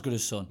 he's not as good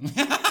as Son.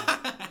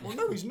 Well,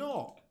 no, he's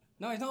not.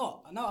 No, he's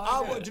not.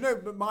 No, Do you know,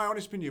 but my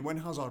honest opinion, when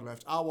Hazard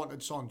left, I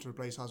wanted Son to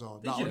replace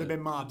Hazard. That would have been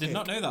my I did pick.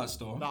 not know that,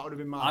 Storm. That would have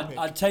been my pick.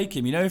 I'd take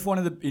him. If one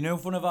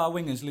of our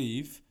wingers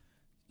leave,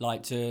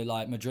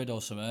 to Madrid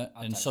or something,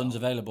 and Son's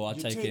available, I'd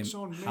You take him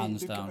Son, mate,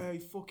 hands the down. guy,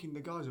 the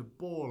guy's a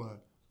baller.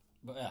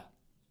 But yeah,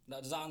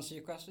 does that answer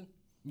your question?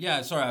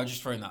 Yeah, sorry, I was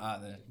just throwing that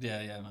out there.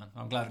 Yeah, man.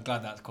 I'm glad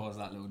that's caused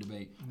that little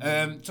debate.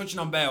 Touching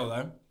on Bale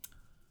though,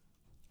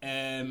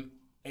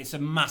 it's a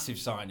massive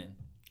signing.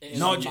 It is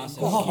Not a just,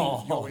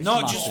 massive-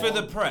 not just for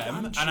the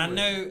Prem,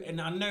 and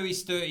I know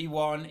he's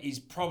 31. He's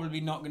probably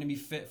not going to be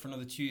fit for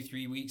another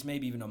 2-3 weeks,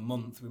 maybe even a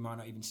month. We might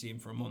not even see him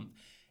for a month.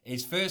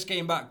 His first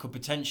game back could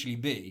potentially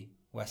be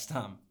West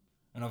Ham,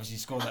 and obviously he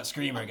scored that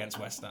screamer against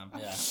West Ham.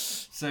 Yeah.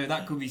 So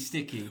that could be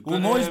sticky. Will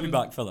But, Moyes be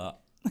back for that?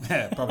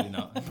 Yeah, probably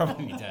not.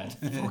 Probably dead.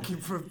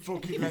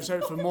 fucking let's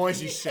hope for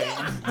Moyes' sake.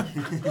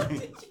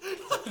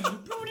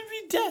 Probably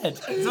be dead.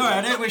 Sorry,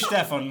 I don't wish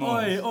death on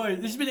Moyes. Oi,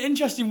 this has been an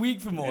interesting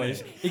week for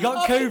Moyes. He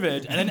got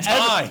COVID, and then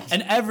died.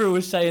 Evra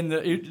was saying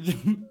that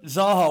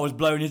Zaha was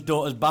blowing his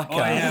daughter's back Oh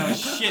out. yeah,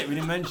 shit, we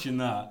didn't mention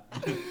that.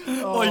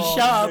 Shout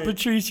out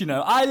Patrice,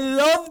 I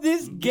love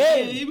this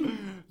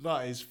game.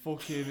 That is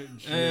fucking.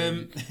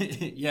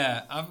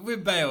 Yeah,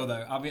 with Bale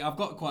though, I've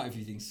got quite a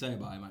few things to say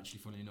about him actually.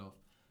 Funny enough,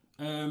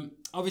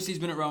 obviously he's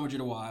been at Real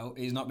Madrid a while.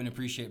 He's not been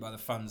appreciated by the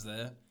fans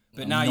there,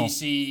 but now you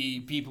see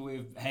people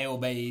with hail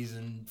bays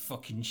and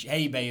fucking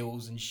hay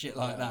bales and shit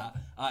like that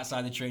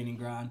outside the training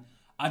ground.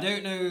 I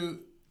don't know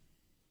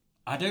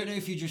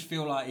if you just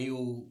feel like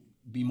he'll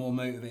be more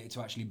motivated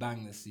to actually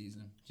bang this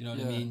season. Do you know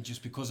what I mean?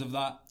 Just because of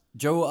that.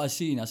 Joe, what I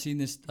seen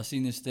this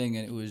thing,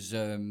 and it was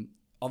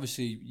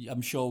obviously,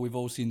 I'm sure we've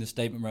all seen the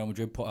statement Real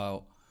Madrid put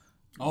out.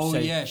 Oh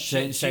Say-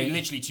 shit! say-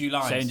 Literally 2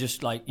 lines. Saying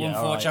just like Won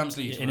 4 alright, Champions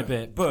Leagues in a for it.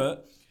 bit.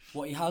 But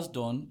what he has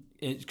done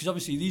is, because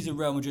obviously these are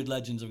Real Madrid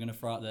legends I'm going to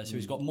throw out there. So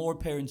he's got more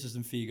appearances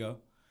than Figo.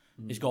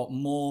 He's got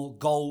more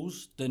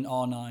goals than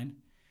R9.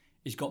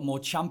 He's got more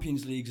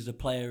Champions Leagues as a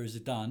player as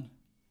Zidane.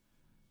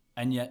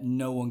 And yet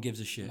no one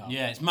gives a shit.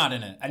 Yeah, it's mad,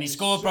 isn't it? And he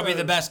scored probably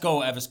the best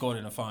goal ever scored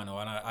in a final,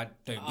 and I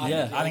don't.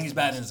 I think he's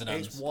better than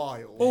Zidane's. It's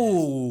wild.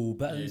 Oh,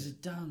 better than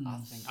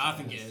Zidane. I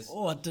think it is.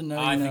 Oh, I don't know.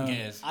 I you think know. it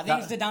is. I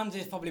think Zidane's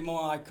is probably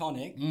more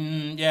iconic.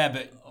 Yeah,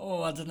 but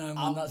Oh, I don't know,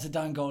 man. That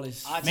Zidane goal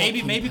is. I-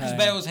 maybe because compare.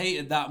 Bale's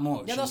hated that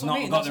much, Yeah, it's that's what not I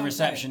mean. got That's the what I'm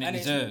reception saying. it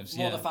And deserves. It's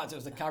more Yeah. the fact it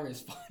was the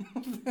Carriers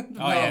final.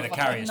 Oh yeah, the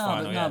Carriers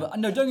final. Yeah. But,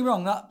 no, don't get me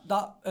wrong.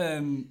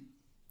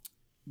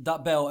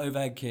 That Bale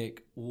overhead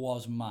kick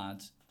was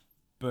mad,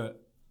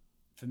 but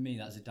for me,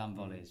 that Zidane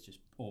volley is just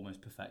almost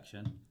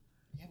perfection.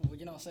 Yeah, but would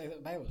you not say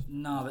that Bale was?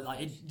 No, but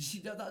like, you see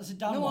that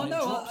Zidane No, one? I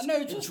know, It drops, I know,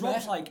 it trust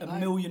drops me. like a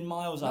million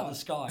miles out of the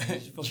sky.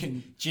 It's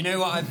fucking. Do you know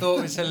what I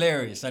thought was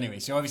hilarious? Anyway,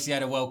 so obviously he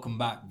had a welcome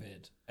back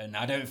vid, and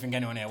I don't think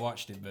anyone here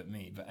watched it but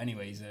me. But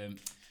anyways,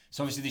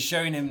 so obviously they're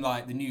showing him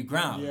like the new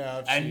ground. Yeah,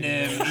 I've and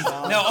seen it.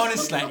 no,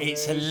 honestly,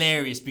 it's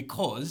hilarious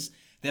because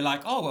they're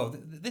like, oh well,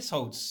 this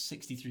holds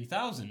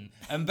 63,000,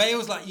 and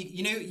Bale's like,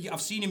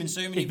 I've seen him in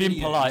so many He's been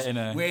videos polite,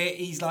 innit? where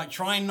he's like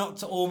trying not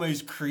to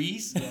almost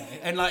crease,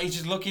 and like he's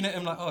just looking at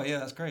him like, oh yeah,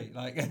 that's great,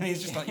 like, and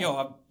he's just like, yo,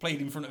 I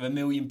played in front of 1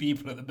 million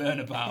people at the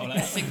Bernabeu,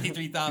 like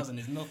 63,000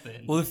 is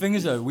nothing. Well, the thing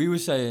is though, we were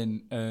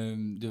saying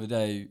the other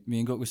day, me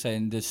and Guk were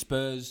saying the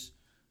Spurs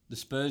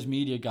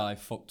media guy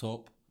fucked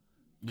up.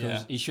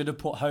 Because he should have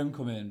put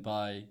Homecoming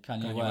by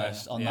Kanye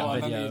West on yeah. that I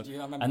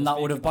video, remember and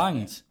that would have speaking about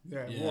banged. Yeah,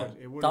 it Yeah. would.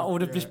 It would. That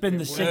would have just been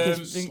the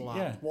sickest thing. Slap.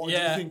 Yeah. What do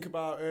Yeah. you think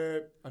about?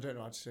 I don't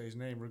know how to say his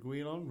name.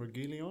 Reguilon.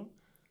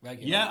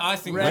 Yeah, I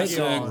think that's a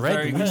Regulon.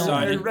 very good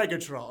signing.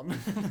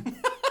 Regatron.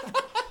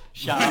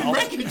 Shout out.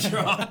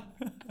 Reggatron.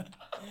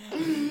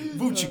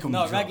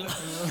 No, regular.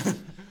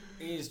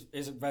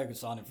 Is a very good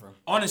signing for him.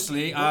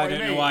 Honestly, I don't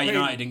know why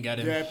United didn't get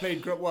him. Yeah,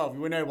 played great. Well,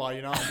 we know why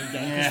United didn't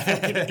get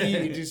him. Because fucking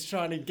Eid is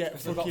trying to get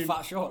They've got fucking.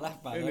 fat short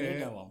left back. They innit? didn't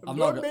go on. I'm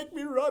Don't not make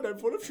me run. I'm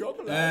full of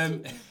chocolate.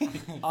 I'm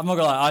not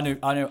gonna lie.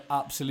 I know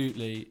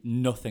absolutely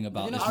nothing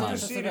about You know, this I've man.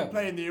 just seen him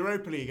play in the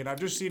Europa League, and I've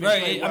just seen him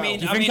Right, play I well. mean,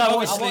 Do you think I watched- I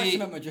watched obviously,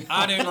 him at Madrid.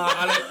 I don't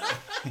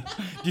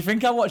like. Do you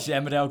think I watched the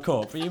Emmerdale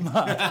Cup? Are you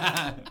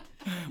mad?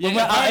 When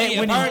we're at it,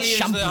 winning apparently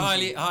he was the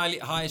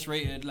Champions highest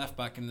rated left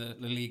back in the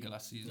La Liga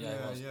last season.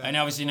 Yeah. And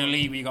obviously in the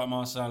league we got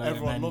Marcelo,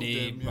 Everyone loved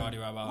Mendy, him, yeah. Brady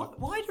Rabat.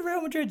 Why do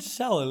Real Madrid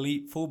sell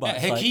elite fullbacks? Like,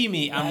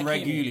 Hakimi and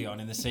Hakimi. Reguilon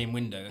in the same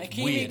window. It's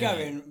Hakimi weird, isn't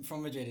it? going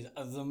from Madrid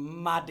is the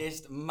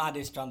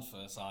maddest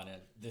transfer signing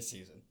this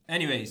season.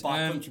 Anyways,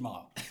 By a country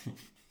mile.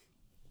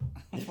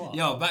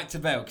 yo, back to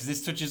Bale, because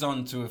this touches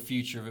on to a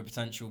future of a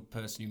potential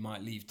person who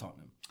might leave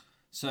Tottenham.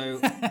 So,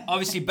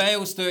 obviously,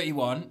 Bale's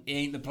 31. He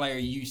ain't the player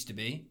he used to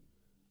be.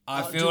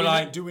 I feel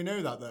like... Do we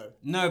know that, though?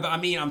 No, but I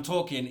mean, I'm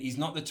talking, he's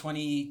not the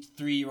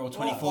 23-year-old,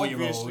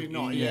 24-year-old. Obviously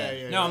not,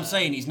 yeah. No, I'm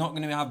saying he's not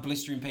going to have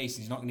blistering pace.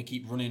 He's not going to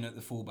keep running at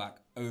the fullback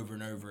over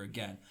and over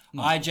again.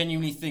 I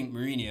genuinely think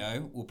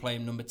Mourinho will play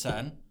him number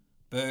 10.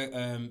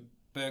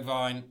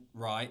 Bergwijn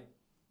right,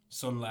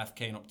 Son left,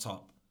 Kane up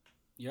top.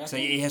 So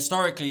he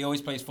historically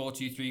always plays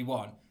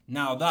 4-2-3-1.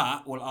 Now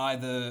that will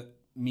either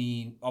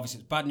mean, obviously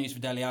it's bad news for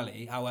Dele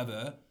Alli.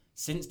 However,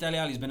 since Dele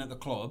Alli's been at the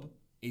club,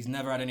 he's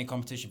never had any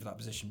competition for that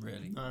position,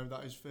 really. No,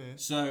 that is fair.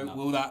 So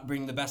will that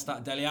bring the best out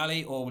of Dele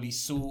Alli, or will he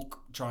sulk,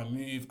 try and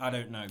move? I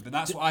don't know. But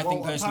that's what I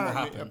think personally will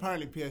happen.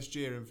 Apparently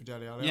PSG are in for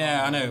Dele Alli.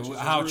 Yeah, I know. Which is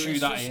How a true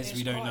that is, It's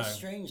we don't know. quite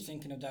strange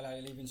thinking of Dele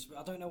Alli leaving.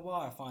 I don't know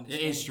why I find it.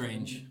 It is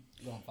strange.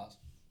 Go on, Fats.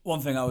 one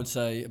thing I would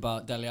say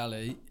about Dele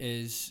Alli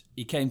is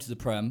he came to the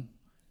Prem.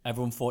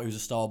 Everyone thought he was a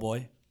star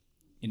boy.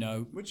 You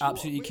know, Which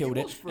absolutely he killed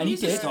it. was for And he us.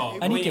 did. He's a star.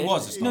 And I mean, he he did.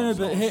 was a star. No,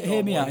 but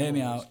hear me Star out, hear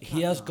me boy, out. he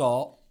He has was.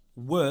 got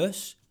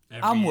worse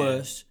Every and year.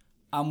 worse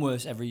and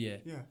worse every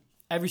year. Yeah.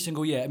 Every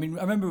single year. I mean,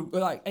 I remember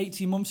like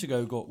 18 months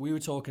ago, we were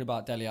talking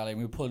about Dele Alli and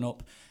we were pulling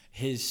up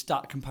his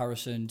stat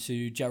comparison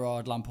to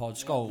Gerrard, Lampard,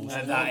 Scholes.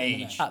 At that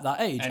age. At that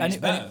age, And it's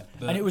better,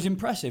 but- and it was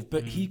impressive.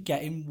 But he's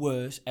getting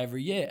worse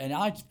every year, and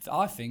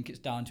I think it's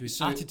down to his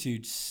So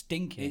attitude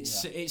stinking.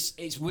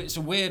 It's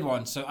a weird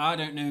one. So I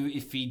don't know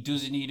if he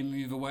does need to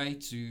move away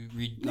to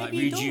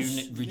Maybe he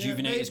does.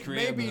 rejuvenate his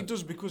career. Maybe he but-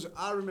 does, because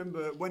I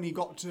remember when he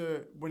got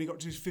to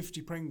his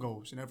 50 Prem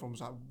goals, and everyone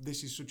was like,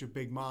 "This is such a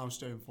big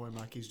milestone for him.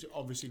 Like he's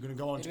obviously going to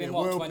go on to He'd be a been,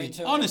 what, world 22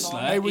 beater." at the Honestly,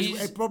 time? He was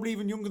he's- probably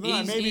even younger than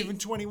that, maybe even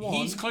 21.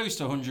 He's close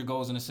to 100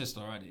 goals and assists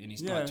already, and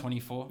he's Yeah. like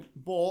 24.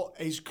 But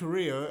his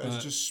career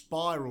has just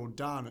spiraled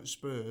down at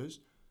Spurs,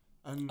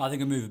 and I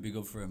think a move would be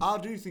good for him. I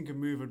do think a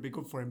move would be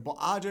good for him. But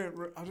I don't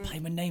Play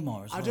him with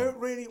Neymar as well. I don't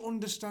really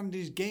understand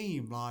his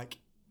game. Like,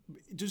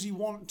 does he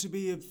want to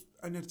be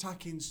an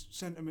attacking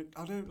sentiment?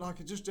 I don't like.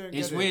 I just don't.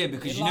 It's get weird it.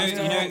 because He you know, likes you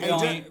to know, run He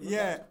behind. don't-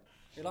 yeah,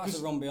 He likes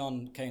to run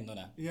beyond Kane,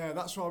 doesn't he? yeah,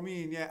 that's what I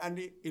mean. Yeah, and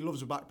he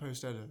loves a back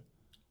post header.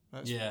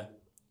 That's yeah.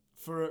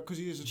 because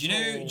he is a Do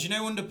you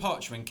know under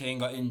Poch when Kane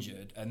got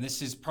injured, and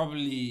this is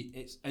probably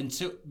it's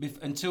until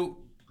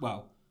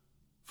well,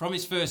 from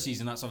his first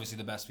season, that's obviously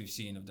the best we've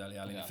seen of Dele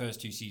Alli. The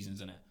first 2 seasons,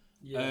 isn't it?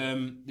 Yeah.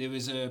 There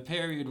was a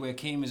period where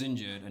Kane was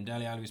injured and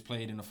Dele Alli was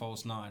played in a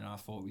false 9, and I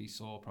thought we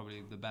saw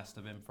probably the best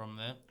of him from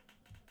there,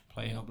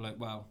 playing up like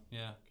What are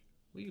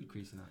you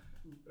increasing that?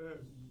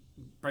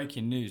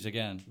 Breaking news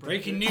again.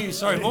 Breaking news.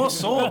 Sorry, more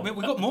sauce. We've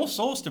got more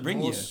sauce to bring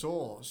More you.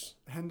 sauce.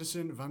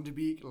 Henderson, Van der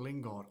Beek,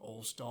 Lingard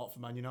all start for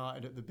Man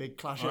United at the big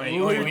clash. Alright, at we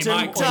might Luton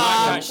catch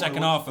Town.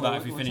 second half of that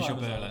if we What finish time up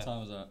was that? early. What time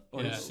was that?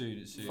 Oh, Yeah. it's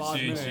soon.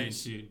 5 minutes.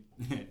 Soon.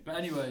 But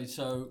anyway,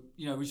 so,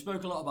 you know, we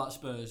spoke a lot about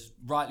Spurs,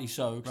 rightly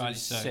so, because Right,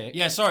 it's so sick.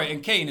 yeah, sorry,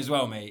 and Kane as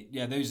well, mate.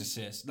 Yeah, those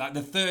assists, like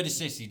the third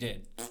assist he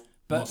did.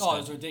 But- Oh, it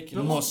was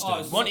ridiculous. Mustard. Oh, it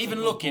was Wasn't such a even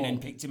good looking ball.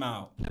 and picked him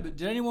out. But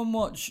did anyone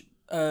watch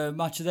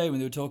Match of the Day when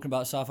they were talking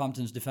about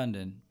Southampton's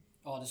defending?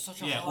 Oh, there's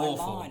such a Yeah, high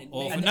awful. line. It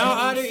Awful. makes No,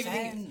 I no don't even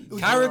sense.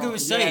 think. Carragher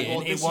was Yeah, saying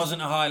well, it this is-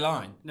 wasn't a high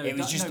line. No, it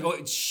was that- just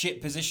no.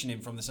 shit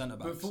positioning from the centre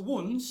backs. But for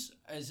once,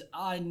 as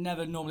I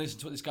never normally listen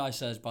to what this guy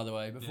says, by the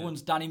way, but for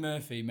once, Danny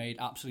Murphy made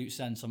absolute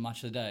sense on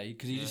Match of the Day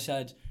because he just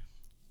said,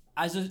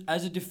 as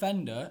a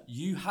defender,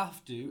 you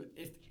have to,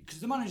 because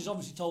the manager's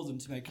obviously told them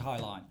to make a high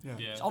line. Yeah.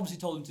 Yeah. He's obviously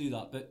told them to do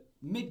that, but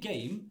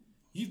mid-game,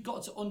 you've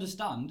got to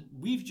understand,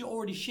 we've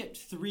already shipped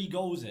 3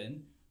 goals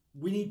in,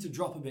 we need to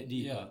drop a bit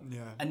deeper. Yeah.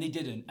 Yeah. And they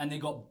didn't, and they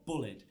got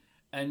bullied.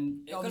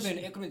 And It could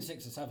have been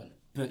 6 or 7.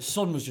 but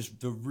Son was just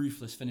the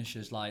ruthless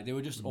finishers, like, they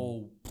were just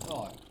all...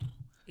 Oh,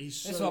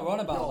 He's That's so, what we're on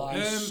about, like-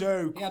 he's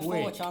so he had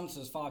quick. 4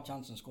 chances, 5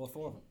 chances, and scored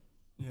 4 of them.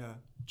 Yeah.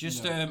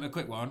 Just a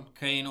quick one: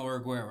 Kane or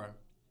Aguero?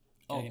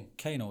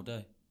 Kane all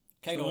day.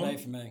 Kane all day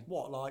for me.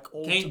 What, like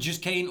all?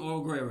 Just Kane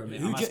or Aguero. Mate.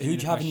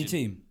 Who'd you have in your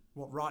team?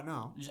 What, right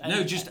now?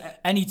 No, just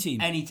Any team.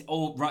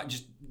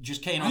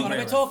 just Kane or Hang on, Aguero.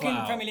 we're talking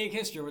flat out. Premier League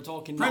history. We're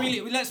talking Premier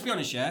now. League. Let's be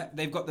honest, yeah,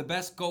 they've got the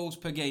best goals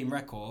per game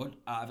record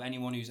out of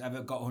anyone who's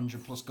ever got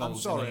 100 plus I'm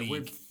goals in the sorry,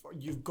 league.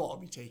 you've got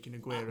to be taking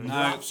Aguero. No. You're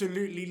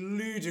absolutely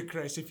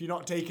ludicrous if you're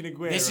not taking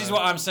Aguero. This is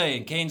what I'm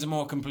saying. Kane's a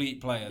more complete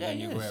player than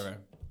he is. Aguero.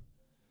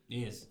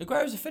 He is.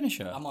 Aguero's a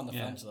finisher. I'm on the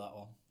Yeah. fence of that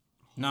one.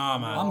 Nah,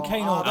 man. I'm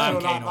Kane all day. I'm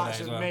feel Kane like all that's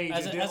day as a well. major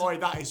As a- di- as a- Oi,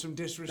 that is some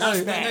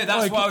disrespect.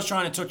 That's what I was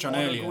trying to touch on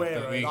On earlier.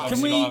 Aguero, But we that's-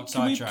 obviously got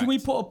sidetracked. Can we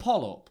put a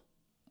poll up?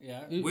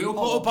 Yeah. We'll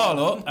put a poll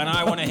up, and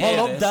I want to hear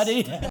Poll this. up,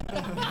 Daddy.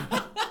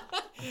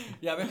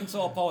 Yeah, we can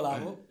sort of poll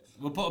that up.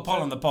 We'll put a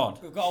poll on the pod.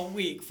 We've got a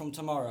week from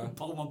tomorrow.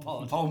 Poll my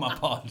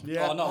pod.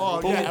 Yeah. Oh, no.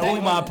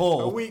 Pull my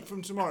poll. A week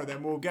from tomorrow,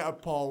 then we'll get a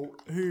poll.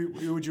 Who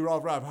would you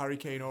rather have, Harry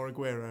Kane or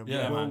Aguero?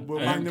 We'll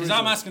bang the Because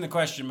I'm results. asking the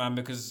question, man,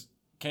 because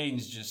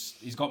Kane's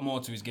he's got more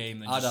to his game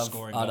than just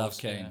scoring I'd goals.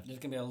 have Kane. There's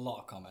going to be a lot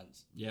of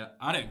comments. Yeah,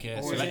 I don't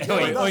care. So Oi, let- oi,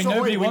 oi, that's not-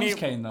 nobody we wants need-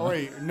 Kane, though.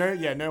 oi,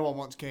 no one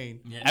wants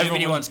Kane. yeah,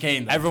 everybody wants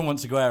Kane, though. Everyone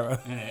wants Aguero.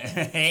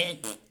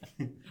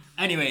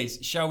 Anyways,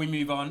 shall we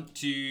move on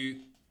to...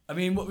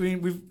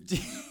 we've.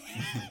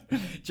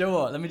 Joe,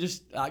 what? Let me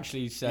just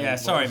actually say. Yeah, what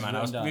sorry, was man.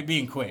 written down. We're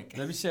being quick.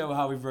 Let me say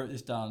how we've wrote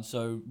this down.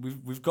 So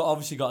we've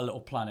obviously got a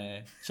little plan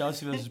here.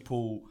 Chelsea versus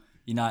Pool,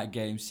 United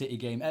game, City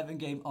game, Everton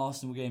game,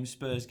 Arsenal game,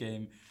 Spurs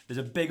game. There's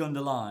a big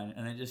underline,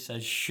 and it just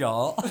says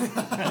shot,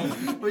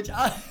 which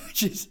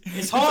is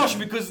It's harsh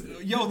because,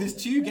 there's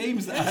 2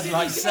 games that had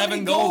like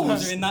 7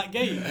 goals. in that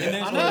game.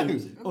 I know.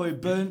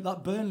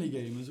 that Burnley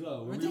game as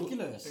well.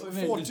 Ridiculous.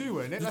 4-2,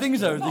 weren't it? The thing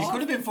is though, It could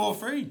have been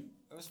 4-3.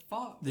 It was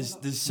far. there's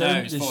No,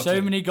 it's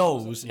so 4-2. many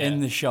goals Yeah. in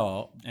the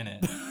shot.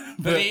 Innit?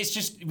 But it's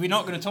just, we're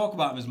not going to talk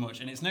about them as much,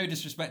 and it's no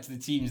disrespect to the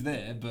teams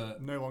there,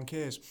 but No one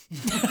cares.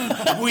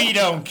 we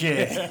don't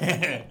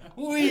care.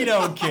 We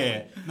don't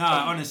care.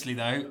 Nah, honestly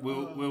though,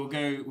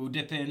 we'll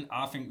dip in.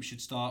 I think we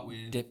should start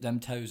with... Dip them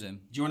toes in.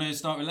 Do you want to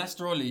start with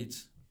Leicester or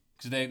Leeds?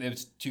 Because they were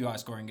 2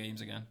 high-scoring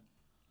games again.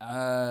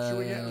 Should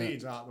we get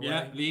Leeds out the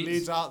Yeah, way?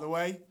 Leeds. out the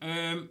way.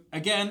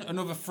 Again,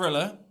 another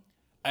thriller,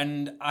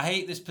 and I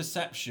hate this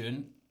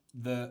perception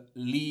that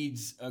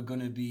Leeds are going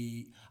to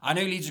be... I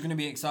know Leeds are going to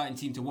be an exciting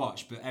team to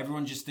watch, but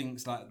everyone just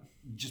thinks like,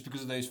 just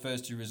because of those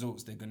first 2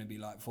 results, they're going to be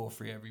like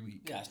 4-3 every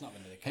week. Yeah, it's not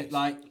going to be the case.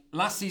 Like,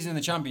 last season in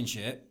the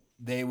Championship,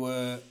 they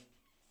were...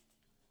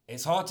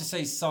 It's hard to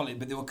say solid,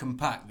 but they were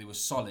compact. They were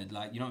solid.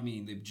 Like, you know what I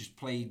mean? They just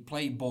played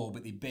ball,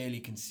 but they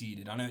barely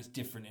conceded. I know it's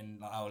different in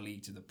like, our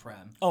league to the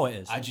Prem. Oh, it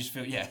is. I just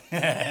feel, yeah.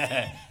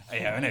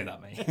 Yeah, I know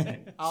that,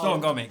 mate.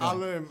 Storm, go on, mate. Go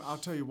on. I'll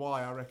tell you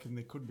why I reckon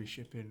they could be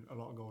shipping a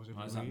lot of goals every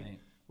Why is that, week. mate?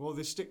 Well,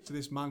 they stick to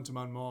this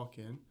man-to-man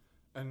marking,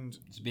 and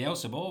It's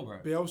Bielsa ball, bro.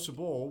 Bielsa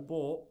ball,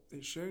 but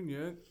it's shown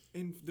you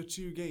in the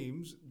 2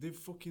 games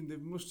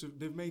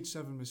they've made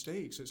 7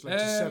 mistakes. It's led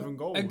to 7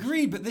 goals.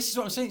 Agreed, but this is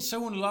what I'm saying. It's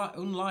so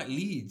unlike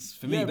Leeds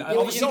for me. Yeah, but well,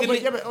 obviously,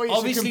 it's obviously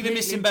they're completely-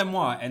 missing Ben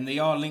White, and they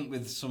are linked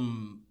with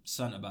some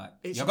centre back.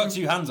 It's I've a got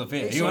 2 hands up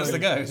here. It's Who a- wants to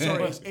go?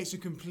 Sorry, it's a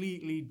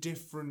completely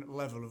different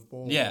level of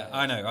ball. Yeah,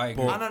 I know. I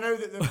agree. And I know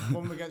that they've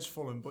won against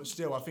Fulham, but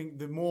still, I think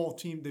the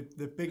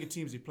bigger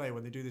teams they play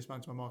when they do this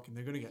man-to-man marking,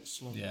 they're going to get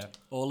slumped. Yeah.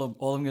 All I'm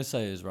going to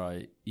say is,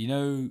 right, you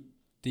know,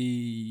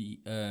 the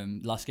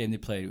last game they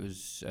played, it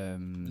was...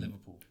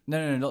 Liverpool.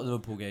 No, not the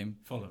Liverpool game.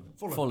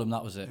 Fulham.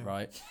 That was it,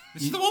 right?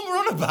 This is the one we're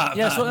on about.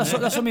 Yeah, man. that's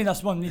what I mean.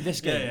 That's one.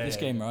 This game, Yeah,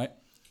 game, right?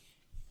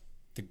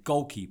 The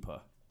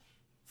goalkeeper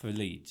for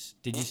Leeds.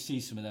 Did you see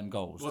some of them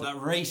goals? Well, that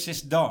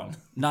racist Don.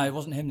 No, it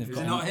wasn't him. They've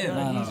got it not him?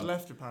 No, He's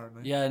left,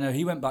 apparently. Yeah, no,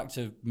 he went back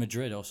to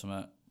Madrid or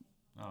something.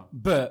 Oh.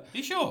 But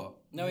You sure?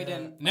 No, he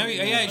didn't. No,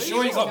 I'm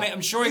sure he got made.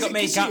 I'm sure he Is got it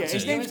made Casilla? captain.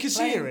 His name's He was Casilla,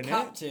 playing innit?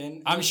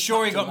 captain. I'm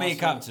sure he got made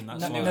captain.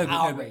 That's No, why. no,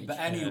 outrage.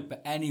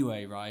 but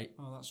anyway, right?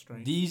 Oh, that's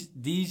strange.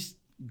 These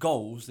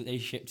goals that they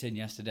shipped in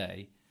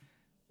yesterday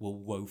were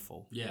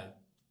woeful. Yeah.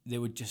 They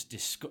were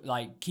just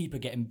like keeper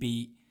getting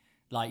beat,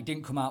 like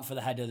didn't come out for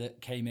the header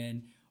that came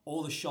in.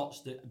 All the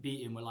shots that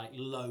beat him were like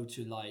low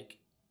to like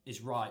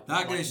is right. That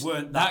Like, goes.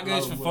 weren't That low,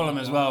 goes for weren't Fulham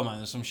that as low. well, man.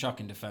 There's some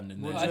shocking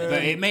defending there, Would,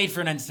 but it made for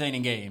an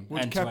entertaining game.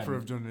 Would end to Kepa end.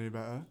 have done any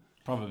better?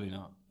 Probably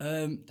not.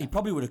 He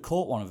probably would have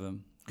caught one of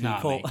them. Nah,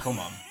 caught, mate, come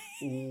on.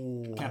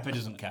 Ooh. Kepa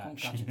doesn't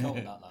catch. Catch a cold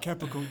that, lad.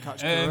 Kepa couldn't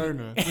catch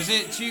Corona. Was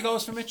it 2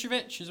 goals for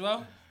Mitrovic as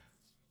well?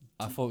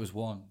 I thought it was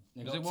one.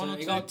 He Was got it 1 or 2?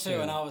 He got 2,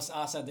 and I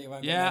said that he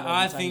won't Yeah, get more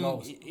I than 10 think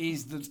goals.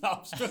 he's the.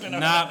 I'm struggling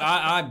Nah,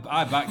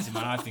 I backed him,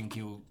 and I think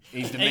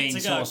he's the main to go.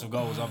 source of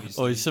goals,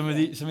 obviously. Oh, some of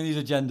these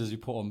agendas we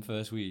put on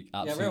first week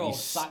Yeah, we're absolutely all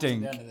sacked at the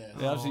stink. end of this.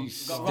 They absolutely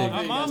We've got stink.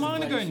 Rodri. Mine are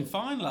Places. going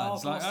fine,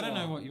 lads. Oh, Like, I of don't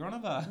course know what you're on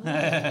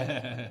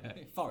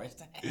about.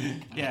 Forest.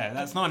 Yeah,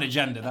 that's not an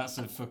agenda. That's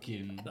a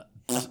fucking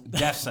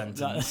death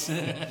sentence.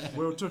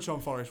 We'll touch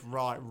on Forest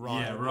right.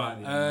 Yeah,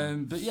 right.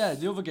 But yeah,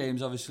 the other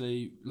games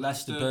obviously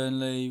Leicester, Leicester.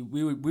 Burnley.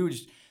 We were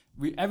just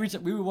every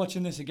time we were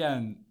watching this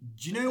again.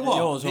 Do you know what?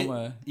 Yours,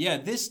 weren't Yeah,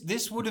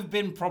 this would have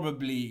been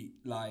probably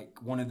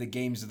like one of the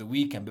games of the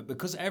weekend, but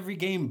because every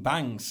game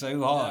bangs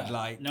so hard, Yeah.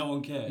 like No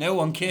one cared. no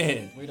one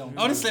cared. We don't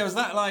Honestly, I was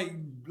that like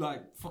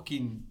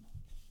fucking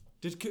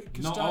Did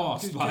Not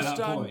arsed by that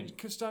point.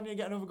 Castagna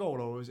get another goal,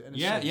 or was it an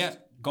yeah, assist? yeah,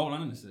 goal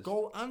and an assist.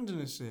 Goal and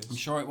an assist. I'm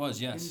sure it was.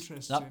 Yes.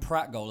 Interesting. That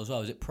Pratt goal as well.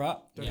 Was it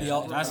Pratt?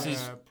 Yeah, that's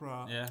his.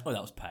 Pratt. Yeah. Oh,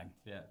 that was Peg.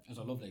 Yeah. It was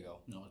a lovely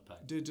goal. No, it was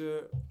Peg. Did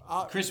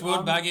Chris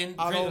Wood bagging.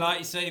 I don't- Like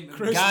you say,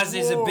 Chris Gaz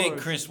is a big Wood.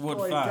 Chris Wood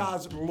Boy, fan.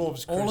 Gaz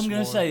loves Chris All I'm going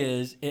Wood. to say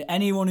is,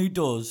 anyone who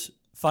does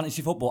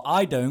fantasy football,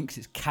 I don't because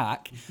it's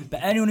cack,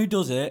 but anyone who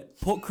does it,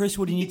 put Chris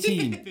Wood in your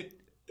team.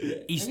 He's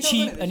Have you not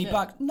cheap done it and he this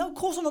back. No, of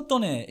course I've not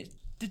done it. It's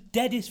the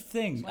deadest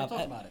thing. Why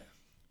talk about it?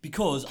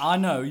 Because I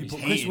know you He's put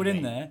Chris hating Wood in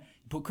me. there.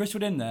 You put Chris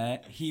Wood in there,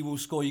 he will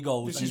score your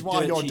goals. This and is he's why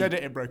dirt you're cheap. dead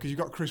at it, bro, because you've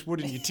got Chris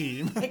Wood in your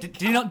team. Did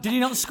he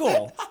not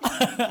score?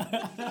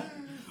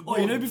 Oh,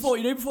 you know before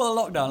the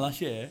lockdown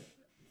last year.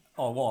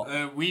 Oh,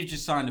 what? We've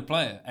just signed a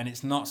player, and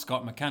it's not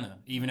Scott McKenna,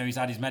 even though he's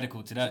had his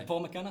medical today.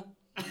 Paul McKenna?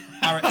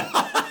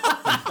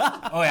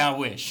 Oh yeah, I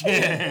wish.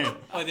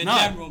 Oh, the No.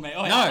 general, mate.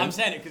 Oh, No. yeah, I'm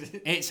saying it because...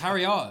 It's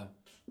Harry Arter.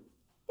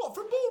 What,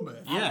 from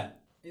Bournemouth? Yeah.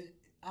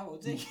 How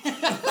old is he?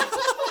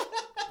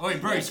 Oh,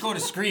 bro, he scored a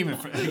screamer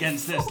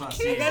against this last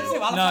season.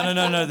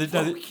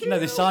 No,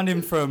 they signed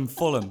him from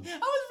Fulham. I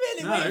was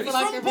really No, waiting he's for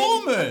like from a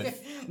really-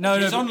 Bournemouth. No,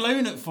 He was no. on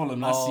loan at Fulham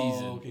last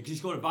season. Okay, because he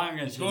scored a banger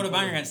against. Scored a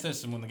banger against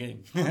us and won the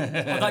game.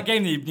 That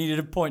game that you needed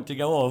a point to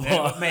go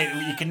off. Mate,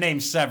 you can name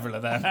several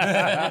of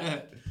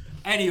them.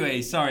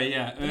 Anyway, sorry,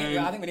 yeah.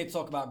 I think we need to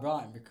talk about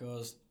Brighton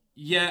because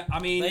Yeah, I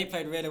mean... they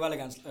played really well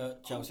against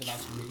Chelsea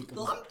last week.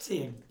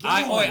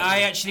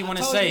 I actually want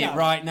to told you say it that.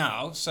 right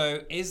now.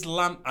 So is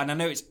and I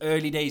know it's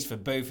early days for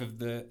both of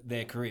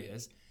their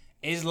careers.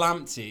 Is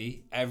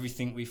Lamptey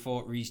everything we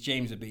thought Reece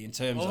James would be in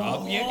terms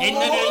of?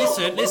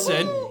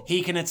 Listen.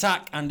 He can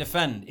attack and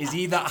defend. Is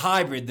he that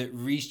hybrid that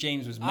Reece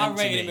James was meant I to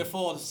rated be? him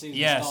before the season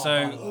Yeah,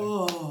 started.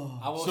 so-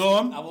 I will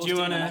Storm, I will do you stick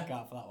my wanna- neck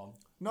out for that one.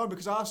 No,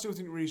 because I still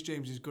think Reece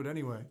James is good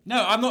anyway.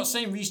 No, I'm not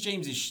saying Reece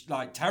James is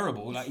like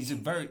terrible. Like he's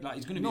he's going to be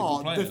a good No,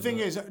 player. the thing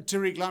but- is,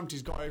 Tariq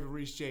Lamptey's got over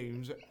Reece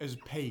James as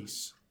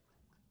pace.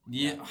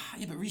 yeah,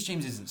 but Reece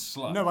James isn't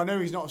slow. No, I know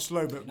he's not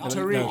slow, but No,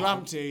 Tariq no.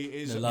 Lamptey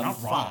is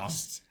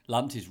fast.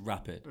 Lamptey's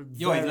rapid.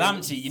 Yo, wait, Very,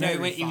 Lamptey, you know,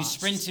 very he was fast.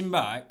 sprinting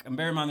back, and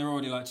bear in mind they're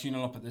already like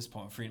 2-0 up at this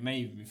point,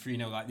 maybe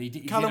 3-0. Like, he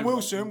Callum did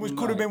Wilson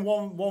could have been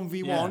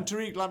 1v1. Yeah.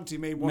 Tariq Lamptey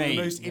made one of Mate,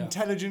 the most yeah.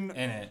 intelligent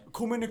Innit?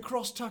 coming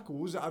across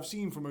tackles that I've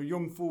seen from a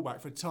young fullback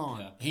for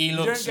time. Yeah. He You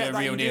looks don't get a that-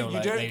 real you deal, don't-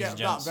 like, You don't ladies get and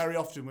that gents. very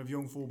often with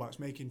young fullbacks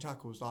making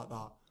tackles like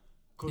that.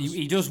 'Cause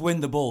He does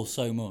win the ball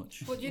so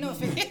much. But you know, I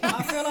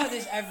feel like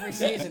this every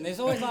season.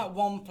 There's always like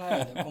one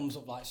player that comes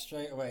up like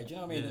straight away. Do you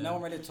know what I mean? That no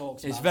one really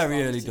talks about. It's very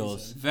at the early start of the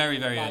doors. season. Very,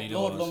 very Like early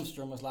Lord doors.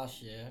 Lundstrom was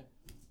last year,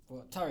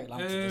 but Tariq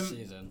Lamptey this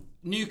season.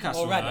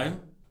 Newcastle, Already. though.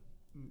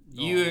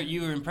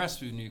 You were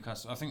impressed with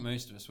Newcastle. I think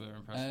most of us were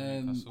impressed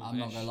with Newcastle. I'm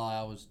not gonna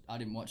lie, I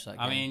didn't watch that game.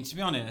 I mean, to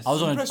be honest, I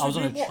was on a impressed with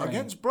train. what,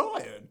 against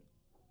Brighton?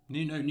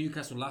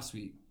 Newcastle last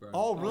week, bro.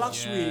 Oh,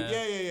 last yeah. week.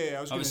 Yeah.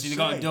 I was Obviously, they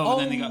gonna got a say. dub,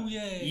 and then they Oh, got.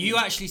 yeah. You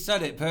actually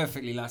said it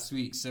perfectly last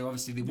week. So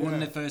obviously they won Yeah.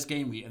 the first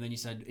game week, and then you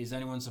said, "Is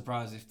anyone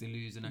surprised if they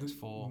lose the next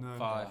 4, No.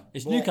 5?"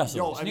 It's Well, Newcastle.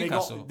 yo, It's and they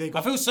Newcastle. they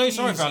I feel so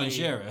sorry for Alan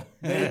easily- Shearer.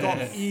 They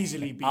got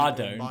easily beaten I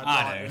don't. by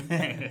I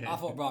Brighton. I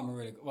thought Brighton were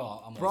really good.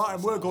 Well, I'm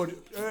Brighton were good.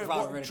 Brighton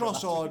were really good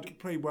Trossard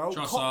played well.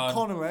 Trossard.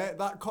 Connolly,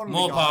 that Connolly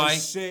More guy pie,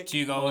 is sick.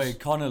 2 goals. Boy,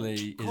 Connolly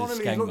is a Connolly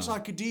skeng, looks man.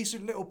 like a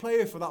decent little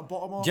player for that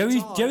bottom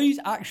half. Joey's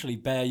actually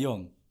bare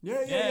young.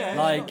 Yeah.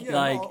 Like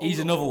not he's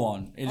all- another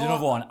one. He's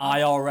another one.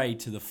 IRA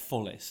to the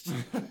fullest.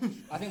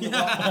 I think we've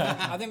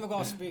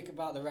got to speak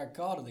about the red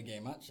card of the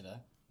game actually.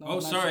 No one Oh,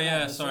 sorry, mentioned yeah,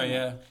 that. sorry,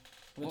 yeah.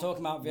 We're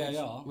talking about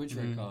VAR. Which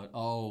red card?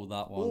 Oh,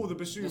 that one. Oh, the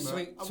Basuma. The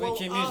sweet Well,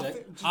 cue I music.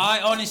 think- I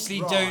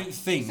honestly Right. don't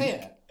think. See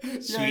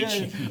it? Sweet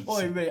cheese.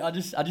 Oi, mate, I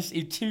just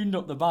he tuned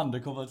up the band a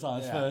couple of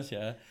times Yeah. first,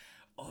 yeah.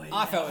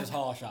 I felt it was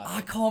harsh. I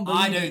can't believe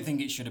I don't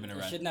think it should have been a It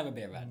red. should never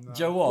be a red.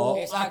 Joe what?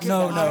 It's I actually-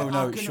 can-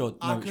 It should.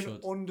 I No, it can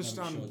should.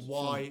 understand No, it should.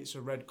 why it's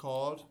a red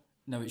card.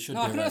 No, it should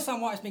No, I be can a red.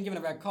 understand why it's been given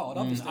a red card.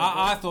 Obviously,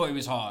 I thought it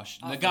was harsh.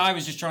 The guy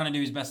was just trying to do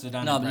his best to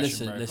Dan No, but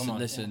impression, listen, bro.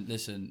 Come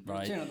listen,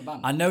 right? tuning up the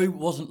band. I know he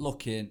wasn't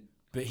looking,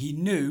 but he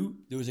knew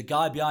there was a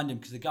guy behind him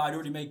because the guy had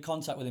already made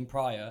contact with him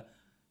prior,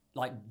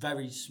 like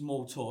very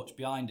small touch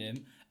behind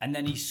him, and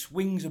then he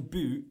swings a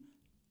boot.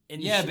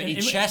 Yeah, but he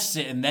chests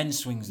it and then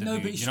swings the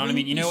boot. but You know what I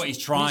mean? You know what he's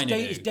trying to do.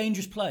 It's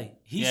dangerous play.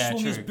 He Yeah,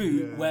 swung his true.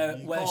 boot Yeah, where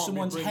you can't be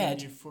someone's bringing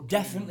head your fucking-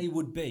 definitely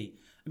would be.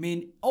 I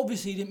mean,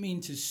 obviously he didn't mean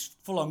to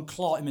full on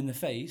clot him in the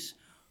face,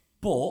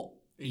 but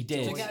he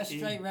did. to get a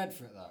straight red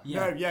for it though.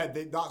 Yeah.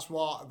 That's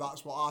what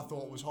I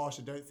thought was harsh.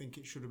 I don't think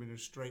it should have been a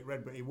straight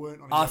red, but he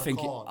weren't on his I yellow think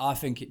card. I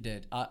think it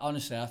did.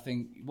 Honestly, I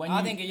think when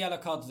I think a yellow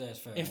card's there is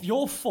fair. if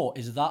your foot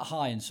is that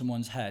high in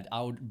someone's head,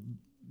 I would.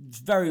 It's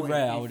very Wait,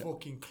 rare. I he would.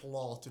 fucking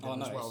clotted him Oh,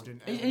 no, as well, it's-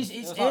 didn't he?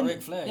 It's was like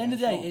Ric Flair at the end of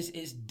the day, against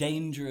it's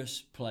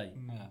dangerous play.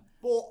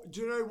 But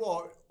do you know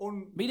what?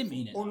 But he didn't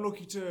mean it.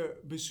 Unlucky to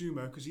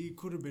Bissouma because he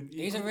could have been.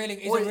 He's a really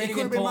he good could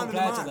have been man important of the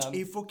player to match. them.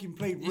 He fucking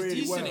played He's really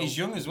decent. well. He's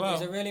young as well.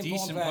 He's a really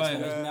decent important player to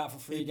player. He's been out for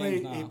 3 he games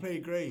played. now. He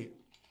played great.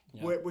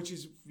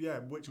 Yeah.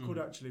 Which could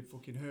actually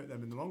fucking hurt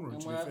them in the long run.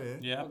 And To be fair.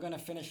 Yeah. we're going to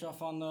finish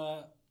off on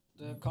the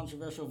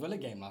controversial Villa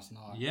game last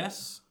night.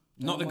 Yes.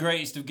 Not the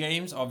greatest of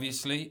games,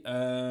 obviously.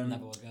 Never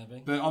was going to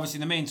be. But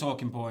obviously the main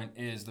talking point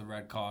is the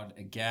red card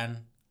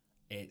again.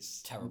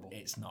 It's Terrible.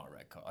 It's not a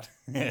red card.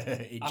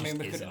 It I mean,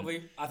 just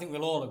isn't. I think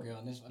we'll all agree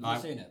on this. Have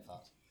Like- you seen it,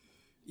 Pat?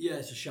 Yeah,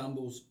 it's a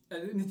shambles.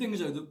 And the thing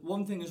is, though, the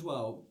one thing as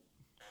well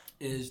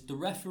is the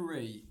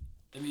referee.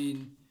 I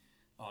mean,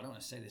 I don't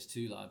want to say this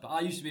too loud, but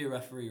I used to be a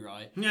referee,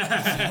 right? Did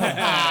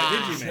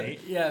you, mate?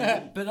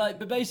 Yeah,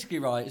 but basically,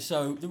 right.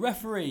 So the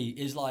referee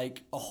is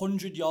like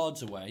 100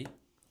 yards away,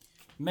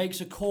 makes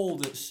a call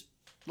that's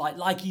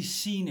like he's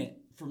seen it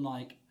from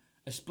like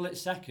a split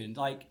second.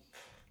 Like,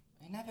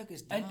 It never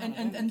goes And- down. and-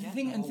 I and- don't and get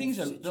thing- the and whole things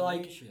are, they're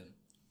like- situation.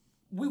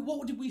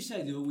 what did we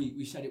say the other week?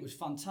 We said it was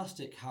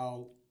fantastic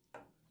how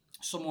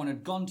someone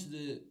had gone to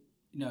the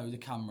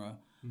camera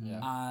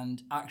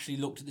and actually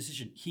looked at the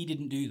decision. He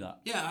didn't do that.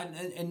 Yeah,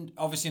 and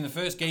obviously in the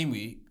first game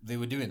week they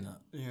were doing that.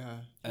 Yeah.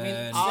 I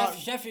mean,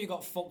 Sheffield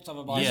got fucked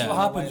over by. Yeah. What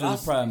happens with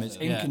the Prem is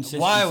Yeah.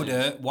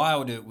 inconsistency.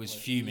 Wilder was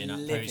fuming at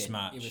livid. post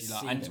match, He was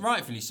and seething.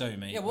 rightfully so,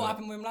 mate. Yeah, what but-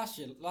 happened with him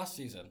last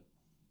season?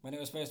 When it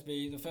was supposed to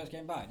be the first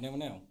game back,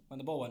 0-0, when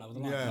the ball went over the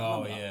line. Yeah. Remember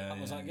Oh, that? yeah, That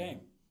was yeah, that yeah. game.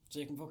 So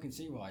you can fucking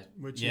see why.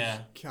 Which Yeah.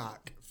 is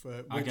cack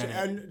for. I Which, get it.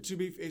 and to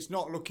be, it's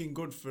not looking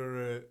good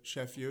for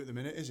Sheffield at the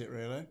minute, is it?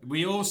 Really?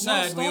 We all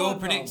said, we all started,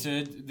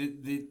 predicted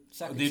that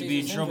Second they'd be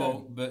in season trouble,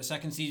 syndrome. but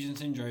second season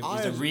syndrome I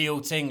is a had- real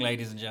thing,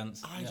 ladies and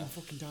gents. I had him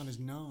fucking down as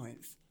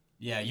 9th.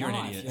 Yeah, you're an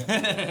Nice,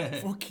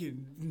 idiot.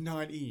 Fucking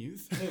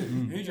 19th.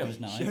 Who do you have as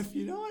 9? Sheffield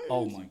United.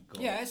 Oh my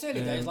god. Yeah, it's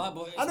early days, like,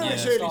 but it's I know not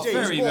it's the early start. days.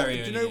 Very, but very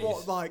do you early know what?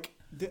 days. Like,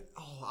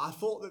 I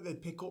thought that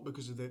they'd pick up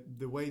because of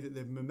the way that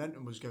the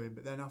momentum was going,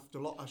 but then after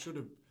I should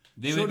have.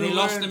 They should have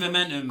lost learned the from-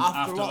 momentum after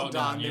after lockdown.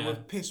 lockdown, They yeah. were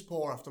piss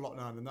poor after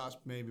lockdown, and that's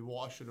maybe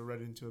what I should have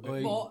read into a bit.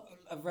 Oi. more.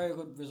 But a very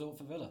good result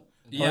for Villa.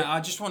 Yeah, I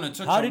just want to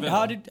touch How on did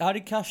Villa. how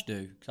did Cash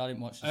do? Because I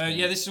didn't watch this. game.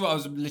 Yeah, this is what I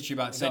was literally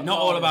about to say. Got Not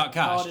all about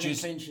cash, Harden and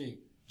just clean sheet.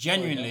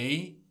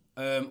 genuinely,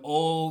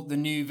 all the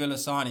new Villa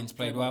signings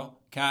played well.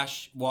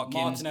 Cash,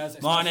 Watkins,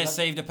 Martinez, Martinez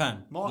especially. saved a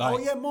pen. Oh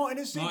yeah,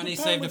 Martinez saved Martinez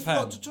the pen. saved We a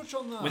forgot pen. to touch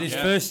on that. with his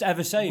Yeah. first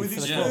ever save. With for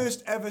his the club.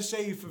 first ever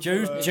save for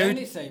Joe- Villa. Joe-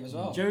 Only save as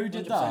well. Joe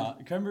did 100%.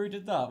 that. Remember who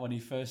did that when he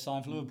first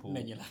signed for Liverpool?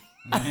 Mignolet.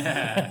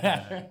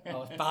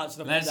 Oh, it's bad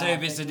stuff Let's like that.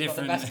 hope it's a I think we've got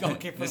the different. best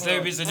goalkeeper Let's in the hope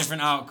world. it's a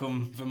different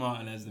outcome for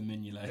Martinez than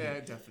Mignolet. Yeah,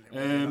 definitely.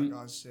 Um, That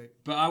guy's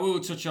sick. But I will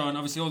touch on,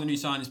 obviously, all the new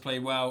signings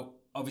played well.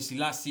 Obviously,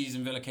 last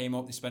season Villa came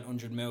up, they spent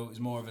 100 mil. It was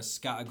more of a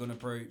scattergun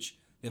approach.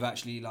 They've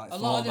actually A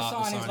thought lot of the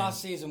about signings the last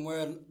season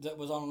that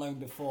was on loan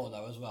before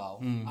though as well.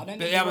 I don't But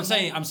think yeah, they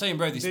were I'm saying,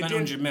 bro, they spent did-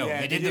 100 mil.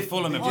 yeah, they they did the did-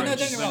 Fulham they did. Oh no, approach,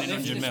 don't get me wrong.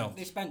 spending 100 mil.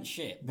 They spent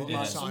shit, They but didn't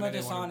like, sign some of the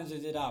anyone. signings they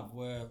did have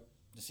were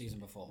the season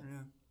before. Yeah.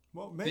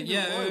 Well, maybe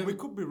yeah, we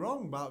could be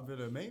wrong about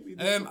Villa. Maybe.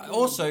 they fucking-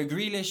 Also,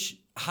 Grealish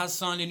has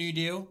signed a new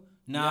deal.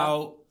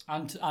 Now,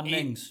 And he-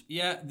 Mings.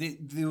 yeah,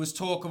 there was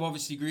talk of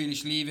obviously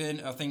Grealish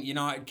leaving. I think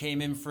United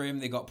came in for him.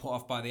 They got put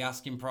off by the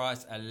asking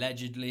price,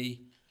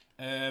 allegedly.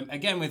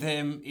 Again, with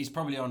him, he's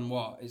probably on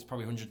what? It's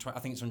probably 120. I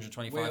think it's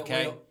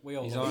 125k. We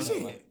all He's love on. Is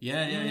him. it?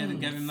 Yeah, they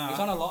gave him that. He's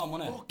on a lot of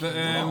money. But He's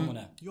on a lot of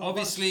money. Yo,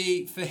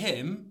 obviously, for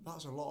him,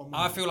 That's a lot of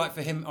money. I feel like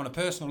for him on a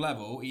personal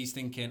level, he's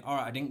thinking, all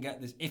right, I didn't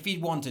get this. If he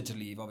wanted to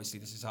leave, obviously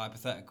this is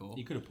hypothetical.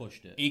 He could have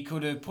pushed it. He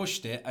could have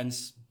pushed it,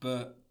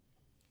 but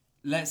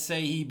let's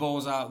say he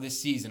balls out this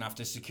season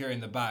after securing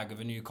the bag of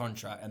a new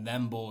contract, and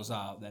then balls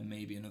out, then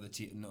maybe another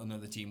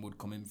team would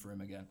come in for him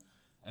again.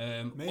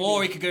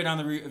 Or he could go down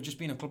the route of just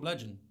being a club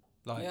legend.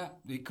 Like, Yeah.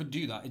 he could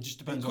do that. It just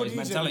He depends could what his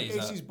easily- mentality is.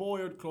 It's at. his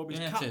boyhood club. He's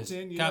Yeah, it is.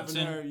 captain. You Captain.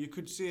 never know. You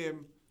could see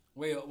him.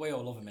 We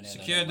all love him in here.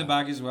 Secured the though,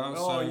 bag as well.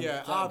 Oh so.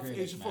 yeah, Jack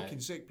he's a Grealish, fucking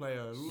mate. sick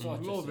player. Such a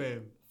Love sick-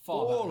 him.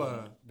 Far better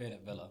Baller. than being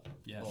at Villa.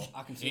 Yeah. But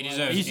I can see He why-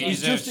 deserves- He's, he he's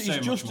deserves just so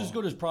he's much just more. as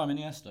good as Prime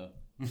Iniesta.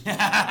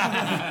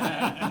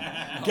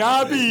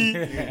 Gabby.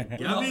 We're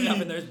not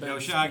having those No,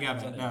 boots. shout out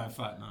Gavin. No, in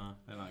fact, no.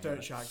 I like Don't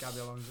Gavin. shout Gabby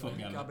along. Fuck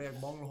Gabby. Gabby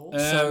had Mongrel.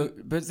 So,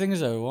 but the thing is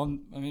though,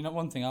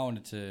 one thing I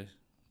wanted to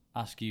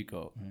ask you,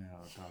 Go, Oh,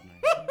 God,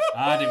 mate.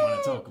 I didn't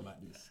want to talk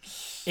about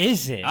this.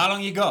 is it How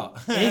long you got?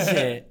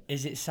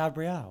 is it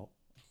Sabri out?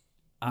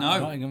 At No,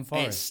 Nottingham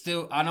Forest. it's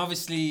still, and I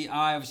obviously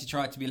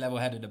try to be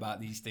level-headed about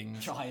these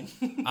things. Trying.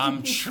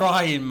 I'm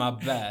trying my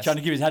best. Trying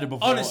to keep his head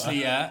above Honestly,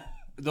 water. yeah.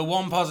 The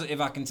one positive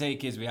I can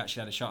take is we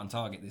actually had a shot on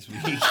target this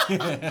week.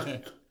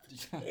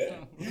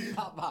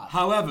 That bad.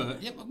 However,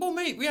 yeah, well,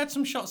 mate, we had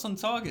some shots on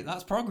target.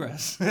 That's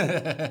progress.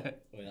 Wait,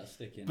 that's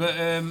sticking. But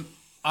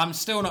I'm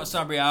still not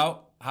Sabri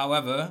out.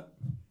 However,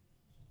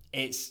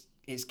 it's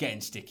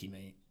getting sticky,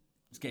 mate.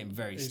 It's getting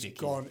very It's sticky.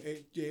 gone.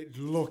 It's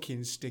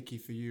looking sticky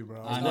for you,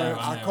 bro. I know, I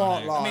I know, can't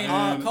I know. lie.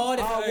 I mean,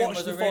 Cardiff at I home watched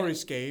was the a really-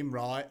 Forest game,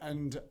 right,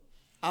 and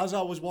as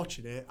I was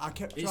watching it, I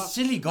kept. It's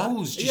silly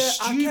goals,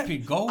 just I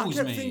stupid goals, I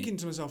kept mate. thinking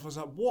to myself, I was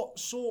like, what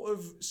sort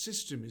of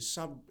system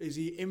is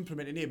he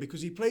implementing here?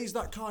 Because he plays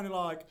that kind of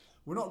like,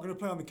 we're not going to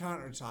play on the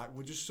counter attack.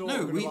 We're just sort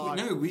No, of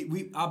gonna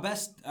we are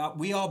best.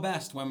 We are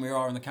best when we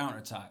are on the counter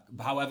attack.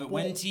 However,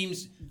 when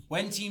teams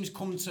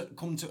come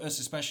to us,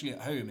 especially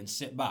at home, and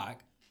sit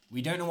back,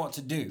 we don't know what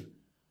to do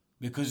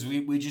because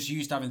we're just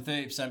used to having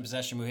 30%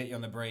 possession. We'll hit you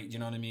on the break. Do you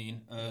know what I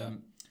mean?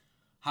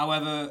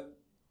 However,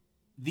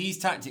 these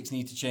tactics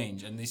need to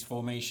change, and this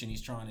formation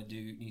he's trying to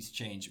do needs to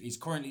change. He's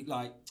currently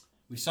like,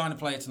 we've signed a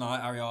player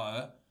tonight,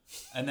 Ariata,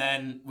 and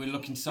then we're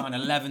looking to sign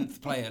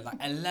 11th player. Like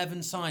 11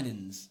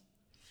 signings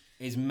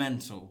is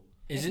mental.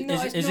 Is It's it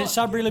not- is it's it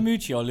not- Sabri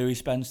Lamucci or Louis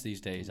Spence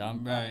these days?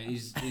 Right,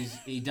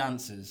 he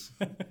dances.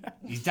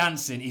 He's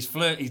dancing. He's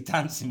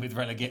dancing with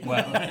relegate.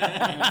 Well,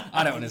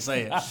 I don't want to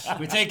say it.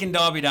 We're taking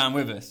Derby down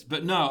with us,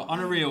 but no. On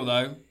a real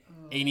though,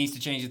 he needs to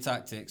change the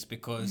tactics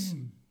because.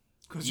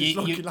 because he's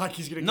looking like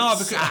he's going to. No,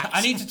 because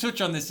I need to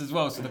touch on this as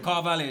well. So the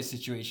Carvalho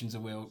situation's a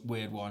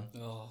weird one. Oh,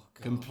 God.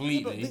 But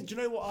Completely. do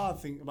you know what I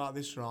think about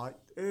this? Right,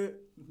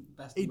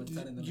 Best number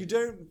 10 in the You league.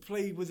 don't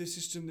play with a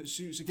system that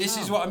suits a This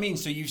camp. is what I mean.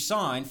 So you've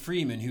signed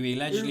Freeman, who he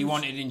allegedly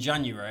wanted in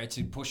January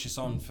to push us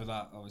on for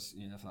that,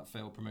 obviously, for that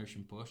failed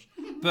promotion push.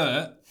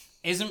 But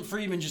isn't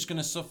Freeman just going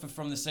to suffer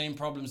from the same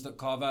problems that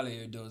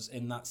Carvalho does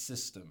in that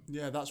system?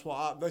 Yeah, that's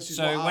what. This is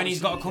So what I when was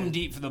he's got to thinking. come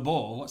deep for the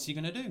ball, what's he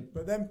going to do?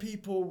 But then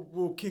people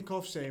will kick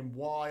off saying,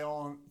 "Why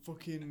aren't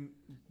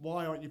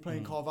you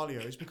playing Carvalho?"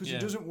 It's because Yeah.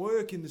 it doesn't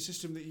work in the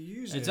system that you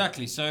use.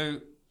 Exactly. So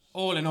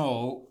all in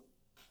all,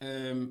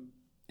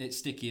 it's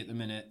sticky at the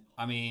minute.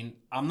 I mean,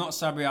 I'm not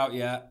Sabri out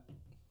yet,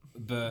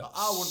 but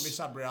I wouldn't be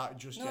Sabri out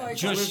just No, yet. it's-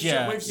 Just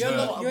yet. We've seen, You're-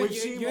 what, you're- we've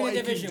seen you're what in a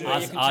he can division do. where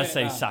you can I'd turn it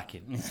say around. sack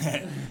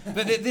him.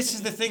 But this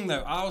is the thing,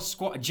 though. Our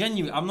squad,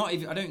 genuinely, I'm not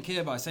even. I don't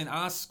care about saying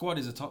our squad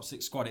is a top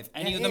 6 squad. If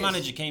any It other is.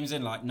 manager came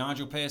in, like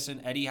Nigel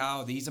Pearson, Eddie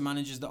Howe, these are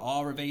managers that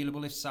are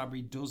available if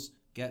Sabri does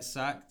get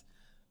sacked.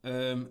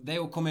 They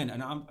will come in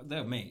and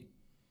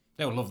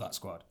they'll love that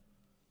squad.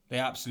 They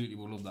absolutely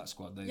will love that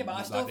squad. Yeah, but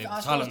I still the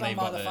stand talent by they've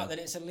the got fact there.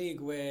 that it's a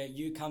league where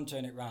you can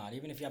turn it round,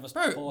 even if you have a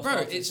Bro, poor bro,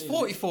 start to the it's season.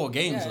 44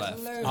 games Yeah, it's left.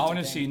 loads I want to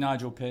of see games.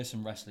 Nigel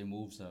Pearson wrestling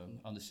Wolves though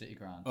on the City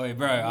ground. Oh, yeah,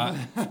 bro,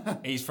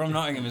 he's from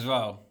Nottingham as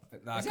well.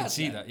 I Is can that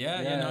see so? that. Yeah,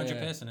 Yeah, Nigel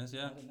yeah. Pearson is,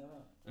 yeah.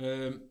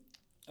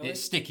 Oh,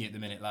 It's sticky at the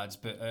minute, lads,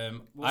 but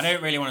I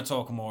don't really want to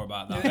talk more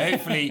about that.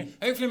 hopefully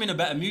I'm in a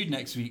better mood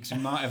next week, so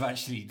we might have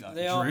actually like,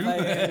 They are drew.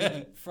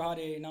 playing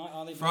Friday night,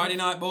 aren't they? Friday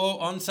night ball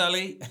on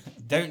telly.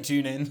 Don't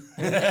tune in.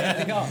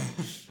 They got.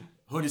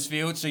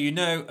 Huddersfield. So you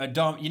know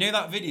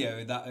that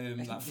video,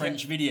 that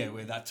French video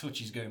where that touch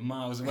is going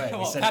miles away. We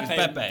What, said it was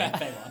Pepe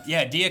Pepe. one?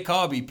 Yeah,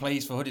 Diakabi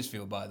plays for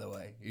Huddersfield, by the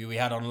way, who we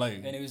had on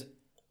loan. And it was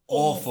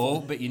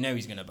Awful, but you know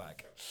he's going to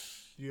bag.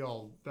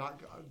 Yo,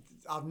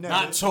 I've never.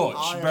 That touch,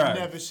 I bro. have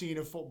never seen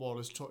a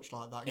footballer's touch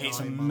like that. It's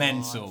guy in my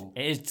mental.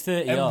 It is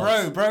 30 And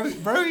yards. bro,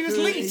 he was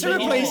linked to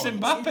replace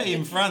Mbappe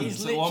in France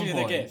He's at one literally the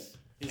point. gift.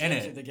 He's Innit?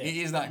 literally the gift. It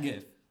is that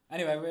gift.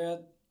 Anyway, we're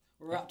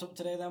wrapped up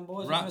today then,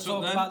 boys. Wrapped We're up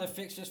going to then. talk about the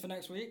fixtures for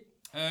next week.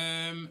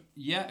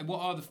 Yeah.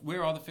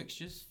 Where are the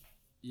fixtures?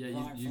 Yeah,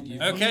 Right from you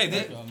the-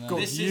 Okay, God,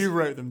 this you is.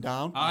 wrote them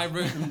down. I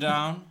wrote them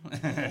down.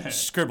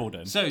 scribbled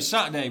him. So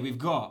Saturday we've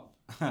got.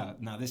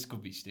 Now this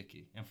could be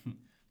sticky.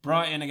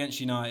 Brighton against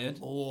United.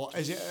 Or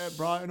is it at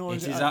Brighton or It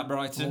is it is at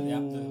Brighton. Yeah,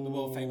 the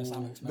world famous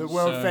Amex. the man.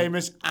 world So-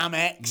 famous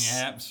Amex?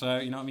 Yeah, so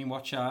you know what I mean.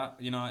 Watch out,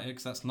 United,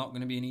 because that's not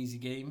going to be an easy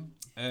game.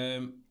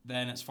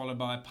 Then it's followed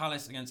by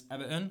Palace against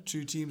Everton.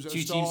 Two teams that Two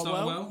have teams started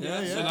start well.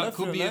 well. So that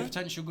could be a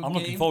potential good I'm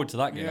game. looking forward to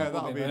that game. Yeah,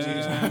 that'll be a Uh,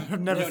 decent.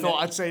 I've never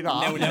thought I'd say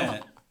that. Yeah.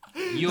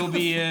 You'll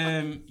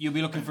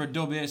be looking for a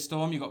dub here,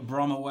 Storm. You got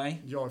Brom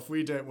away. Yo, if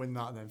we don't win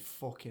that, then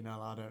fucking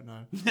hell, I don't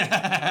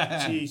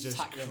know. Jesus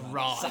Sack them, man.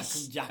 Christ.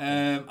 Sack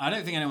them, Jack. I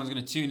don't think anyone's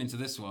going to tune into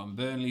this one.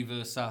 Burnley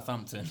versus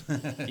Southampton.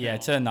 Yeah,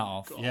 turn that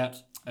off.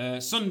 Yeah.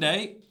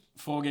 Sunday,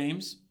 4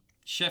 games.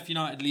 Sheffield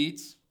United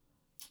Leeds.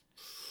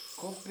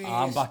 Could be,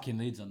 I'm backing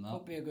Leeds on that.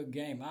 could be a good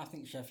game. I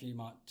think Sheffield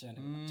might turn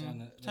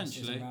the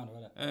Potentially. season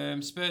around.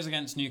 Or Spurs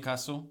against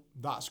Newcastle.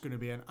 That's going to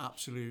be an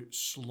absolute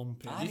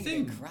slumping. I You think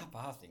it'd be think? crap.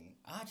 I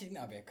think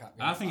that'd be a crap.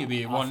 I think it'd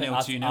be a I 1-0, think- 2-0.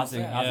 I think- I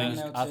think-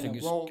 Yeah. I think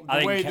it's. Well, I the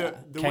think way Ka-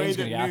 that Kane's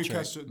gonna get a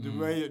hat-trick.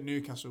 way that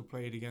Newcastle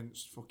played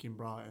against fucking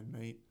Brighton,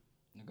 mate.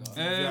 They've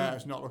Yeah,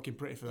 it's not looking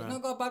pretty for them.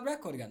 not got a bad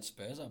record against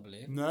Spurs, I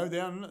believe. No, they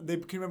haven't. They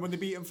can you remember when they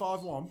beat them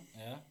 5-1.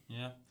 Yeah.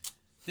 Yeah.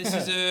 This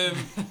is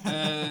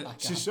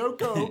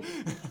Sissoko.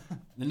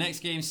 the next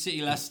game,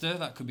 City Leicester.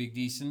 That could be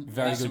decent.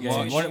 Very Decent good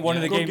game. watch. One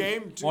of the Good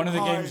game. game, too One of the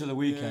high. games of the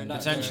weekend. Yeah,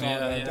 Potentially,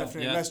 yeah,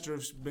 definitely. yeah. Leicester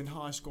have been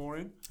high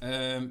scoring.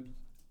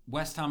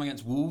 West Ham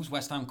against Wolves.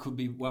 West Ham could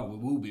be, well, we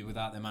will be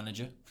without their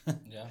manager.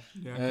 Yeah.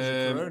 Yeah,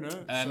 because of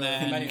Corona. And so-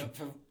 then Many up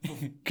for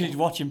He's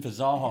watching for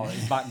Zaha at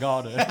his back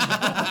garden.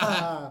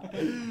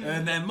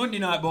 and then Monday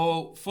night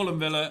ball, Fulham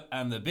Villa,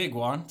 and the big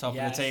one, top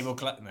Yes. of the table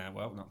clash. No,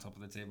 well, not top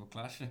of the table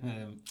clash.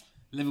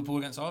 Liverpool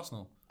against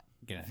Arsenal.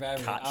 Gonna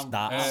Very- catch I'm-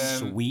 that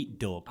sweet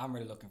dub. I'm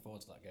really looking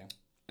forward to that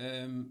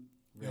game.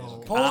 Yo,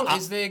 Paul, I-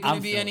 is there going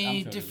to be Anfield- any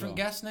Anfield as different well.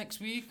 guests next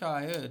week?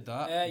 I heard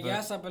that. but-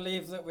 Yes, I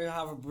believe that we'll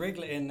have a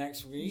Briglet in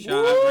next week. Shout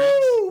out,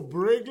 Briggs. Woo,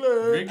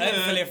 Brigler. Briggs.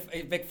 Hopefully,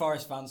 a big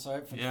Forest fan, so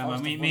hopefully. Yeah,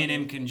 Forest man, will me and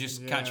win. him can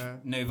just catch Yeah.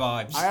 no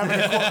vibes.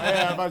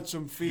 I've had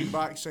some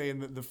feedback saying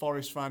that the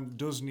Forest fan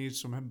does need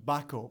some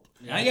backup.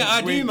 Yeah,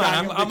 I We do,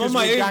 man. gang- I'm on because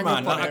my we own, gang man.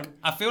 up on Like, him.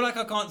 I feel like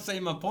I can't say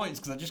my points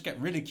because I just get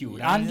ridiculed.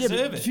 And I yeah,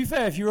 deserve but it. to be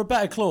fair, if you're a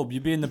better club,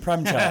 you'd be in the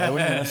Prem chair,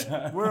 wouldn't you?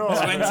 We're all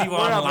right. 21 We're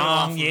having a long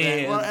laugh with it.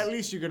 years. Well, at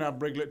least you're going to have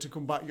Briglet to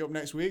come back you up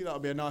next week. That'll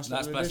be a nice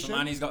That's little best addition.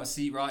 man. He's got a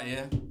seat right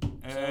here.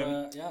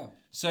 Yeah.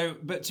 So,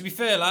 but to be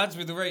fair, lads,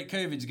 with the rate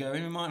COVID's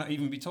going, we might not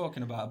even be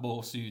talking about a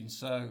ball soon.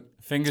 So,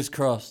 Fingers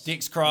crossed.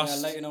 Dick's Yeah,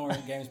 crossed. Leighton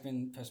Orient game's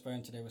been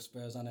postponed today with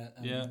Spurs on it.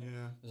 And Yeah.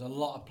 Yeah. There's a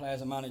lot of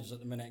players and managers at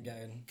the minute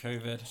getting.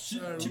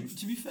 COVID.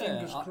 To be fair,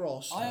 Fingers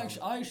crossed. I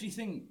actually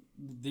think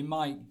they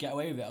might get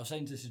away with it. I was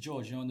saying this to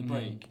George, you know, on the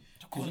break.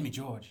 Stop calling me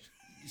George.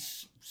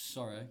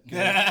 Sorry.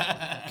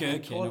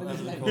 Gherkin. or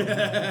whatever they call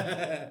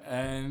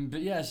it.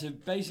 But yeah, so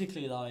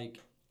basically, like,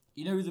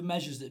 you know, the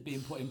measures that are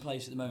being put in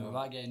place at the moment,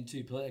 without getting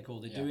too political,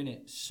 they're doing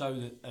it so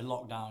that a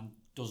lockdown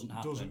doesn't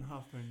happen. Doesn't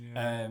happen,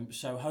 yeah.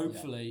 So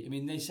hopefully, I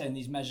mean, they're saying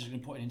these measures are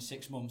going to put in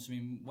 6 months. I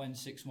mean, when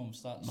 6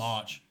 months? That's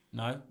March.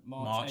 No?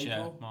 March,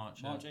 April?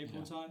 Yeah. March,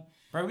 April time.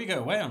 Bro, we go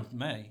away on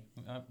May.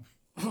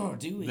 Oh,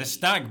 do we? The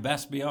stag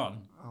best be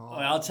on. Well,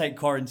 I'll take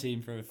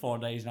quarantine for 4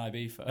 days in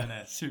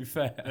Ibiza. To be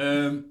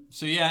fair.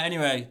 So yeah,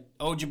 anyway,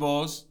 hold your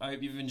balls. I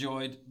hope you've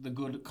enjoyed the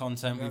good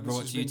content we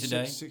brought to you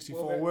today.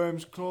 64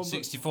 Worms Club.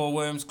 64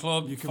 Worms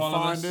Club. You can Follow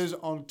find us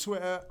on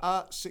Twitter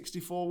at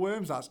 64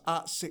 Worms. That's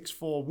at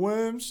 64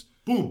 Worms.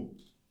 Boom.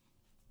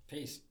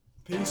 Peace.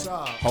 Peace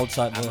out. Hold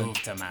tight, I boy.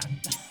 moved to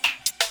man.